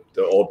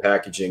 The old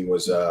packaging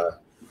was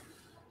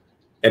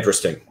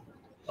interesting.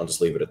 I'll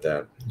just leave it at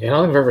that. Yeah, I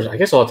don't think I've ever. I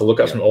guess I'll have to look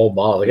up some old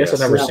bottles. I guess I've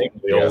never seen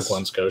the old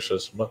Glen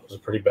Scotias. It was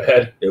pretty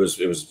bad. It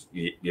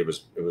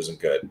wasn't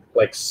good.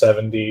 Like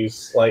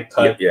 70s, like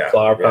type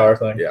flower power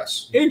thing.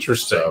 Yes,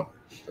 interesting. So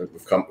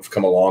we've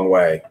come a long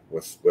way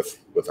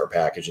with our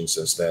packaging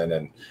since then,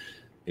 and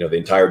the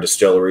entire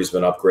distillery's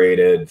been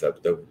upgraded.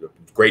 The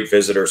great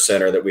visitor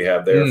center that we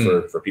have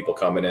there for people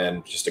coming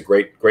in, just a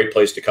great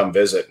place to come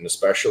visit, and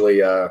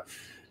especially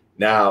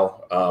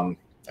now.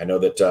 I know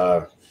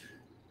that.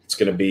 It's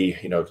going to be,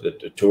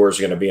 the tours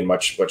are going to be in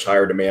much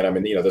higher demand. I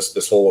mean,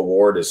 this whole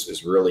award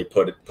is really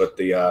put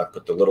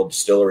the little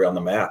distillery on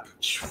the map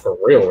for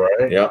real,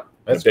 right? Yeah,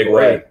 that's in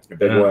a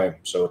big way.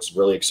 So it's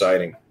really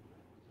exciting.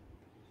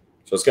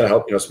 So it's going to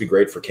help. It's be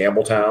great for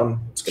Campbelltown.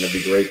 It's going to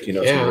be great. It's going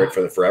to be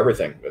great for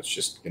everything. It's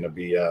just going to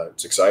be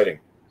it's exciting.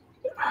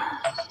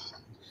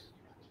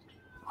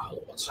 Hold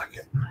on 1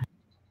 second.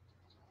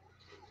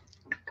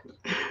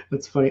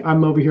 That's funny.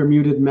 I'm over here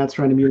muted, and Matt's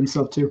trying to mute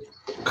himself too.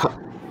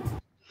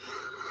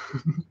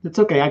 It's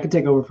okay. I can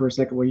take over for a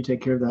second while you take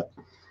care of that.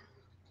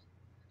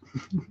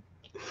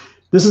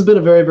 This has been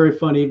a very, very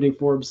fun evening,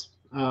 Forbes.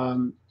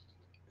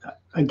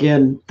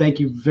 Again, thank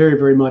you very,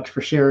 very much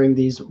for sharing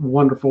these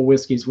wonderful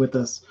whiskeys with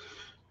us.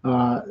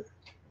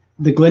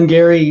 The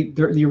Glengarry,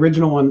 the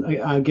original one,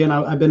 again,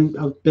 I've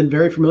been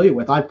very familiar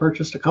with. I've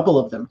purchased a couple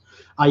of them.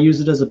 I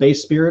use it as a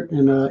base spirit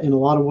in a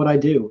lot of what I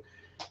do,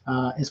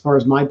 as far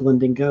as my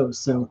blending goes.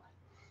 So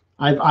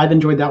I've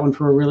enjoyed that one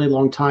for a really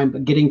long time,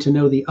 but getting to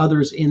know the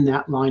others in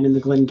that line, and the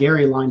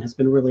Glengarry line, has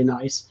been really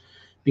nice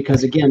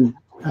because, again,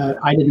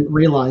 I didn't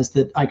realize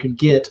that I could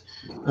get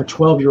a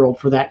 12-year-old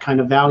for that kind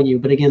of value.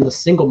 But again, the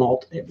single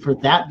malt for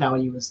that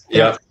value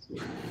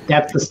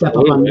that's the step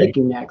up I'm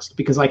making next,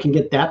 because I can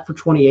get that for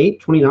 28,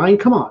 29.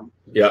 Come on.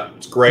 Yeah,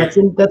 it's great.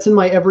 That's in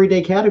my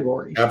everyday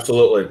category.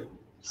 Absolutely.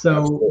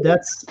 So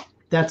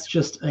that's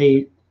just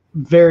a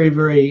very,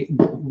 very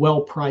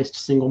well-priced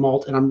single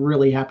malt, and I'm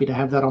really happy to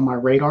have that on my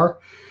radar.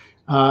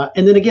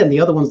 And then again, the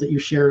other ones that you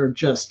shared are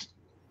just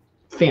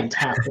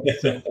fantastic.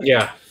 So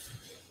yeah.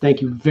 Thank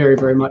you very,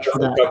 very much for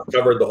that.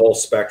 Covered the whole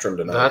spectrum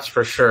tonight. That's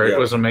for sure. It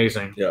was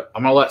amazing. Yeah.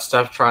 I'm gonna let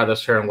Steph try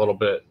this here in a little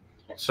bit.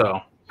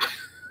 So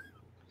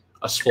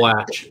a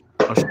splash.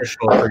 I'm sure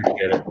she'll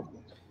appreciate it.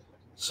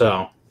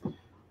 So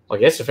I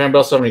guess if anybody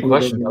else has any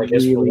questions, I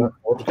guess we'll go.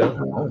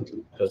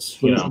 Because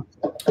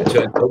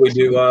until we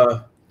do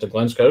the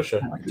Glen Scotia.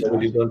 Until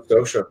we do Glen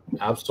Scotia.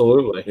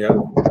 Absolutely. Yeah.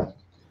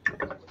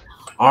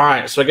 All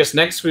right, so I guess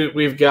next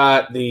we've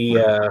got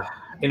the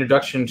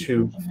introduction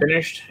to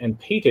finished and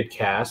peated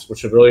cask,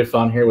 which is really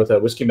fun here with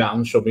Whiskey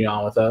Mountain. She'll be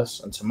on with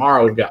us. And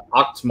tomorrow we've got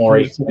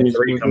Octomore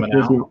 8.3 coming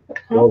out,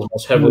 the world's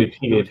most heavily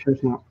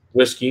peated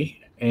whiskey.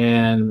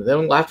 And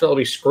then after that'll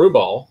be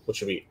Screwball,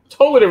 which will be a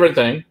totally different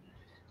thing,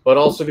 but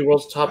also the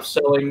world's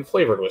top-selling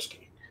flavored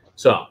whiskey.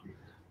 So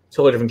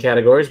totally different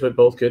categories, but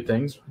both good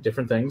things,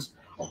 different things.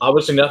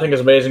 Obviously, nothing as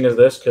amazing as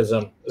this because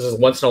this is a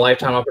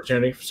once-in-a-lifetime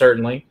opportunity,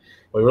 certainly.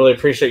 We really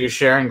appreciate you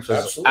sharing. This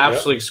was an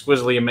absolutely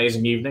exquisitely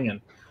amazing evening, and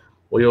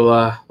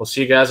we'll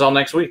see you guys all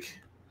next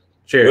week.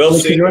 Cheers. We'll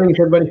see you joining us,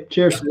 everybody.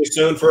 Cheers. See you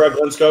soon for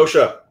Glen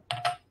Scotia.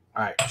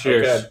 All right.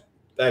 Cheers. Okay.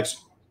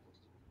 Thanks.